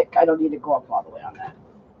 it's thick. I don't need to go up all the way on that.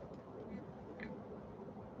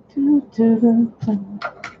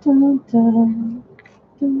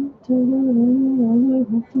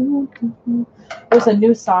 There's a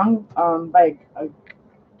new song by a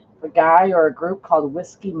guy or a group called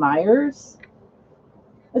Whiskey Myers.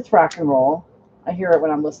 It's rock and roll. I hear it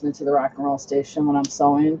when I'm listening to the rock and roll station when I'm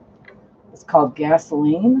sewing. It's called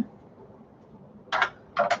Gasoline.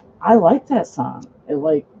 I like that song. It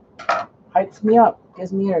like hypes me up,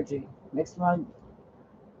 gives me energy, makes me want to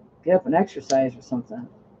get up and exercise or something.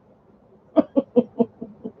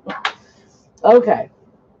 Okay.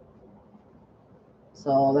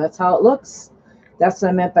 So that's how it looks. That's what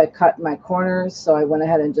I meant by cutting my corners. So I went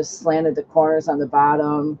ahead and just slanted the corners on the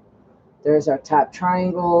bottom. There's our top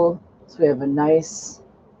triangle. So we have a nice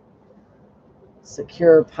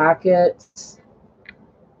secure pocket.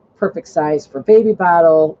 Perfect size for baby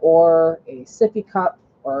bottle or a sippy cup,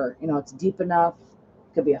 or it's deep enough.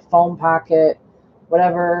 It could be a foam pocket,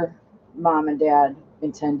 whatever mom and dad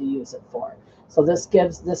intend to use it for. So this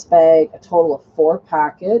gives this bag a total of 4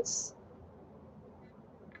 pockets.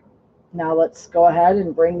 Now let's go ahead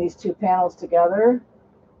and bring these 2 panels together.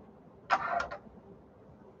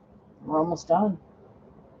 We're almost done.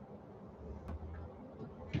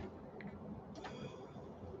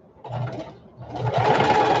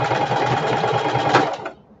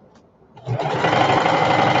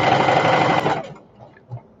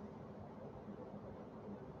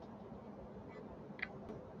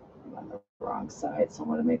 I'm on the wrong side, so I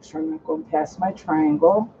want to make sure I'm not going past my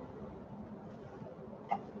triangle.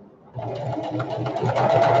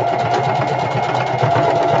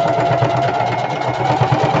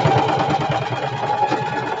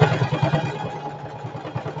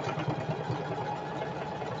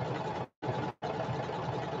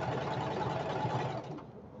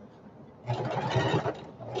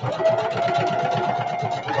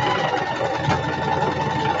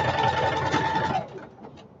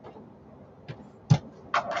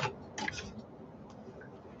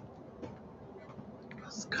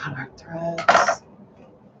 Let's cut our threads.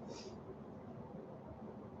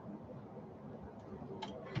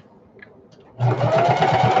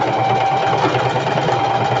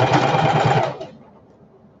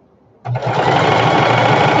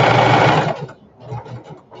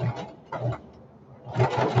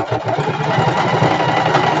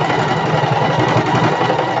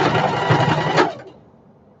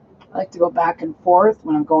 I like to go back and forth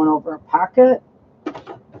when I'm going over a pocket.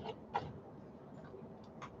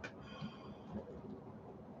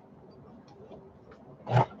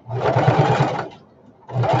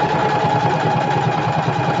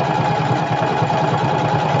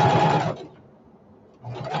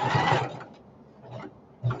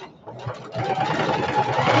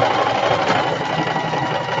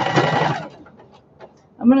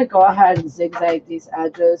 to go ahead and zigzag these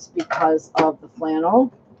edges because of the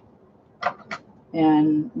flannel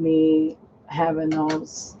and me having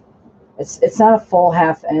those. It's not a full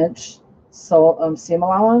 1/2 inch seam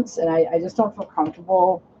allowance, and I just don't feel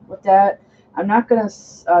comfortable with that. I'm not going to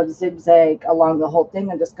zigzag along the whole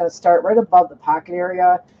thing. I'm just going to start right above the pocket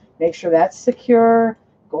area, make sure that's secure,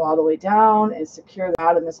 go all the way down and secure the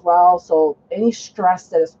bottom as well. So any stress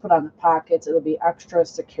that is put on the pockets, it'll be extra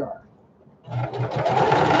secure.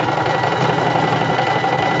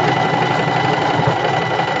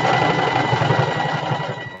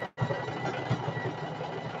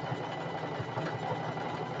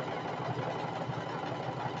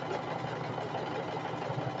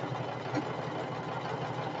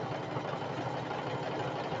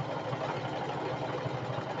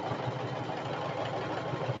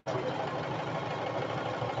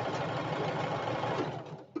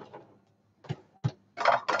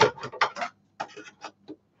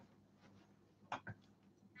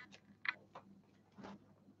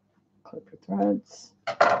 Clip your threads.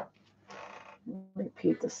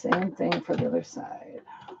 Repeat the same thing for the other side.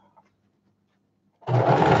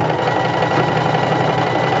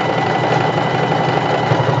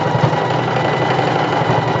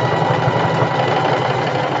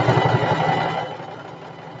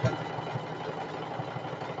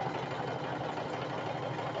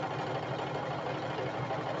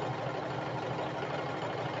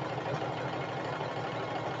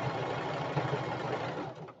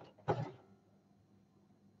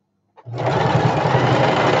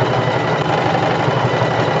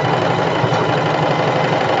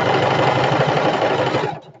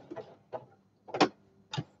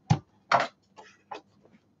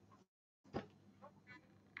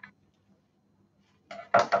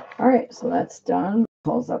 All right, so that's done.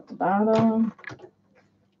 Close up the bottom.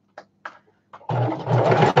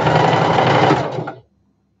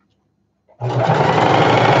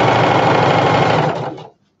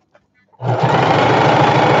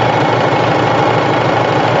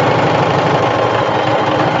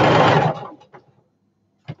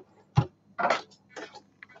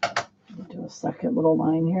 Do a second little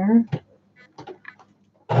line here.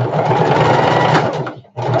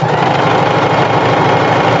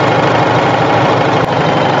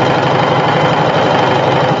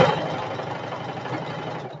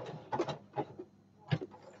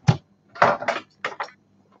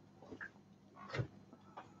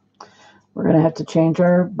 We're going to have to change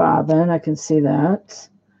our bobbin. I can see that.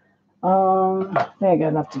 I think I got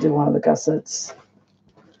enough to do one of the gussets.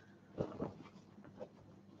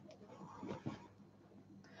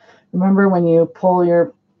 Remember, when you pull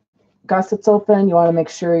your gussets open, you want to make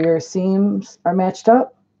sure your seams are matched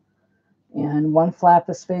up. And one flap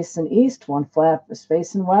is facing east, one flap is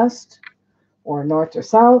facing west, or north or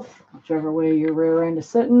south, whichever way your rear end is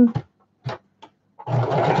sitting.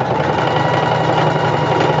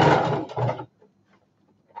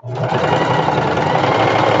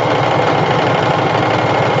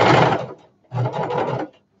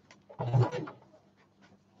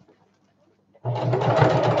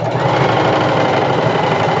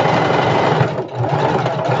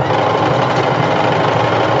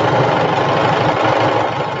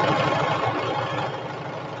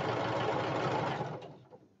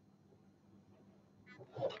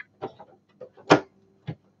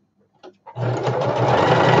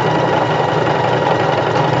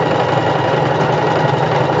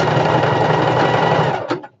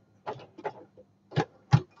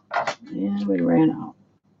 And we ran out.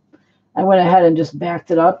 I went ahead and just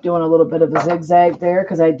backed it up, doing a little bit of a zigzag there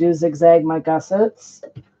because I do zigzag my gussets.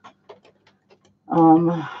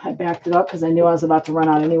 I backed it up because I knew I was about to run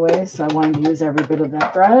out anyway, so I wanted to use every bit of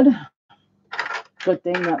that thread. Good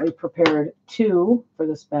thing that we prepared 2 for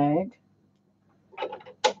this bag.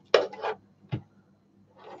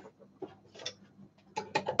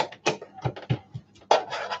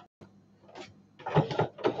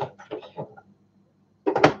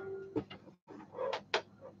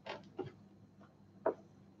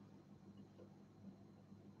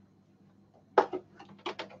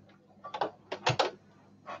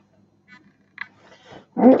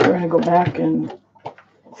 All right, we're going to go back and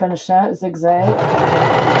finish that zigzag.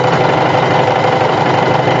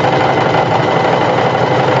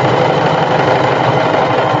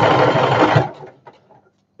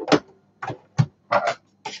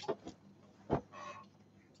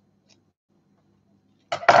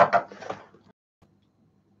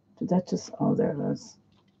 Did that just, oh, there it is.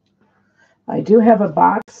 I do have a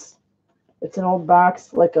box. It's an old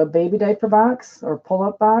box, like a baby diaper box or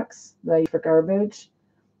pull-up box that I use for garbage.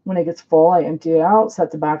 When it gets full, I empty it out, set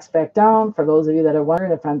the box back down. For those of you that are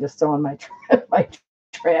wondering if I'm just throwing my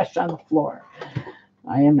trash on the floor.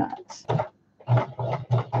 I am not.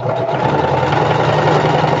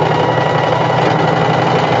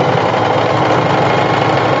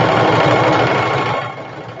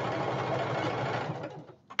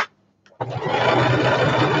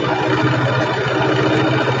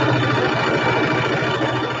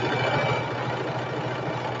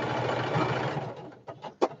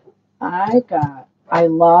 I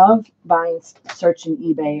love searching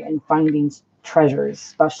eBay and finding treasures,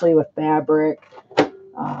 especially with fabric,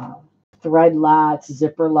 uh, thread lots,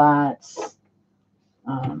 zipper lots.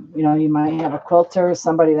 You might have a quilter,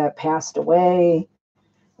 somebody that passed away,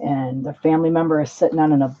 and the family member is sitting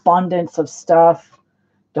on an abundance of stuff,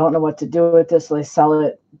 don't know what to do with this, so they sell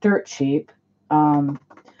it dirt cheap.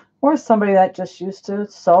 Or somebody that just used to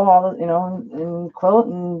sew all the, and quilt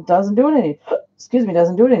and doesn't do it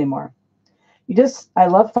doesn't do it anymore. I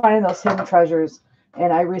love finding those hidden treasures.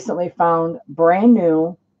 And I recently found brand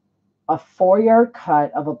new, a 4-yard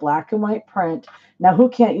cut of a black and white print. Now, who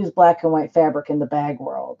can't use black and white fabric in the bag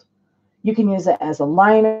world? You can use it as a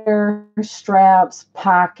liner, straps,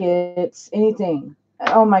 pockets, anything.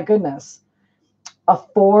 Oh my goodness. A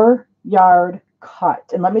 4-yard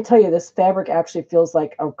cut. And let me tell you, this fabric actually feels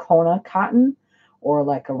like a Kona cotton or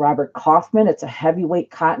like a Robert Kaufman. It's a heavyweight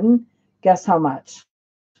cotton. Guess how much?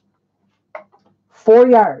 4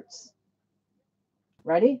 yards.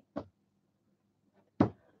 Ready?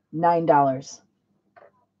 $9.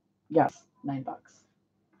 Yes, $9.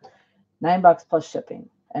 $9 plus shipping.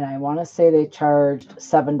 And I want to say they charged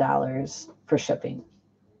 $7 for shipping.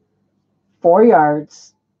 4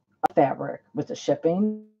 yards of fabric with the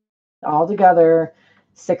shipping. Altogether,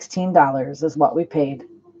 $16 is what we paid.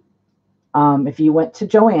 If you went to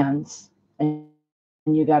Joann's and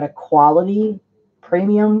you got a quality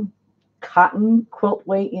premium cotton quilt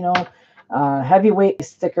weight, heavyweight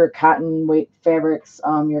thicker cotton weight fabrics,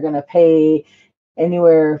 you're going to pay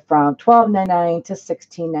anywhere from $12.99 to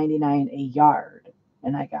 $16.99 a yard.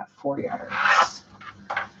 And I got 4 yards.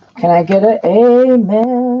 Can I get an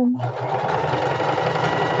amen?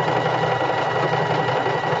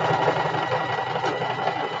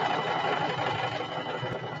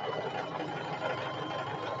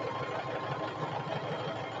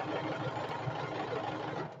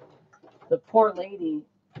 The poor lady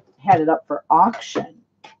had it up for auction,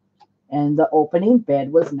 and the opening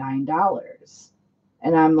bid was $9.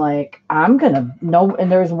 And I'm like, no,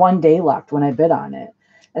 and there's 1 day left when I bid on it.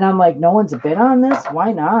 And I'm like, no one's bid on this?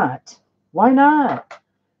 Why not? Why not?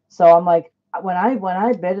 So I'm like, when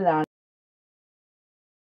I bid it on,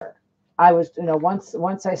 I was,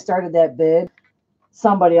 once I started that bid,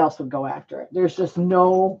 somebody else would go after it. There's just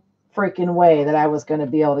no freaking way that I was going to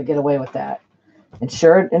be able to get away with that. And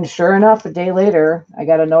sure enough, a day later, I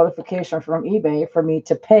got a notification from eBay for me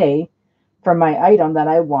to pay for my item that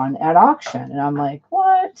I won at auction. And I'm like,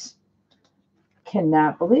 what?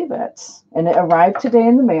 Cannot believe it. And it arrived today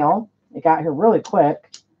in the mail. It got here really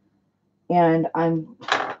quick. And I'm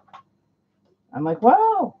like,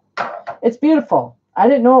 wow, it's beautiful. I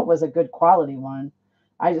didn't know it was a good quality one.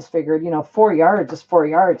 I just figured, 4 yards is 4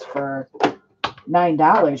 yards for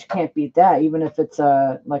 $9. You can't beat that, even if it's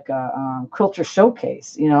a quilter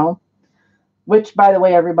showcase, which, by the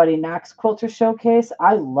way, everybody knocks quilter showcase.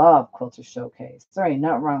 I love quilter showcase. There ain't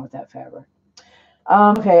nothing wrong with that fabric.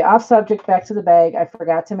 Okay, off subject, back to the bag. I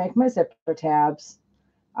forgot to make my zipper tabs.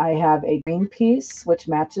 I have a green piece, which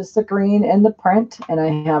matches the green in the print, and I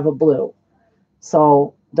have a blue.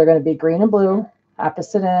 So they're going to be green and blue,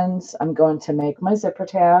 opposite ends. I'm going to make my zipper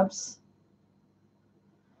tabs.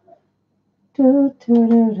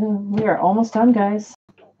 We are almost done, guys.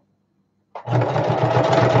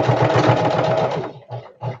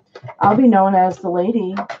 I'll be known as the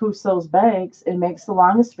lady who sews bags and makes the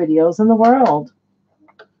longest videos in the world.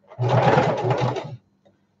 You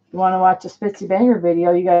want to watch a Spitzy Banger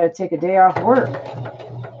video, you got to take a day off work.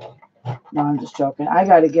 No, I'm just joking. I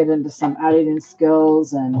got to get into some editing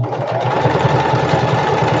skills. And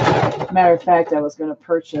matter of fact, I was going to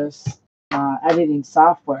purchase editing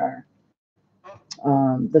software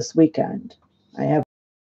this weekend. I have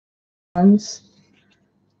ones.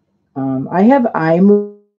 I have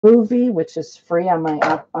iMovie, which is free on my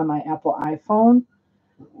Apple iPhone.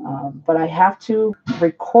 But I have to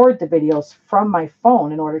record the videos from my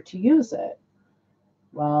phone in order to use it.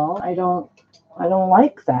 Well, I don't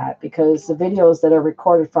like that, because the videos that are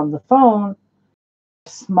recorded from the phone are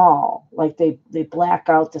small, like they black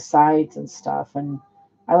out the sides and stuff. And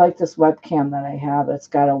I like this webcam that I have. It's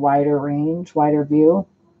got a wider range, wider view.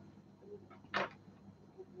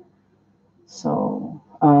 So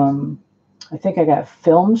I think I got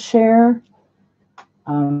Film Share,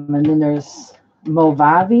 and then there's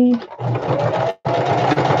Movavi. I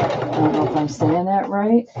don't know if I'm saying that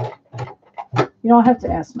right. You know, I'll have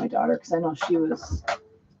to ask my daughter because I know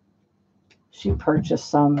she purchased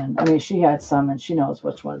some, and I mean, she had some, and she knows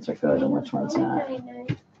which ones are good and which ones not.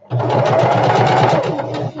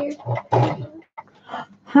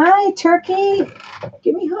 Hi, Turkey.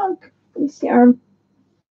 Give me a hug. Let me see arm.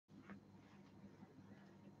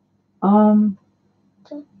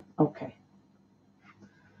 Okay.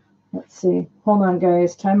 Let's see. Hold on,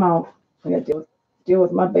 guys. Time out. I got to deal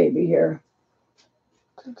with my baby here.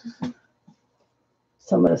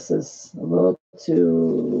 Some of this is a little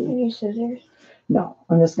too. Can you use scissors? No,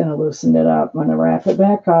 I'm just going to loosen it up. I'm going to wrap it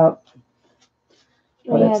back up.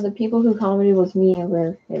 Oh yeah, the people who commented with me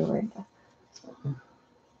were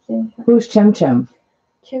Who's Chim Chim?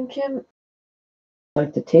 Chim Chim.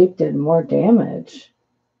 Like the tape did more damage.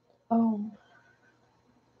 Oh.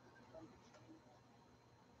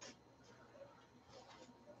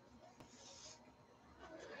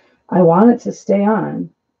 I want it to stay on.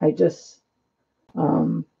 I just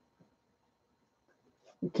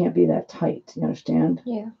it can't be that tight. You understand?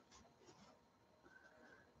 Yeah.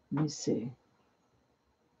 Let me see.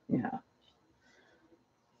 Yeah.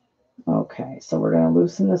 Okay, so we're going to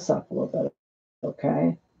loosen this up a little bit.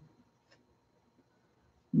 Okay.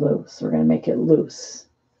 Loose. We're going to make it loose.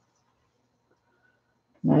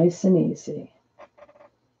 Nice and easy.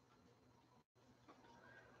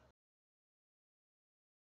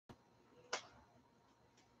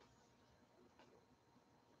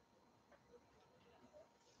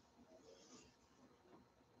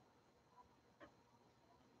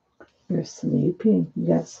 You're sleepy. You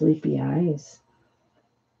got sleepy eyes.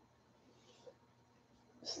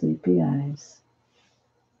 Sleepy eyes.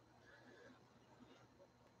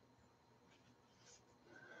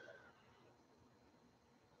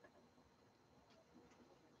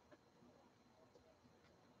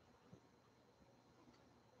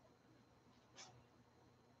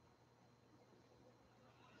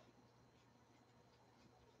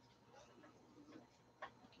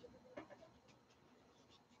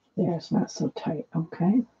 There, it's not so tight.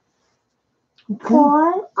 Okay.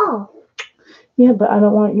 Oh. Yeah, but I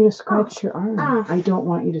don't want you to scratch your arm. I don't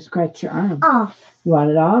want you to scratch your arm. Off. You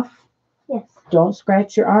want it off? Yes. Don't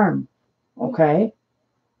scratch your arm. Okay?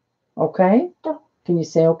 Okay? No. Can you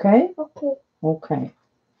say okay? Okay. Okay.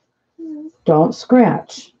 Don't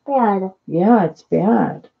scratch. Bad. Yeah, it's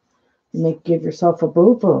bad. You give yourself a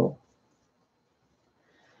boo-boo.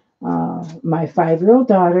 My 5-year-old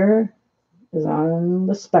daughter is on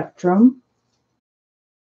the spectrum,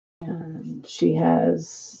 and she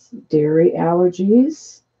has dairy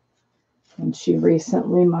allergies, and she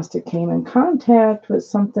recently must have came in contact with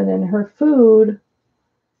something in her food.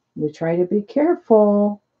 We try to be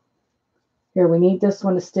careful. Here, we need this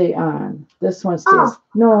one to stay on. This one stays. Oh.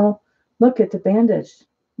 No, look at the bandage.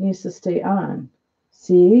 Needs to stay on.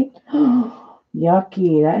 See?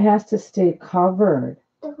 Yucky. That has to stay covered.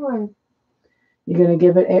 This one. You're going to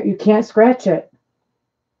give it air. You can't scratch it.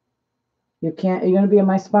 You can't. Are you going to be in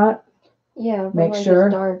my spot? Yeah, but Make like sure.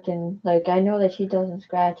 it's dark and like I know that she doesn't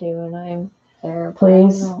scratch you when I'm there.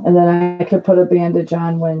 Please. And then I could put a bandage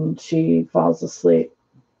on when she falls asleep.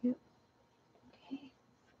 Yep.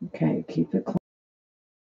 Okay, keep it clean.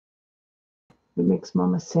 It makes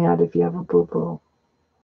Mama sad if you have a boo-boo.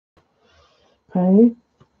 Okay?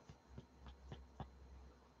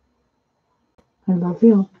 I love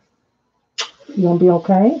you. You gonna be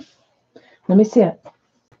okay? Let me see it.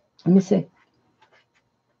 Let me see.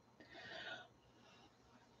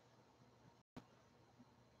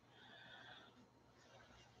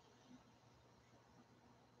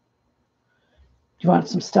 Do you want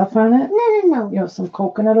some stuff on it? No. You want some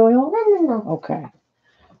coconut oil? No. Okay.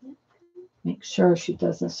 Make sure she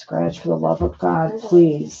doesn't scratch, for the love of God,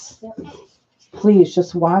 please. Yep. Please,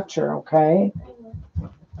 just watch her, okay?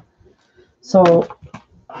 So,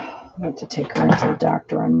 I want to take her into the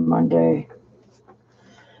doctor on Monday.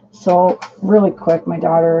 So, really quick, my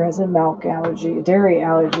daughter has a milk allergy, a dairy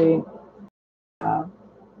allergy.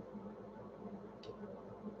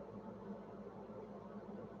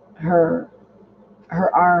 Her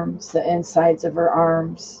arms, the insides of her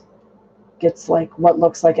arms, gets like what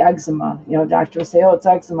looks like eczema. You know, doctors say, "Oh, it's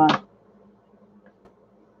eczema."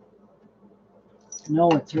 No,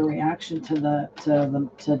 it's her reaction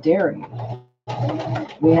to dairy.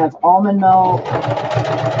 We have almond milk.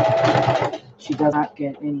 She does not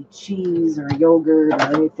get any cheese or yogurt or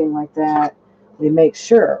anything like that. We make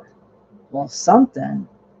sure. Well, something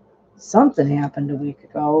happened a week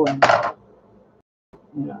ago, and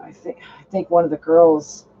you know, I think one of the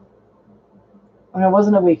girls. I mean, it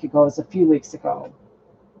wasn't a week ago. It was a few weeks ago.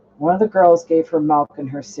 one of the girls gave her milk in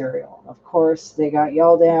her cereal. Of course, they got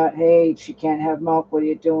yelled at. Hey, she can't have milk. What are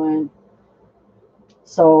you doing?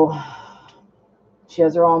 So she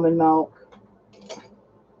has her almond milk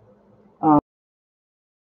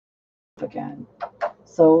again.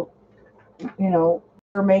 So, you know,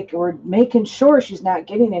 we're making sure she's not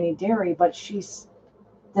getting any dairy, but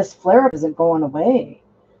this flare up isn't going away.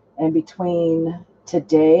 And between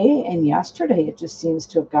today and yesterday, it just seems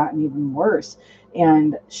to have gotten even worse.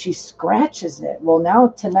 And she scratches it. Well, now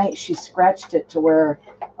tonight she scratched it to where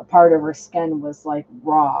a part of her skin was like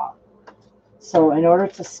raw. So in order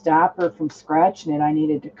to stop her from scratching it, I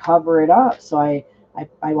needed to cover it up. So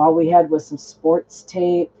all we had was some sports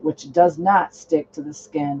tape, which does not stick to the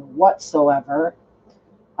skin whatsoever.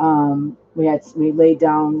 We laid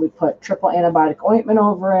down, we put triple antibiotic ointment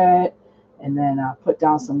over it, and then put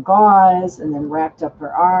down some gauze, and then wrapped up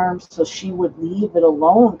her arms so she would leave it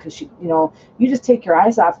alone. Because she, you just take your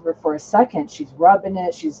eyes off of her for a second, she's rubbing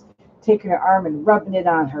it, she's taking her arm and rubbing it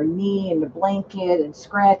on her knee and the blanket and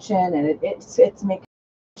scratching, and it's making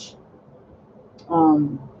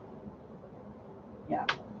yeah.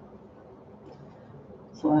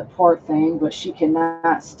 So that poor thing, but she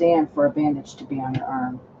cannot stand for a bandage to be on her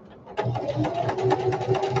arm.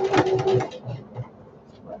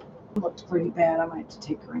 It looked pretty bad. I might have to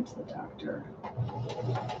take her into the doctor.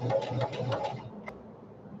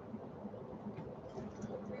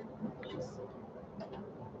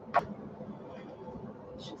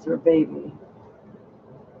 She's her baby.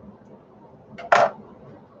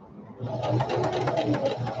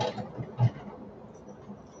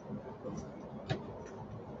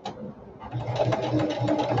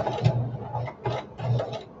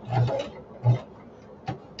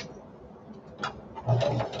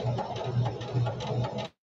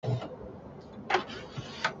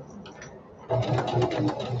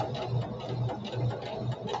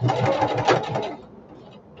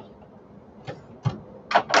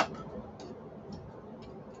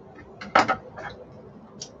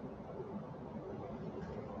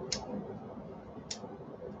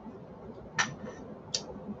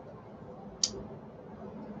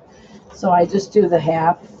 So I just do the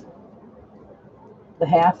half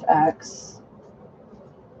X.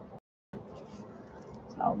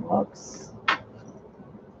 That's how it looks.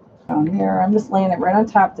 Down here, I'm just laying it right on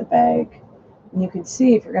top of the bag. And you can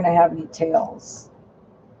see if you're going to have any tails.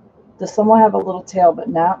 This one will have a little tail, but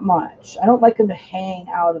not much. I don't like them to hang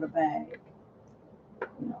out of the bag.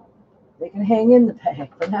 They can hang in the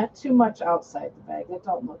bag, but not too much outside the bag. That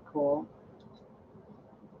don't look cool.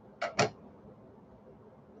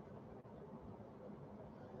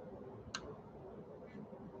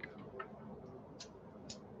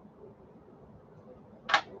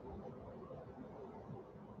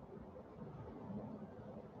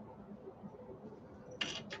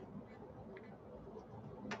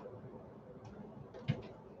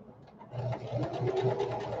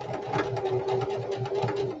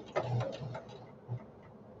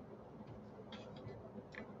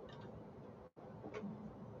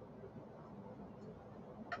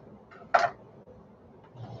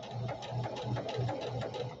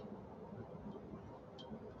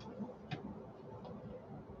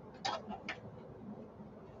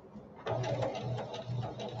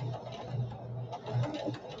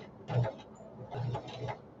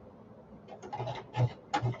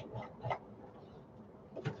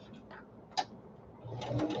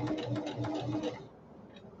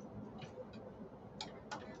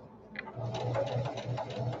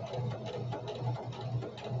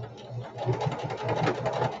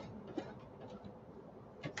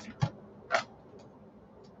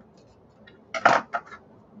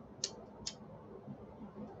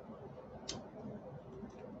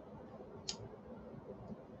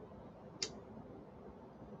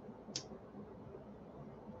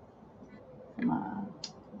 Come on.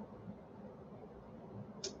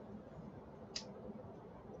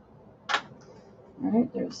 All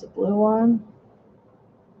right, there's the blue one.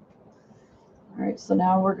 All right, so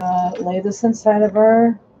now we're going to lay this inside of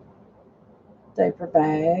our diaper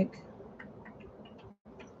bag.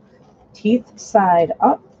 Teeth side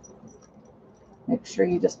up. Make sure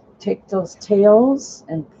you just take those tails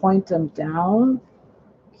and point them down.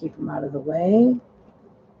 Keep them out of the way.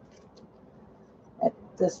 At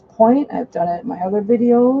this point, I've done it in my other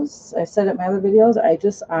videos. I said it in my other videos, I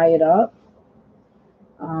just eye it up.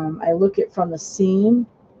 I look it from the seam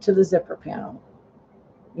to the zipper panel.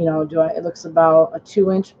 It looks about a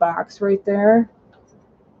 2-inch box right there.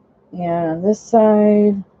 And on this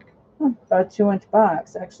side, about a 2-inch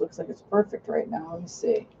box. Actually looks like it's perfect right now. Let me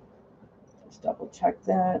see. Just double check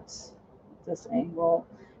that. This angle.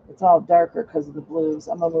 It's all darker because of the blues.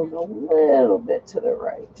 I'm going to move it a little bit to the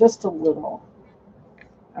right, just a little.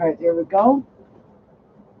 All right, there we go.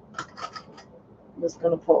 I'm just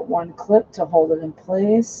going to put one clip to hold it in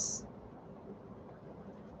place.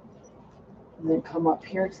 And then come up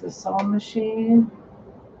here to the sewing machine.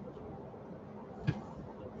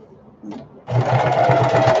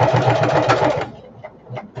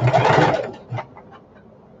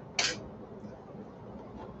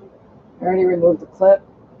 I already removed the clip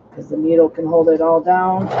because the needle can hold it all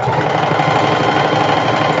down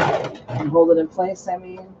and hold it in place, I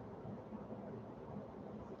mean.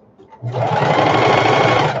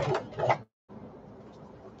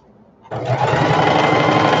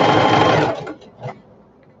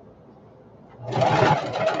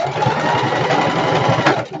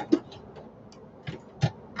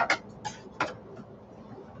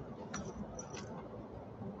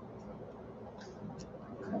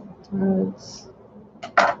 Threads.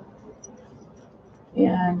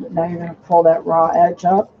 And now you're going to pull that raw edge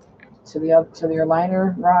up to your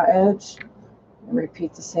liner raw edge and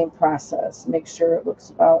repeat the same process. Make sure it looks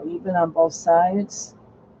about even on both sides,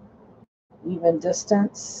 even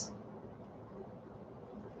distance.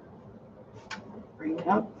 Bring it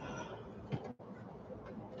up.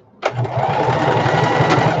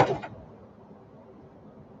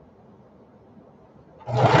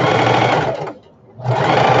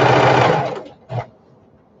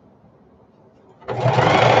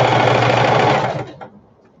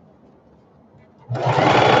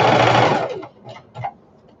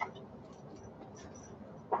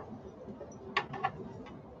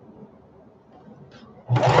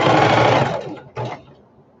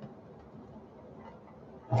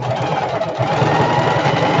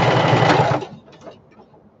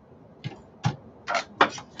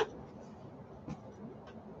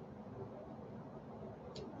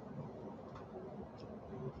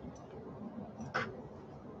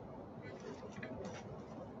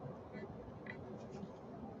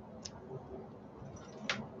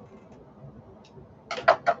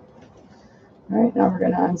 All right, now we're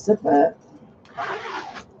going to unzip it.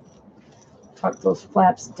 Tuck those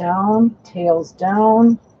flaps down, tails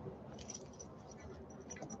down.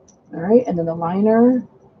 All right, and then the liner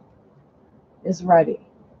is ready.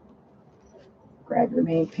 Grab your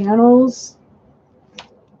main panels.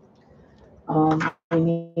 I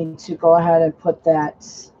need to go ahead and put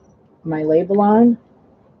my label on.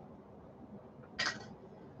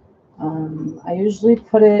 I usually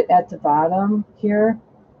put it at the bottom here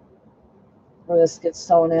where this gets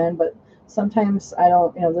sewn in, but sometimes I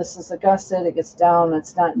don't, this is a gusset, it gets down,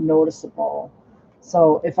 it's not noticeable.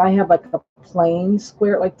 So if I have like a plain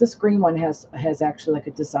square, like this green one has actually like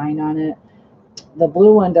a design on it. The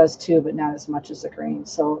blue one does too, but not as much as the green.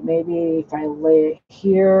 So maybe if I lay it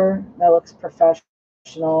here, that looks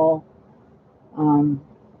professional.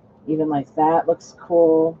 Even like that looks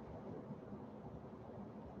cool.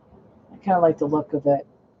 I kind of like the look of it.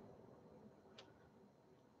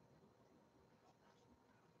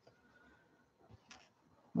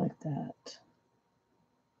 Like that.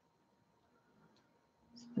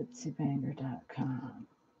 Spitzybanger.com.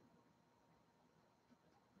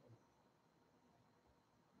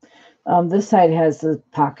 This side has the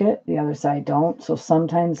pocket, the other side don't. So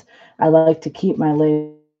sometimes I like to keep my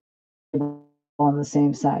label on the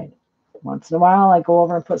same side. Once in a while, I go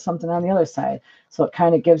over and put something on the other side. So it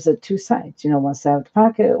kind of gives it two sides. One side with the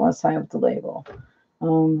pocket, one side with the label.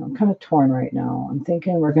 I'm kind of torn right now. I'm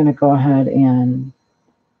thinking we're going to go ahead and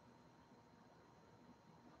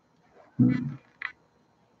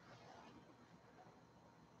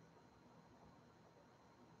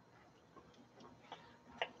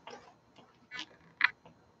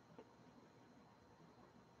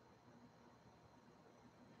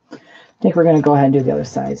I think we're going to go ahead and do the other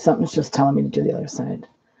side. Something's just telling me to do the other side.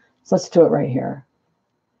 So let's do it right here,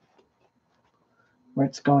 where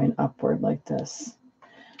it's going upward like this.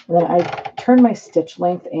 And then I turn my stitch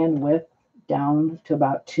length and width down to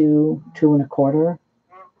about 2 1/4.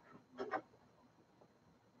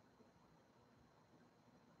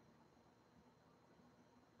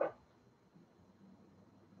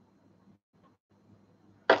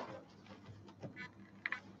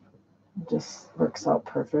 It just works out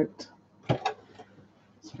perfect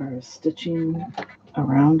as far as stitching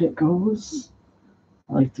around it goes.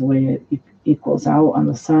 I like the way it equals out on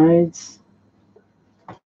the sides.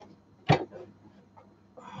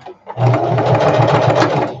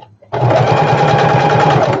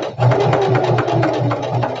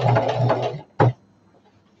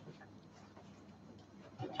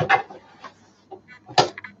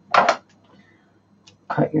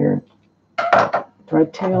 Cut your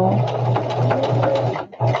thread tail.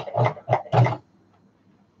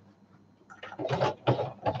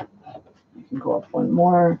 can go up one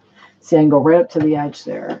more. See, I can go right up to the edge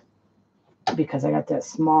there because I got that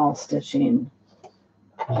small stitching.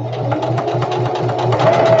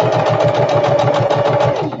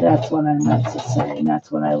 That's what I meant to say, and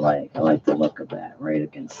that's what I like. I like the look of that right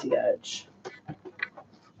against the edge.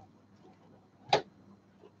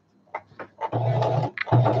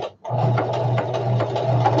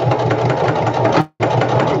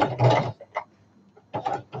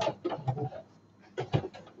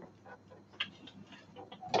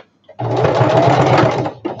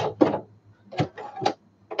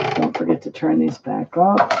 Don't forget to turn these back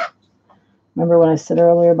up. Remember when I said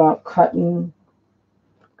earlier about cutting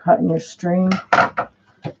your string,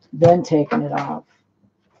 then taking it off?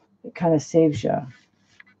 It kind of saves you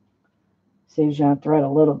on thread a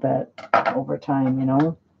little bit over time, you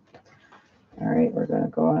know. All right, we're going to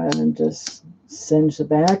go ahead and just singe the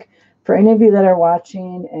back. For any of you that are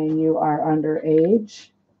watching and you are underage,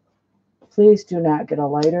 please do not get a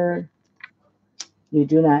lighter. You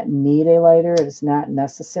do not need a lighter. It is not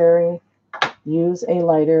necessary. Use a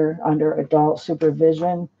lighter under adult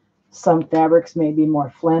supervision. Some fabrics may be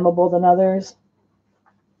more flammable than others.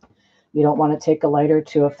 You don't want to take a lighter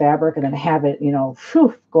to a fabric and then have it, you know,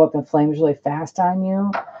 go up in flames really fast on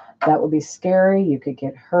you. That would be scary. You could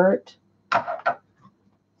get hurt.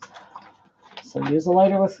 So use a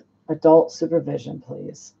lighter with adult supervision,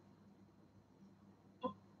 please.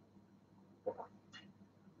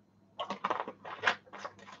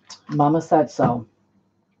 Mama said so.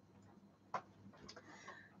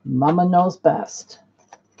 Mama knows best.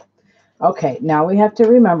 Okay, now we have to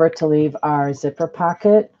remember to leave our zipper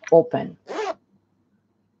pocket open.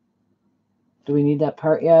 Do we need that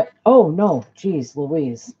part yet? Oh, no. Geez,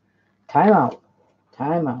 Louise. Time out.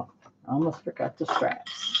 Time out. Almost forgot the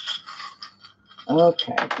straps.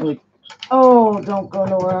 Okay. Oh, don't go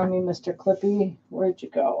nowhere on me, Mr. Clippy. Where'd you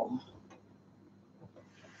go?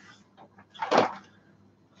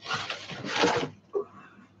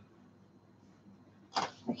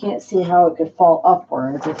 I can't see how it could fall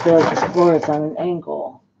upwards. I feel like the floor is on an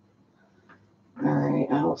angle. All right,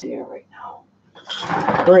 I don't see it right now.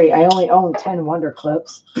 Great, I only own 10 Wonder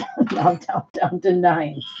Clips. Now I'm down to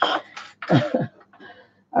 9.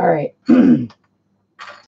 All right.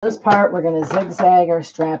 This part, we're going to zigzag our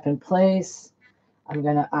strap in place. I'm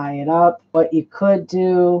going to eye it up. What you could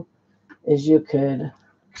do is you could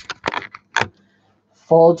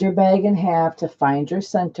fold your bag in half to find your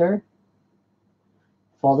center.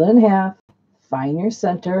 Fold it in half, find your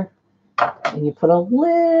center, and you put a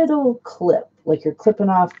little clip, like you're clipping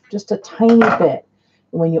off just a tiny bit.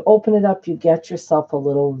 And when you open it up, you get yourself a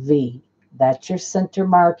little V. That's your center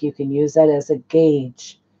mark. You can use that as a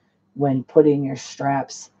gauge when putting your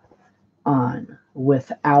straps on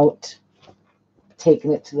without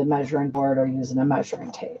taking it to the measuring board or using a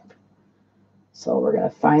measuring tape. So we're going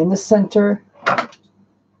to find the center.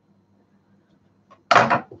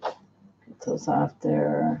 Get those off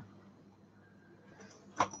there.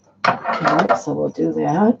 Okay, so we'll do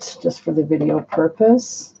that just for the video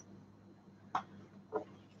purpose.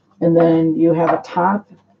 And then you have a top.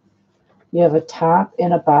 You have a top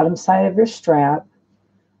and a bottom side of your strap.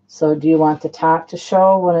 So do you want the top to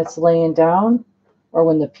show when it's laying down, or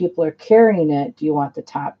when the people are carrying it, do you want the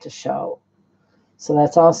top to show? So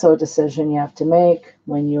that's also a decision you have to make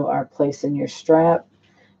when you are placing your strap.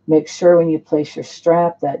 Make sure when you place your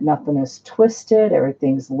strap that nothing is twisted,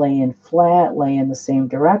 everything's laying flat, laying the same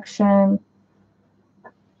direction.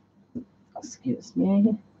 Excuse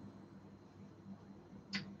me.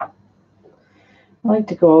 I like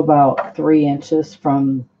to go about 3 inches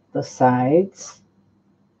from the sides.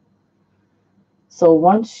 So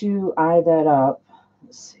once you eye that up,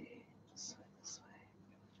 let's see, this way.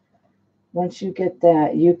 Once you get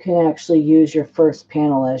that, you can actually use your first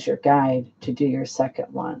panel as your guide to do your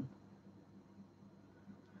second one.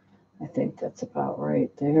 I think that's about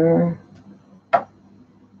right there.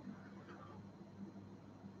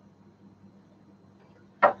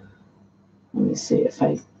 Let me see if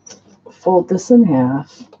I fold this in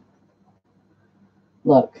half.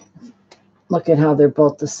 Look at how they're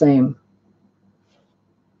both the same.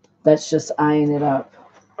 That's just eyeing it up.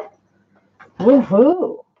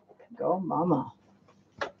 Woohoo! Go mama.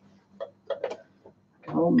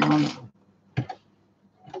 Go mama.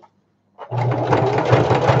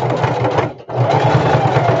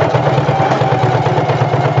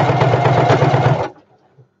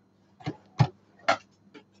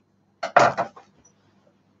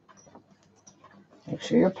 Make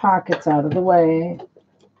sure your pocket's out of the way.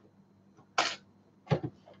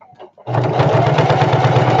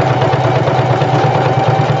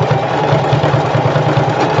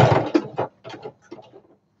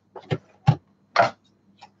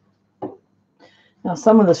 Now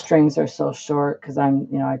some of the strings are so short because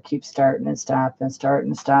I keep starting and stopping,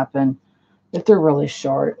 starting and stopping. If they're really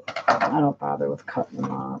short, I don't bother with cutting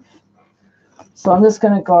them off. So I'm just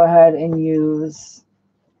going to go ahead and use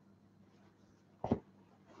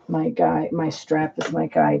my guide. My strap is my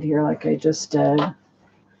guide here, like I just did.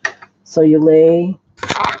 So you lay,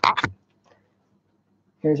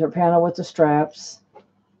 here's our panel with the straps.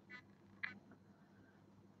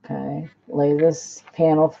 Okay, lay this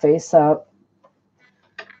panel face up,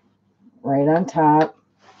 right on top,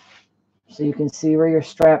 so you can see where your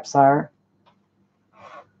straps are.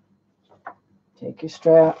 Take your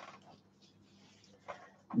strap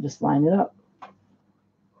and just line it up.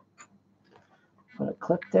 Put a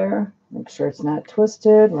clip there, make sure it's not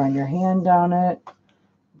twisted, run your hand down it,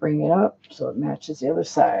 bring it up so it matches the other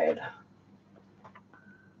side.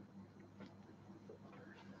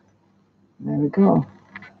 There we go.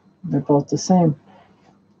 They're both the same.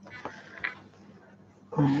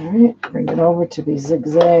 All right, bring it over to be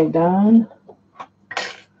zigzagged on.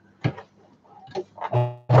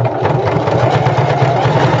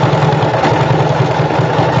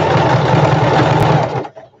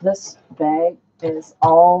 This bag is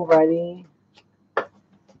already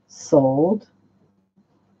sold.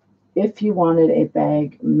 If you wanted a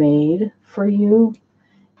bag made for you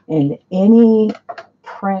in any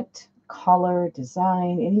print, color,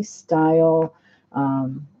 design, any style,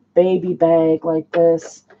 baby bag like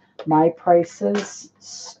this, my prices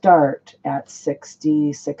start at $60,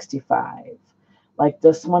 $65. Like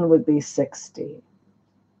this one would be $60.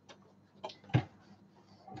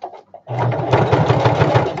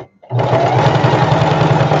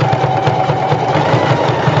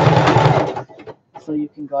 So you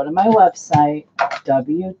can go to my website,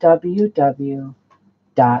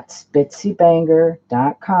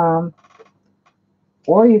 www.spitzybanger.com,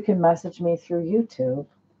 or you can message me through YouTube.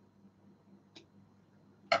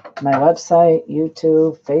 My website,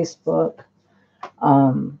 YouTube, Facebook,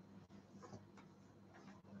 and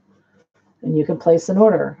you can place an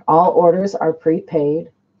order. All orders are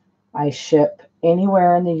prepaid. I ship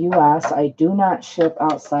anywhere in the U.S. I do not ship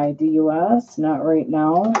outside the U.S., not right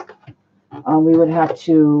now. We would have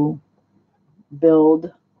to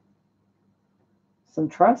build some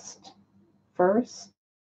trust first.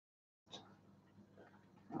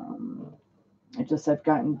 I've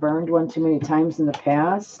gotten burned one too many times in the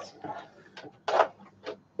past.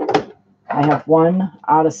 I have one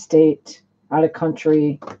out of state, out of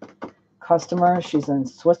country customer. She's in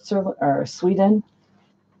Switzerland or Sweden,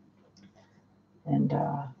 and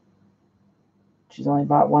she's only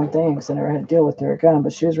bought one thing, so I never had to deal with her again.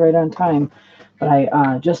 But she was right on time. But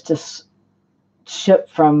I just to ship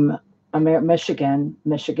from Michigan,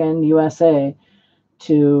 USA,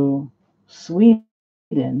 to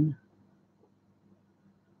Sweden.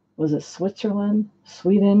 Was it Switzerland?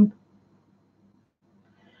 Sweden?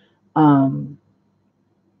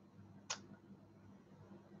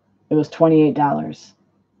 It was $28,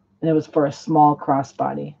 and it was for a small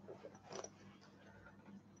crossbody.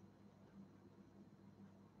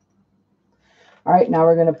 All right, now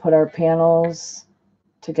we're going to put our panels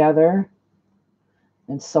together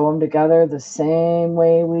and sew them together the same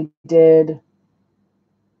way we did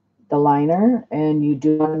the liner. And you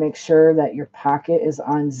do want to make sure that your pocket is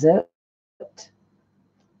unzipped,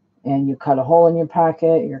 and you cut a hole in your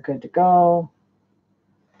pocket. You're good to go.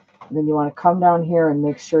 And then you want to come down here and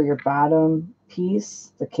make sure your bottom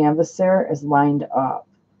piece, the canvas there, is lined up.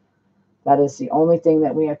 That is the only thing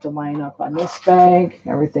that we have to line up on this bag.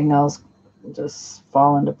 Everything else will just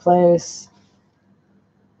fall into place.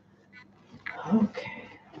 Okay.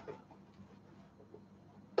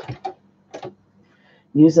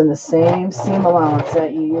 Using the same seam allowance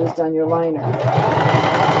that you used on your liner.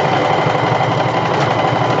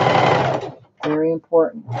 Very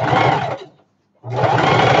important.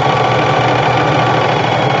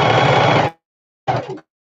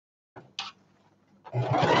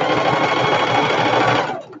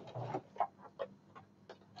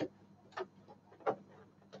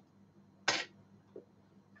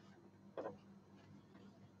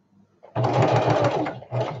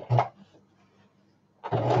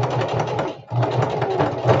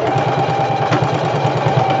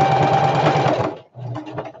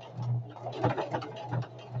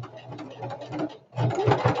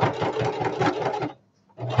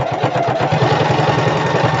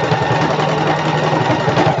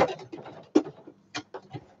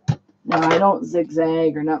 Now, I don't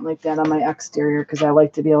zigzag or nothing like that on my exterior because I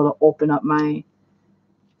like to be able to open up my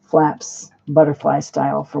flaps butterfly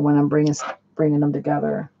style for when I'm bringing them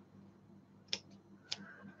together.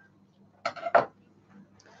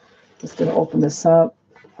 Just going to open this up.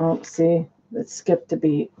 Oh, see, It skipped a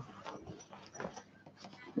beat.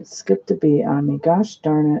 It skipped a beat on me. Gosh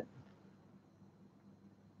darn it.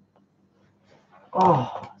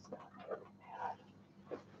 Oh.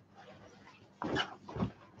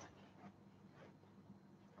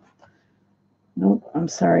 Nope, I'm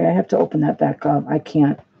sorry. I have to open that back up. I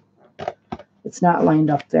can't. It's not lined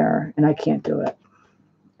up there, and I can't do it.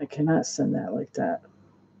 I cannot send that like that.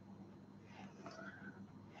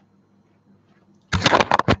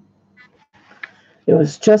 It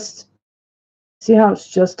was just, see how it's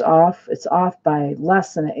just off? It's off by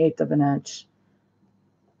less than 1/8 of an inch.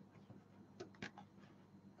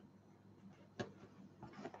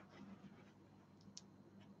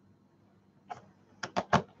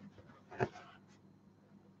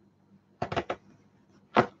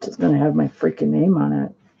 It's going to have my freaking name on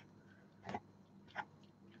it.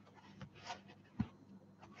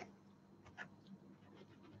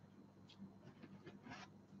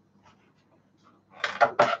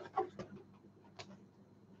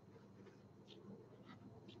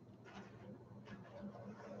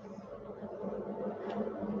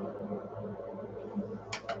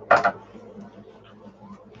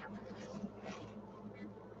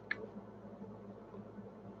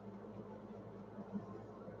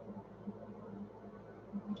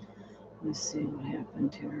 Let's see what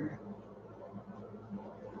happened here.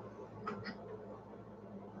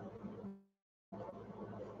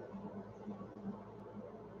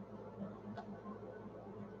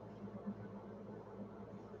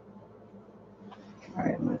 All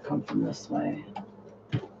right, I'm going to come from this way.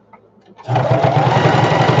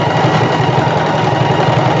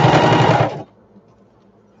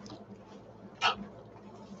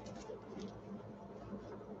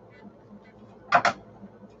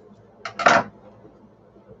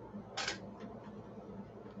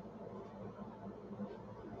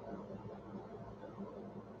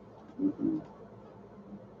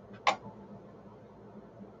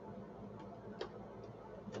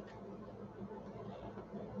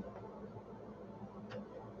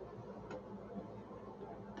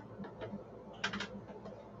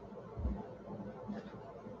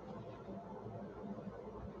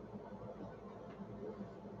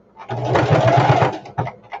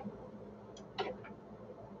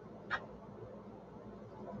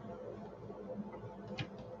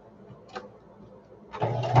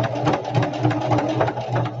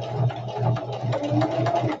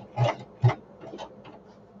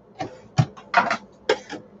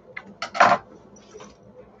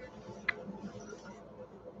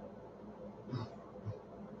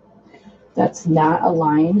 That's not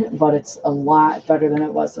aligned, but it's a lot better than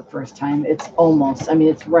it was the first time. It's almost, I mean,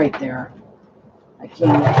 it's right there. I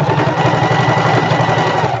can't.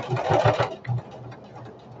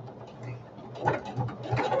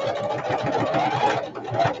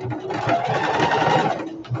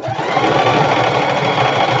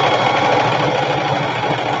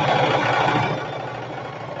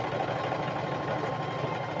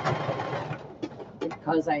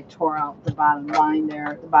 Because I tore out the bottom line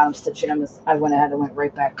there, the bottom stitching on this, I went ahead and went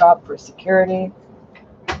right back up for security.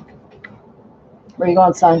 Where are you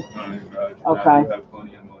going, son? Okay.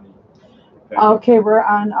 Okay, we're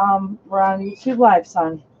on YouTube Live,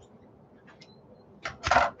 son.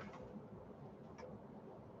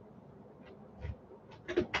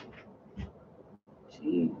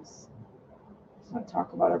 Jeez. Let's not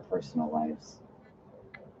talk about our personal lives.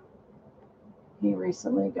 He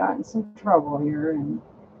recently got in some trouble here, and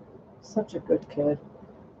such a good kid.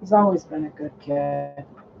 He's always been a good kid.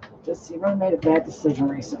 Just he really made a bad decision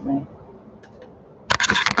recently.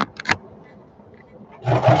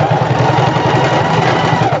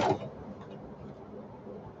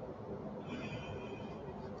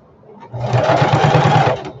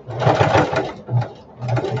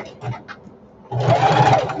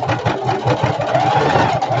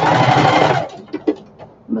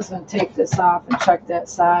 I'm just going to take this off and check that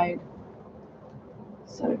side.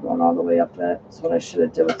 Instead of going all the way up that. That's what I should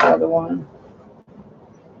have did with the other one.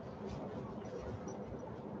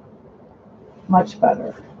 Much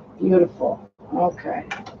better. Beautiful. Okay.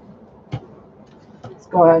 Let's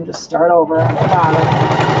go ahead and just start over at the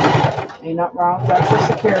bottom. Ain't nothing wrong with that for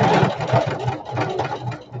security.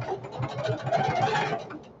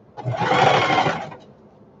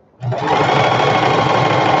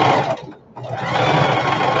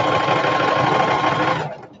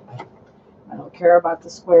 Care about the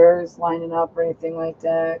squares lining up or anything like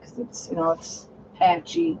that because it's, you know, it's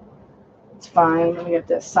patchy. It's fine. And we got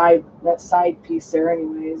that side piece there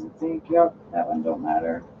anyways. I think, yep, that one don't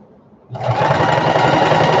matter.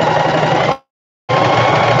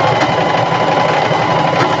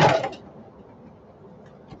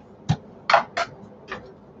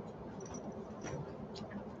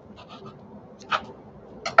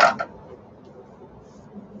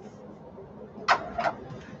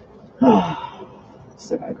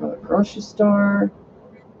 grocery store,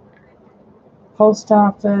 post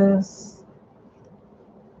office.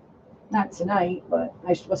 Not tonight, but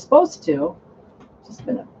I was supposed to. It's just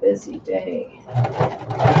been a busy day.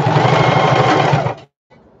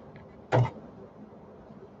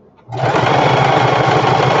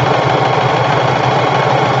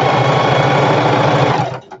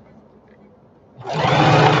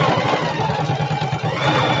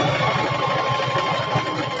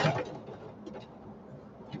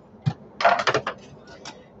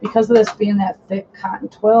 Because of this being that thick cotton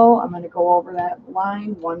twill, I'm going to go over that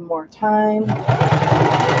line one more time.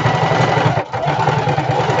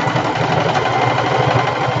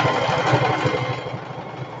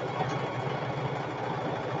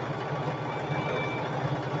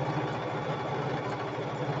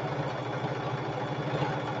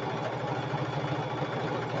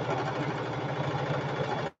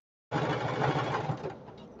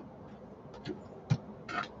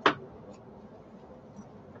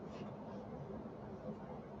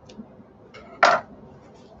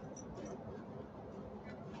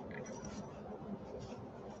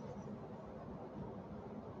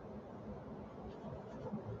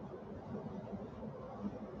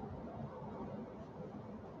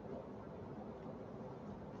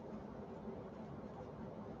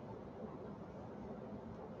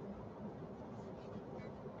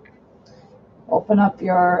 Open up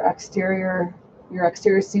your exterior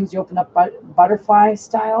seams, you open up butterfly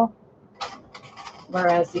style.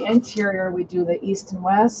 Whereas the interior, we do the east and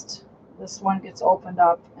west. This one gets opened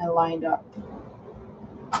up and lined up.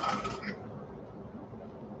 I'm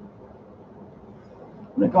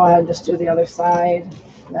going to go ahead and just do the other side.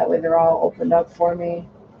 That way they're all opened up for me.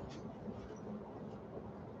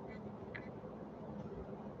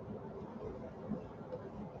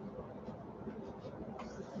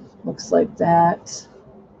 Looks like that.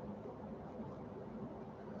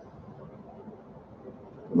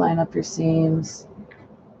 Line up your seams,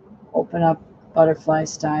 open up butterfly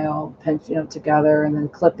style, pinch it together, and then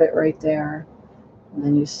clip it right there. And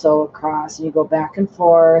then you sew across, and you go back and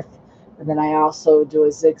forth. And then I also do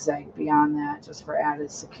a zigzag beyond that, just for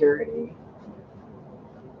added security.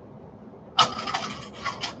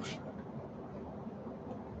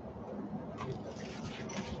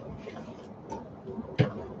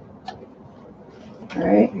 All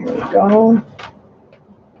right, here we go.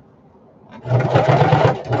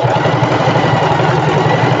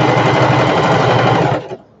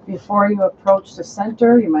 Before you approach the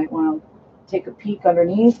center, you might want to take a peek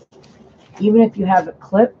underneath. Even if you have it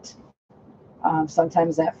clipped,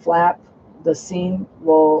 sometimes that flap, the seam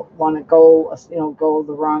will want to go, go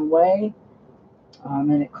the wrong way,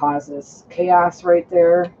 and it causes chaos right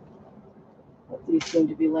there. But these seem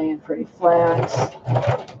to be laying pretty flat.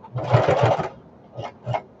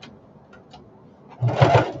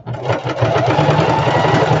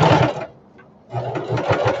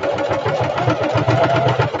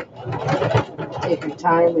 Take your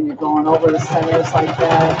time when you're going over the centers like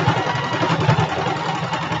that.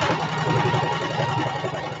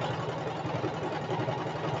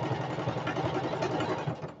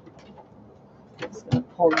 Just going to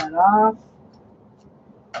pull that off.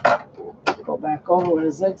 Go back over with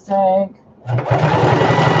a zigzag.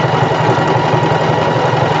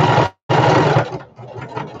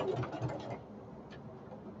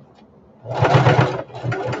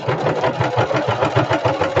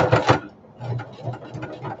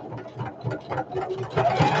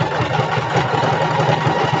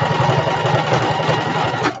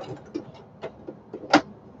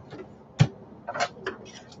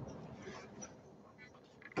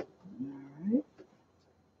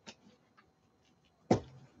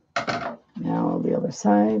 Now the other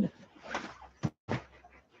side.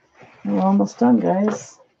 And we're almost done,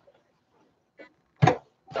 guys.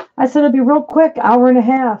 I said it'd be real quick, hour and a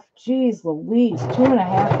half. Jeez Louise,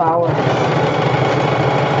 2.5 hours.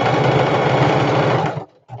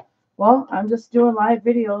 Well, I'm just doing live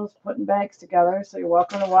videos, putting bags together, so you're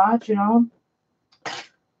welcome to watch,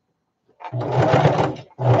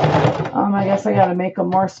 I guess I got to make them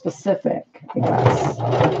more specific, I guess.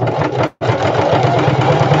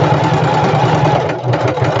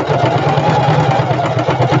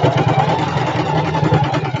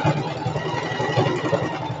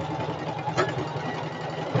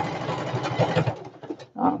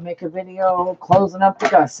 Make a video closing up the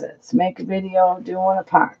gussets. Make a video doing a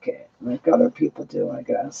pocket, like other people do, I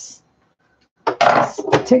guess.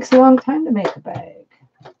 It takes a long time to make a bag.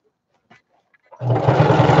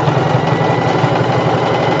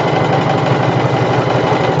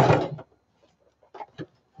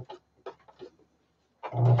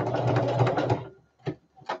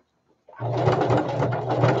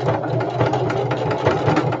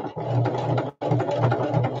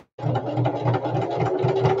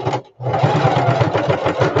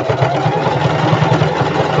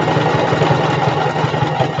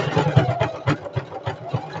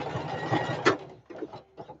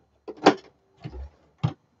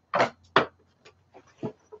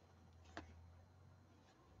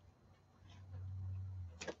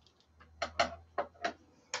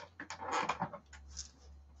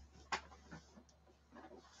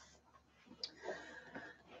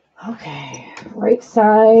 Okay, right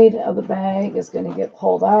side of the bag is going to get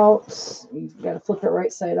pulled out. You've got to flip it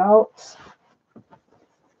right side out.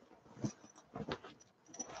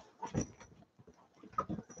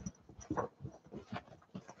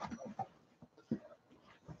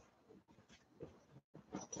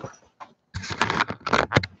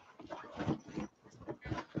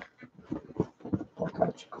 Pull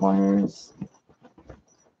out your corners.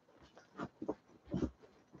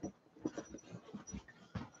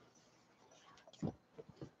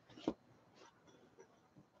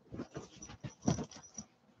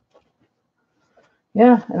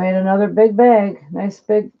 Yeah, I made another big bag. Nice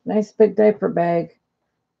big diaper bag.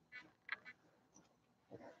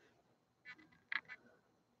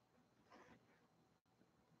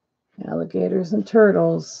 Alligators and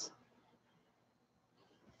turtles.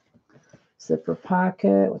 Zipper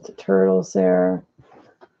pocket with the turtles there.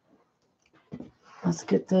 Let's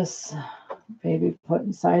get this baby put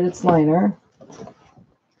inside its liner.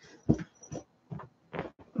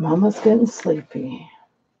 Mama's getting sleepy.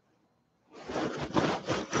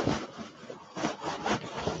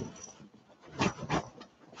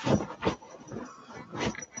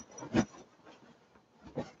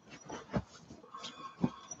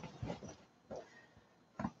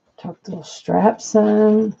 Tuck the straps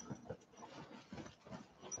in.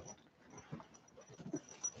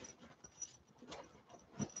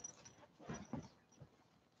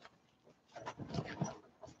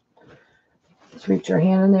 Just reach your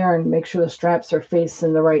hand in there and make sure the straps are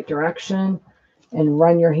facing the right direction, and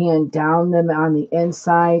run your hand down them on the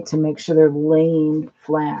inside to make sure they're laying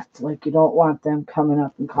flat. Like, you don't want them coming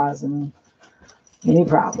up and causing any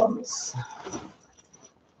problems.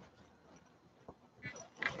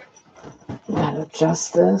 Gotta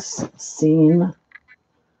adjust this seam,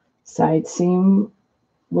 side seam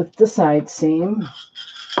with the side seam.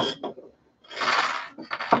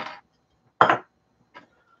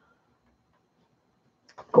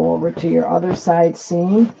 Go over to your other side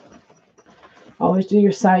seam. Always do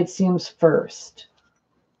your side seams first.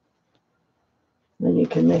 Then you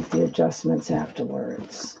can make the adjustments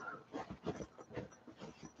afterwards.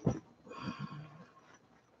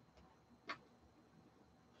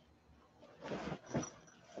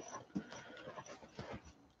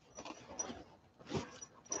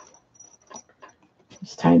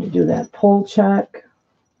 It's time to do that pull check.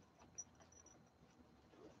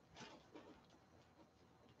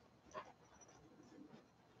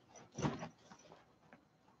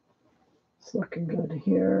 It's looking good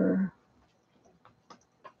here.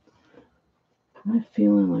 I'm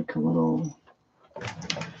feeling like a little,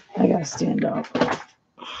 I gotta stand up.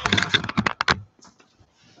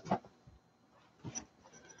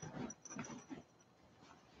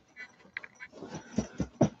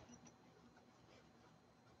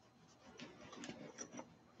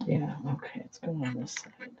 Yeah, okay, it's going on this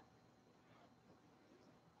side.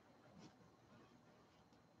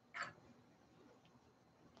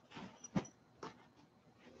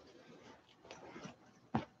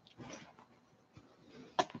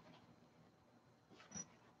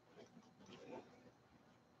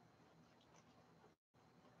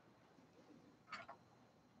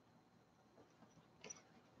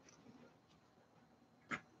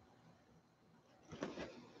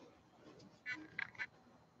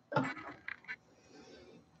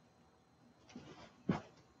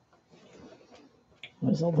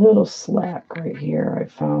 There's a little slack right here I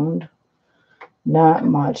found. Not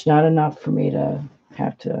much, not enough for me to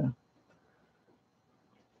have to,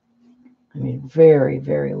 I mean, very,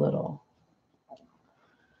 very little.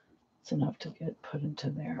 It's enough to get put into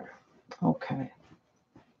there. Okay.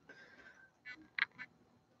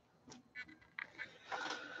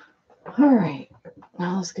 All right,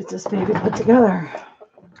 now let's get this baby put together.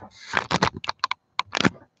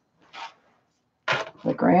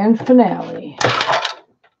 The grand finale.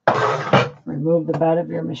 Remove the bed of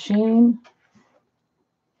your machine.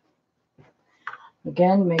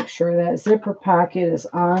 Again, make sure that zipper pocket is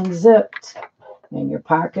unzipped and your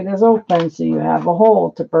pocket is open so you have a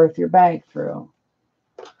hole to berth your bag through.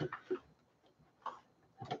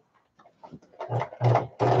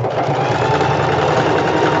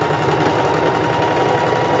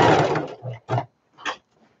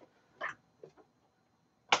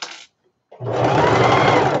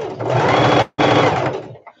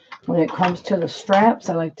 When it comes to the straps,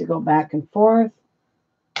 I like to go back and forth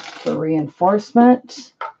for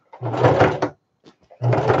reinforcement.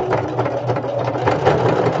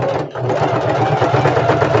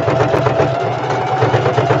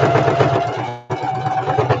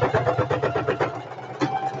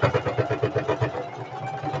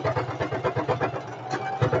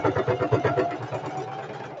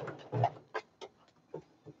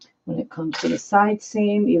 comes to the side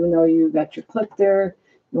seam. Even though you got your clip there,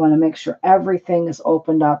 you want to make sure everything is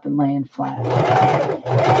opened up and laying flat.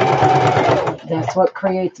 That's what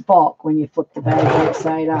creates bulk when you flip the bag right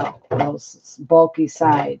side out. Those bulky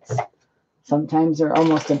sides. Sometimes they're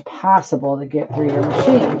almost impossible to get through your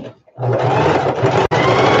machine.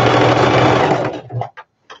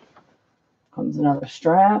 Comes another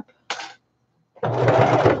strap.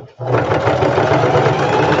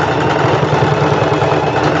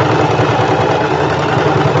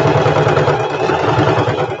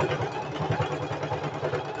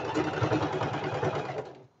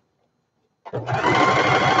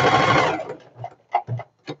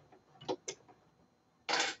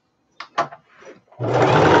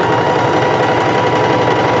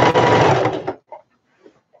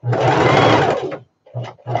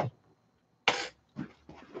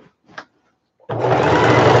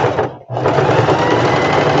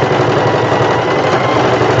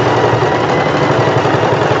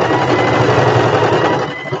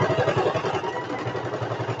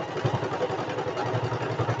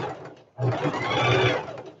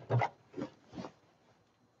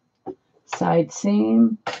 Side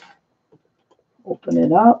seam, open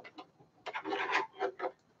it up.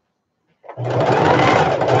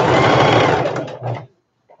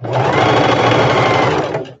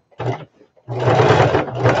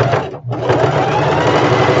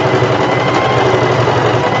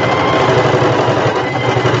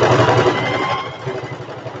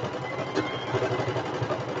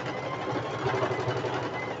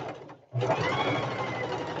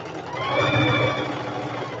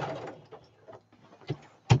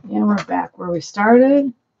 And we're back where we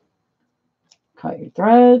started. Cut your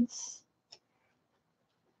threads.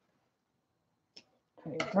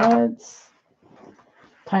 Cut your threads.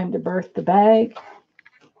 Time to birth the bag.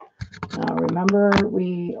 Now remember,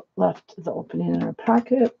 we left the opening in our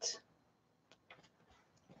pocket.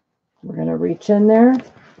 We're going to reach in there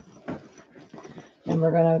and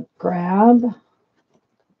we're going to grab.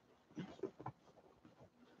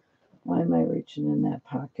 Why am I reaching in that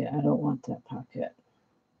pocket? I don't want that pocket.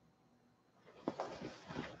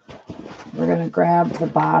 We're going to grab the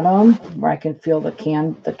bottom where I can feel the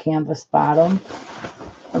canvas bottom,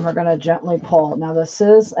 and we're going to gently pull. Now this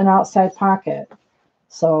is an outside pocket,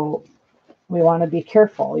 so we want to be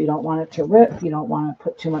careful. You don't want it to rip. You don't want to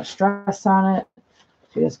put too much stress on it.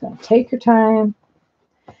 So you're just going to take your time.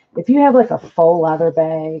 If you have like a faux leather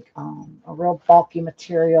bag, a real bulky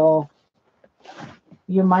material,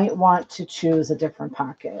 you might want to choose a different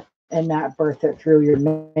pocket and not birth it through your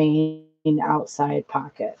main outside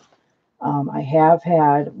pocket. I have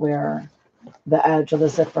had where the edge of the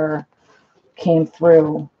zipper came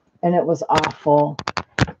through and it was awful.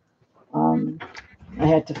 I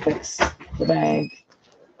had to fix the bag.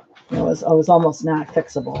 It was almost not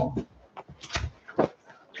fixable.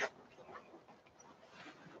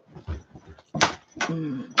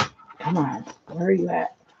 Come on, where are you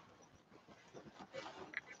at?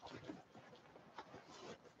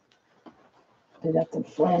 They got them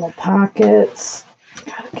flannel pockets.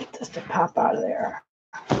 Gotta get this to pop out of there.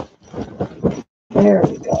 There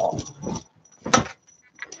we go.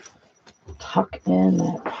 Tuck in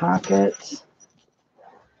that pocket.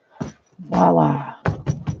 Voila.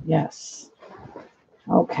 Yes.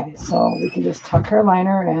 Okay, so we can just tuck our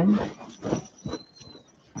liner in.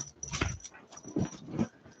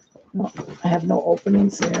 No, I have no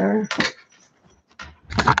openings there.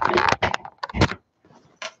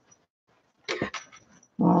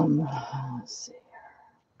 Let's see here.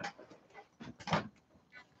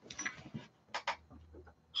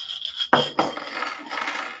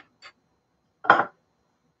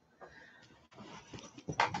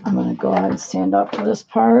 I'm going to go ahead and stand up for this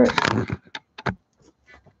part.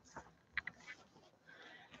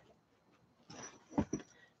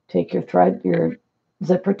 Take your thread, your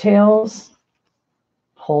zipper tails,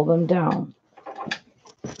 pull them down.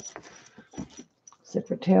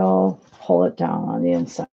 Zipper tail, pull it down on the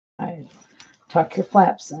inside. Tuck your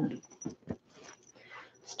flaps in.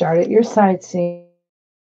 Start at your side seams.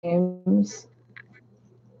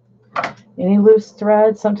 Any loose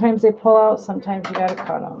threads, sometimes they pull out, sometimes you got to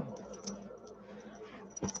cut them.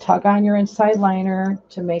 Tug on your inside liner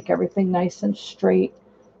to make everything nice and straight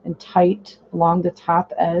and tight along the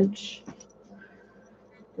top edge.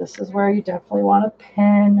 This is where you definitely want to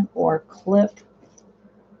pin or clip.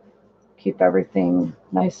 Keep everything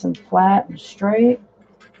nice and flat and straight.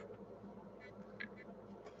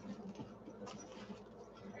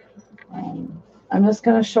 I'm just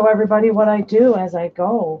going to show everybody what I do as I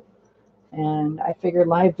go. And I figured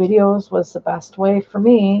live videos was the best way for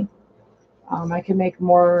me. I can make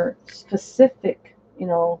more specific,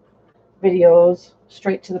 videos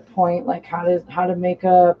straight to the point, like how to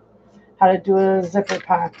do a zipper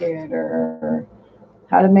pocket or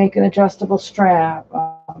how to make an adjustable strap.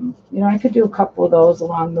 I could do a couple of those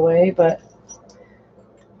along the way, but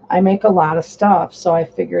I make a lot of stuff, so I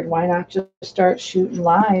figured why not just start shooting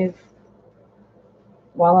live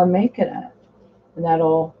while I'm making it, and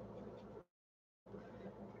that'll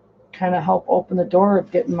kind of help open the door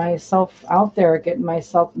of getting myself out there, getting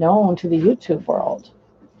myself known to the YouTube world.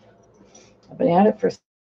 I've been at it for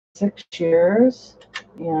 6 years,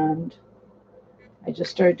 and I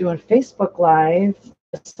just started doing Facebook Live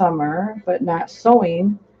this summer, but not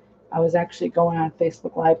sewing. I was actually going on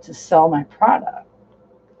Facebook Live to sell my product.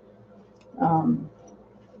 Um,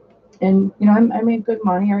 and I made good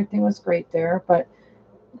money. Everything was great there, but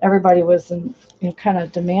everybody was kind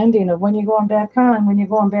of demanding of when you're going back on, when you're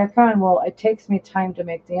going back on. Well, it takes me time to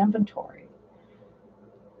make the inventory.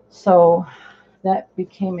 So that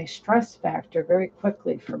became a stress factor very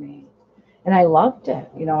quickly for me. And I loved it.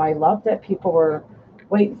 I loved that people were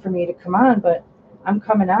waiting for me to come on, but I'm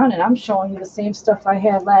coming on and I'm showing you the same stuff I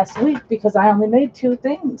had last week because I only made 2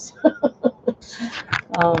 things.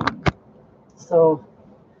 um, so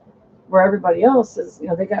where everybody else is,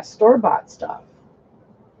 they got store-bought stuff.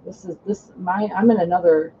 I'm in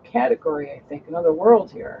another category, I think, another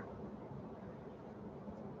world here.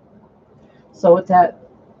 So with that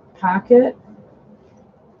pocket,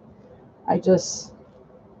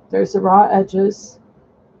 there's the raw edges.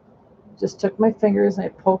 Just took my fingers and I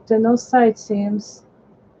poked in those side seams,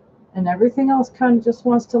 and everything else kind of just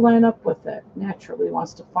wants to line up with it. Naturally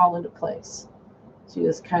wants to fall into place. So you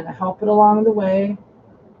just kind of help it along the way.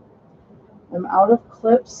 I'm out of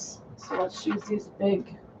clips, so let's use these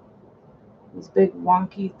big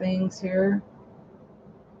wonky things here.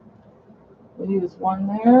 We'll use one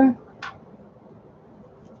there.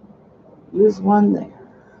 Use one there.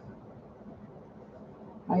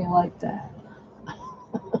 How you like that?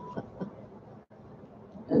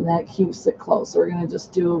 And that keeps it close. So we're going to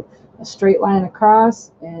just do a straight line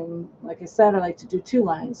across, and like I said, I like to do 2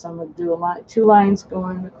 lines. So I'm going to do 2 lines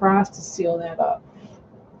going across to seal that up.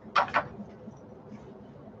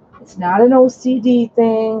 It's not an OCD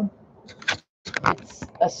thing. It's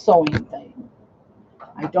a sewing thing.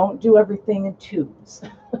 I don't do everything in twos.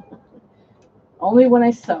 Only when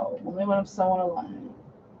I sew. Only when I'm sewing a line.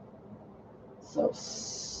 So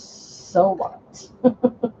what?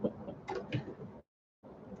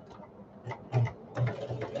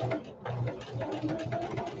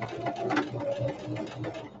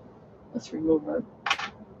 Let's remove our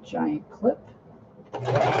giant clip.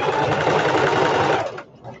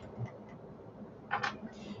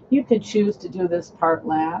 You could choose to do this part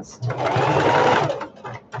last.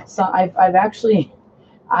 So I have actually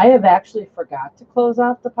forgot to close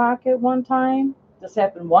off the pocket one time. This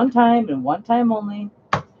happened one time and one time only.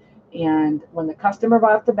 And when the customer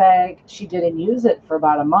bought the bag, she didn't use it for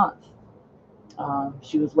about a month.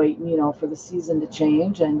 She was waiting, for the season to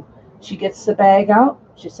change, and she gets the bag out.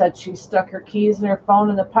 She said she stuck her keys and her phone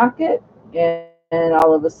in the pocket, and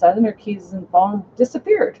all of a sudden her keys and phone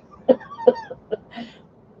disappeared.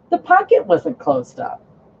 The pocket wasn't closed up.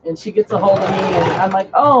 And she gets a hold of me, and I'm like,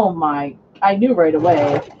 oh my, I knew right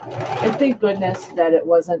away. And thank goodness that it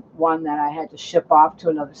wasn't one that I had to ship off to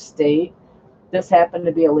another state. This happened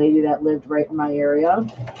to be a lady that lived right in my area.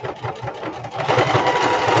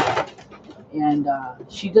 And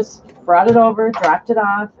she just brought it over, dropped it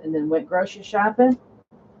off, and then went grocery shopping.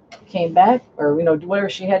 Came back, or whatever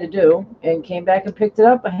she had to do, and came back and picked it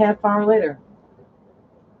up a half hour later.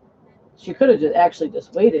 She could have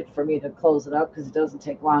just waited for me to close it up because it doesn't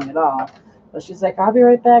take long at all. But she's like, I'll be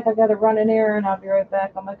right back. I got to run an errand. I'll be right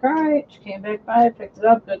back. I'm like, all right. She came back by, picked it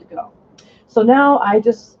up, good to go. So now I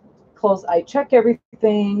just I check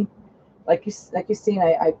everything. Like you've seen,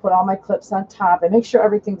 I put all my clips on top. I make sure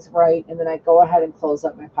everything's right, and then I go ahead and close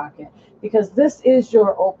up my pocket. Because this is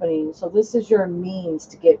your opening, so this is your means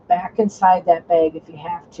to get back inside that bag if you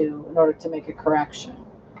have to in order to make a correction.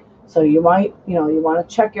 So you might, you want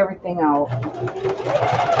to check everything out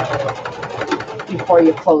before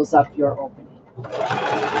you close up your opening.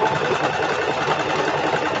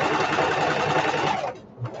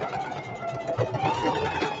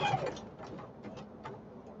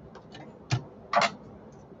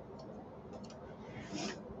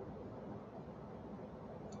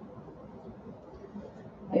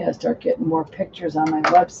 I gotta start getting more pictures on my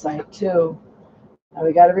website too. Now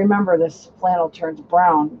we got to remember this flannel turns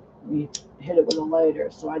brown when you hit it with a lighter.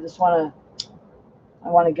 So I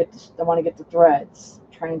want to get the threads,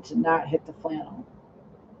 trying to not hit the flannel.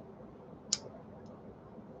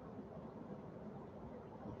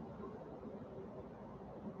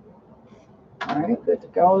 All right, good to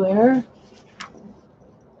go there.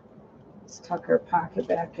 Let's tuck our pocket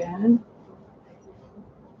back in.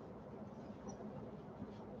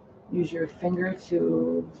 Use your finger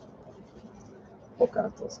to poke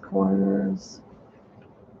out those corners.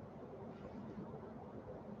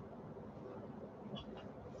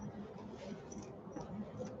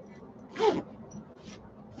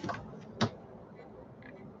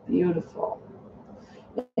 Beautiful.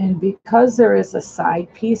 And because there is a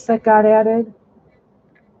side piece that got added,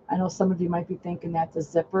 I know some of you might be thinking that the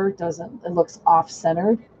zipper doesn't, it looks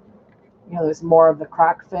off-centered. You know, there's more of the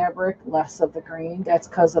croc fabric, less of the green. That's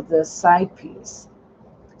because of this side piece.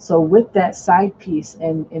 So with that side piece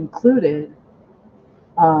included,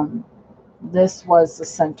 this was the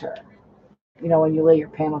center, you know, when you lay your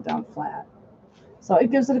panel down flat. So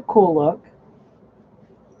it gives it a cool look.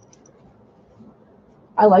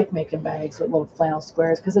 I like making bags with little flannel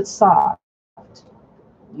squares because it's soft.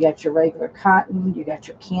 You got your regular cotton, you got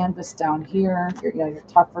your canvas down here, your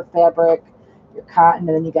tougher fabric, your cotton,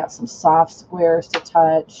 and then you got some soft squares to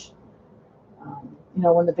touch. You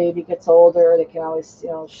know, when the baby gets older, they can always, you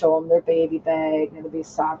know, show them their baby bag, and it'll be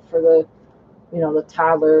soft for the, you know, the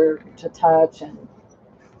toddler to touch, and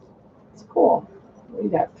it's cool. We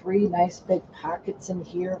got 3 nice big pockets in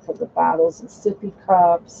here for the bottles and sippy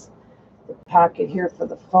cups. The pocket here for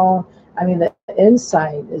the phone. I mean, the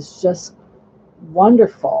inside is just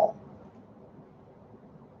wonderful.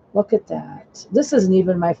 Look at that. This isn't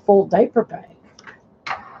even my full diaper bag.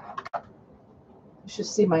 You should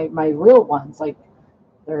see my real ones. Like,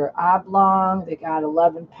 they're oblong. They got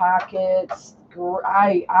 11 pockets.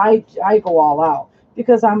 I go all out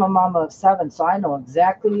because I'm a mama of 7, so I know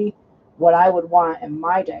exactly what I would want in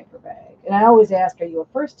my diaper bag. And I always ask, are you a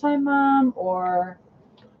first-time mom or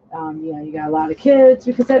you know, you got a lot of kids,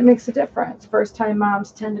 because that makes a difference. First-time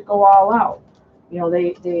moms tend to go all out. You know,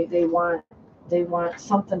 they want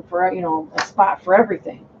something for, you know, a spot for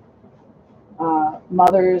everything.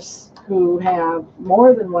 Mothers who have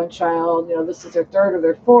more than one child, you know, this is their 3rd or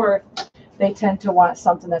their 4th, they tend to want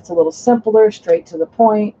something that's a little simpler, straight to the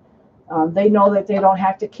point. They know that they don't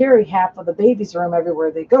have to carry half of the baby's room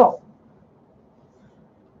everywhere they go.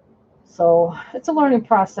 So it's a learning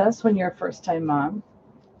process when you're a first-time mom.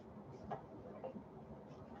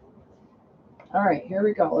 All right, here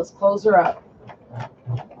we go. Let's close her up.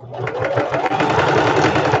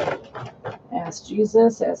 Ask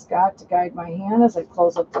Jesus, ask God to guide my hand as I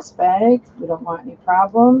close up this bag. We don't want any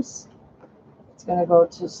problems. It's going to go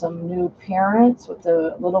to some new parents with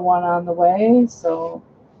the little one on the way, so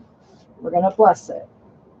we're going to bless it.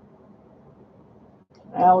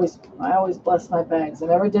 I always bless my bags. I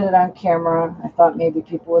never did it on camera. I thought maybe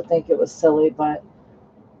people would think it was silly, but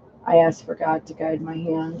I asked for God to guide my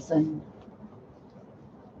hands, and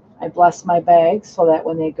I bless my bags so that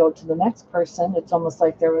when they go to the next person, it's almost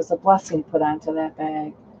like there was a blessing put onto that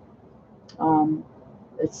bag.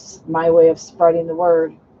 It's my way of spreading the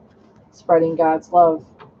word, spreading God's love,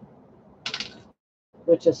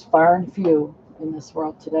 which is far and few in this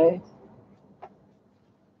world today.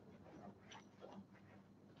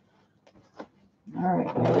 All right,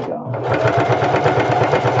 here we go.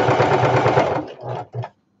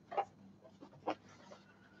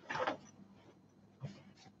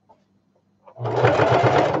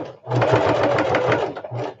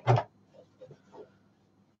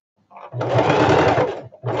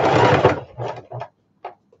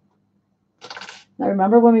 Now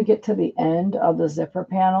remember, when we get to the end of the zipper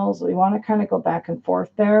panels, we want to kind of go back and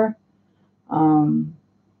forth there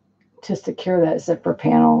to secure that zipper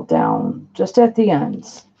panel down just at the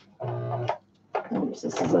ends. Oops,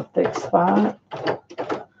 this is a thick spot.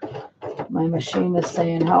 My machine is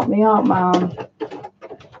saying, help me out, Mom.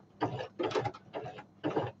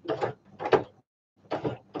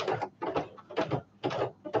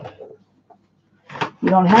 You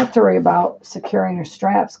don't have to worry about securing your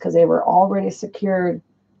straps because they were already secured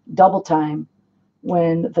double time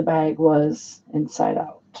when the bag was inside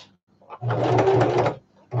out.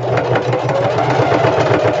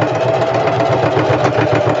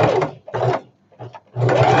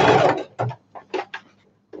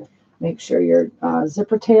 Make sure your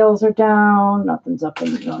zipper tails are down. Nothing's up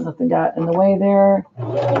in, nothing got in the way there.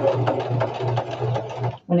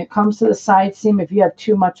 When it comes to the side seam, if you have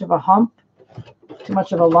too much of a hump, too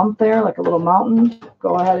much of a lump there, like a little mountain,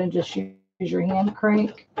 go ahead and just use your hand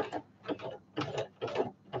crank.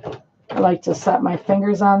 I like to set my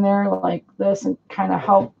fingers on there like this and kind of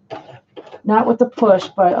help, not with the push,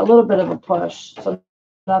 but a little bit of a push, so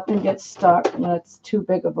nothing gets stuck when it's too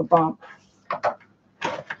big of a bump.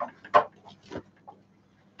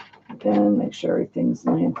 Again, make sure everything's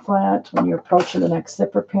laying flat when you're approaching the next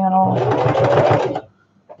zipper panel.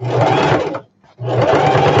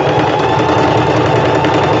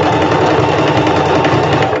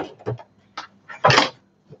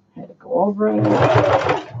 Had to go over it.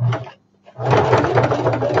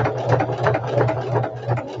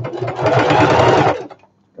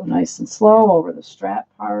 Go nice and slow over the strap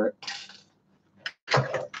part.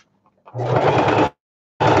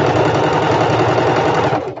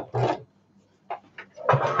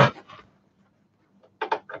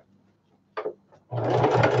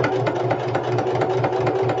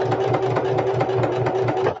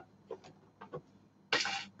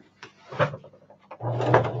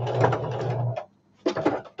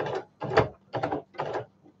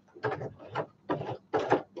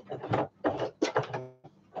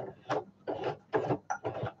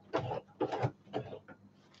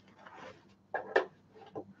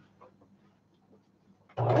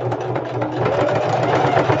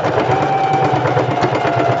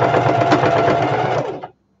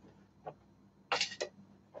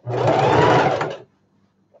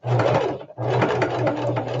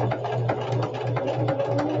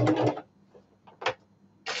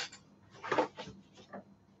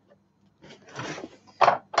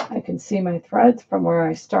 I can see my threads from where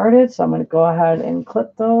I started, so I'm going to go ahead and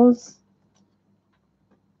clip those.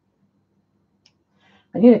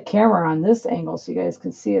 I need a camera on this angle so you guys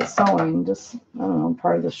can see it sewing, just, I don't know,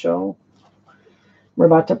 part of the show. We're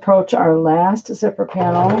about to approach our last zipper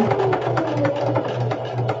panel.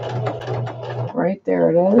 Right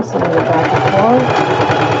there it is. I'm going to go back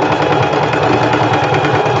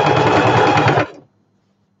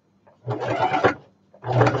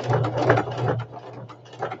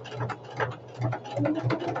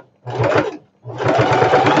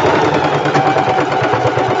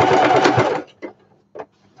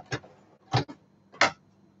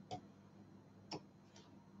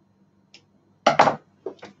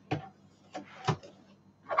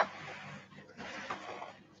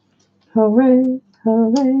Hooray,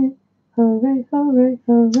 hooray, hooray, hooray,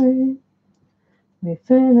 hooray. We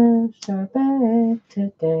finished our bag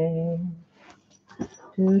today.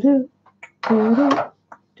 Do-do, do-do,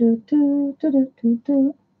 do-do,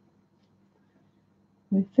 do-do-do-do.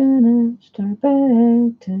 We finished our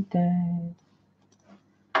bag today.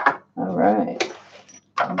 All right.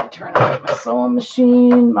 I'm going to turn on my sewing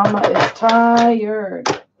machine. Mama is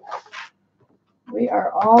tired. We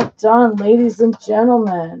are all done, ladies and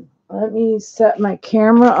gentlemen. Let me set my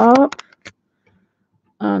camera up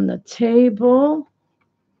on the table.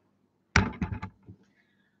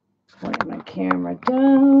 Point my camera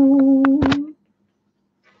down.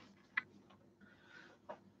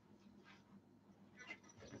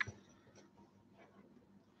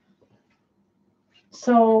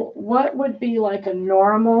 So what would be like a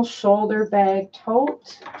normal shoulder bag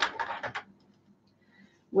tote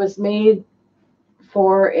was made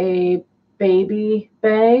for a baby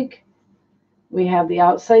bag. We have the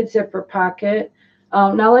outside zipper pocket.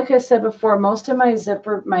 Now, like I said before, most of my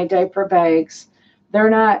diaper bags, they're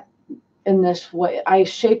not in this way. I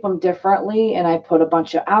shape them differently, and I put a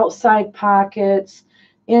bunch of outside pockets,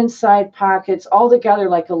 inside pockets, all together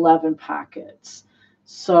like 11 pockets.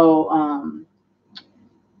 So,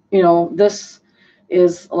 this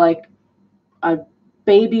is like a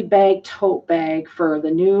baby bag tote bag for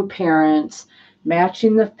the new parents,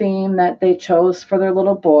 matching the theme that they chose for their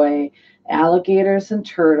little boy, alligators and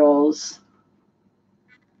turtles.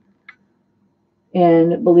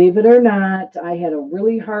 And believe it or not, I had a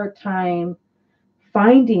really hard time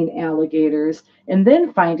finding alligators and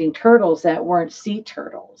then finding turtles that weren't sea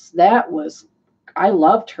turtles. I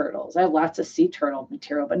love turtles. I have lots of sea turtle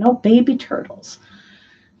material, but no baby turtles.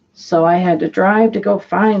 So I had to drive to go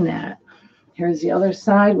find that. Here's the other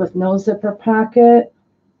side with no zipper pocket.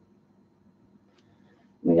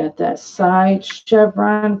 We got that side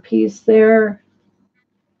chevron piece there.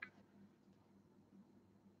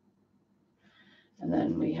 And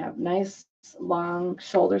then we have nice long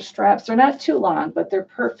shoulder straps. They're not too long, but they're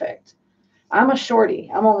perfect. I'm a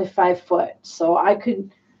shorty. I'm only 5 foot. So I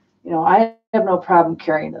could, I have no problem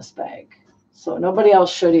carrying this bag. So nobody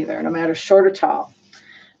else should either, no matter short or tall.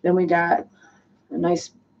 Then we got a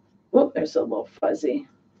nice, there's a little fuzzy.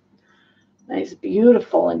 Nice,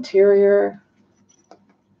 beautiful interior.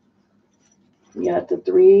 We got the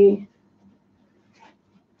three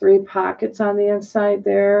pockets on the inside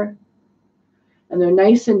there. And they're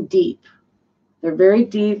nice and deep. They're very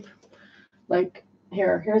deep. Like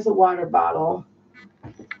here's a water bottle.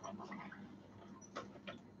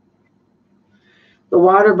 The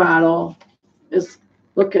water bottle is,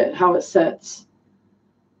 look at how it sits.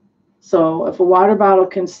 So if a water bottle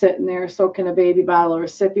can sit in there, so can a baby bottle or a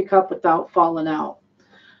sippy cup without falling out.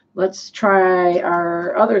 Let's try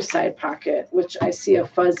our other side pocket, which I see a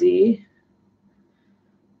fuzzy.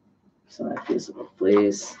 So that fusible,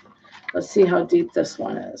 please. Let's see how deep this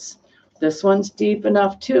one is. This one's deep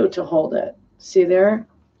enough too to hold it. See there?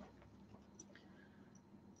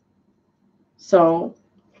 So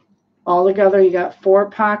all together you got 4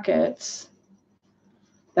 pockets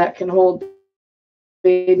that can hold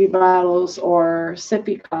baby bottles or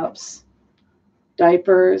sippy cups,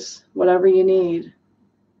 diapers, whatever you need.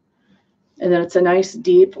 And then it's a nice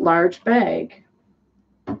deep large bag.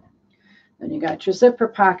 Then you got your zipper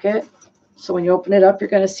pocket. So when you open it up, you're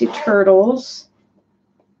going to see turtles.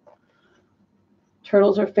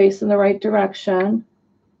 Turtles are facing the right direction.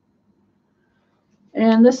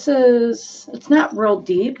 And this is, it's not real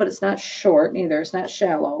deep, but it's not short neither. It's not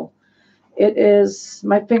shallow. It is,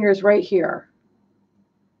 my finger's right here.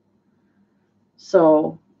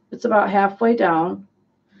 So it's about halfway down.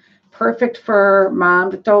 Perfect for mom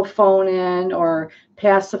to throw phone in or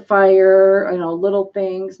pacifier, little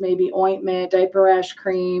things, maybe ointment, diaper rash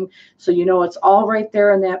cream. So you know it's all right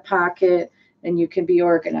there in that pocket and you can be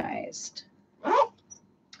organized.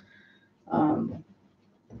 And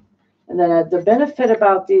then the benefit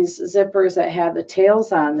about these zippers that have the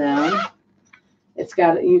tails on them,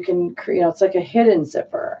 you can create, it's like a hidden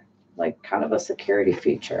zipper, like kind of a security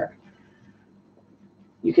feature.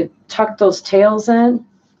 You could tuck those tails in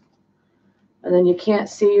and then you can't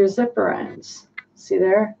see your zipper ends. See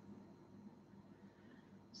there?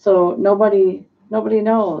 So nobody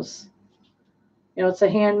knows. It's a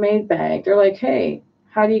handmade bag. They're like, hey,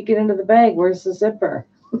 how do you get into the bag? Where's the zipper?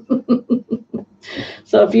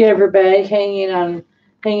 So if you have your bag hanging on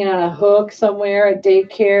a hook somewhere at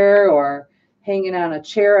daycare or hanging on a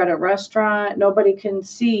chair at a restaurant, nobody can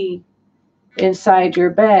see inside your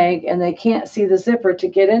bag and they can't see the zipper to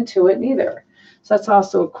get into it neither. So that's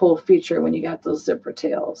also a cool feature when you got those zipper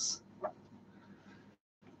tails.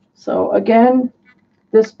 So again,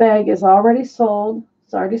 this bag is already sold.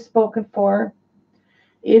 It's already spoken for.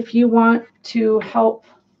 If you want to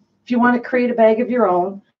create a bag of your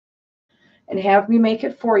own and have me make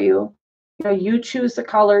it for you, you choose the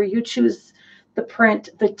color, you choose the print,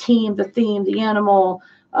 the theme, the animal,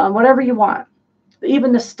 whatever you want.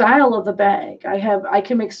 Even the style of the bag. I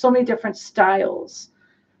can make so many different styles.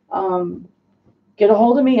 Get a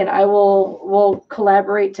hold of me and we'll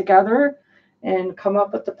collaborate together and come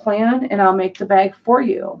up with the plan and I'll make the bag for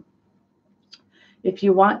you. If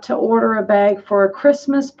you want to order a bag for a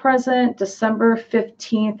Christmas present, December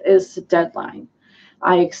 15th is the deadline.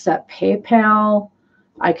 I accept PayPal.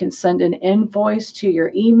 I can send an invoice to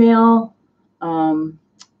your email.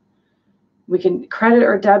 We can credit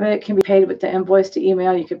or debit can be paid with the invoice to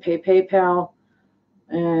email. You can pay PayPal.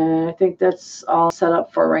 And I think that's all set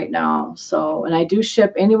up for right now. So, and I do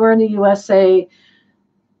ship anywhere in the USA.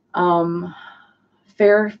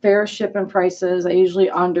 Fair shipping prices. I usually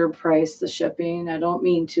underprice the shipping. I don't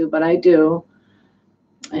mean to, but I do.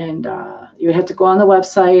 And you would have to go on the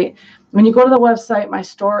website. When you go to the website, my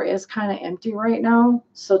store is kind of empty right now.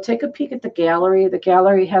 So take a peek at the gallery. The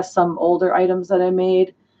gallery has some older items that I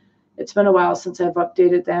made. It's been a while since I've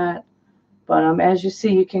updated that. But as you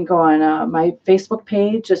see, you can go on my Facebook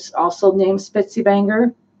page. It's also named Spitzy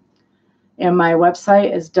Banger. And my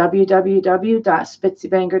website is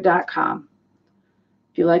www.spitzybanger.com.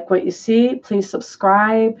 If you like what you see, please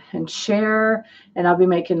subscribe and share. And I'll be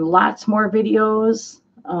making lots more videos.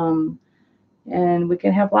 And we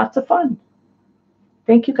can have lots of fun.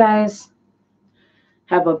 Thank you, guys.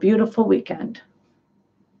 Have a beautiful weekend.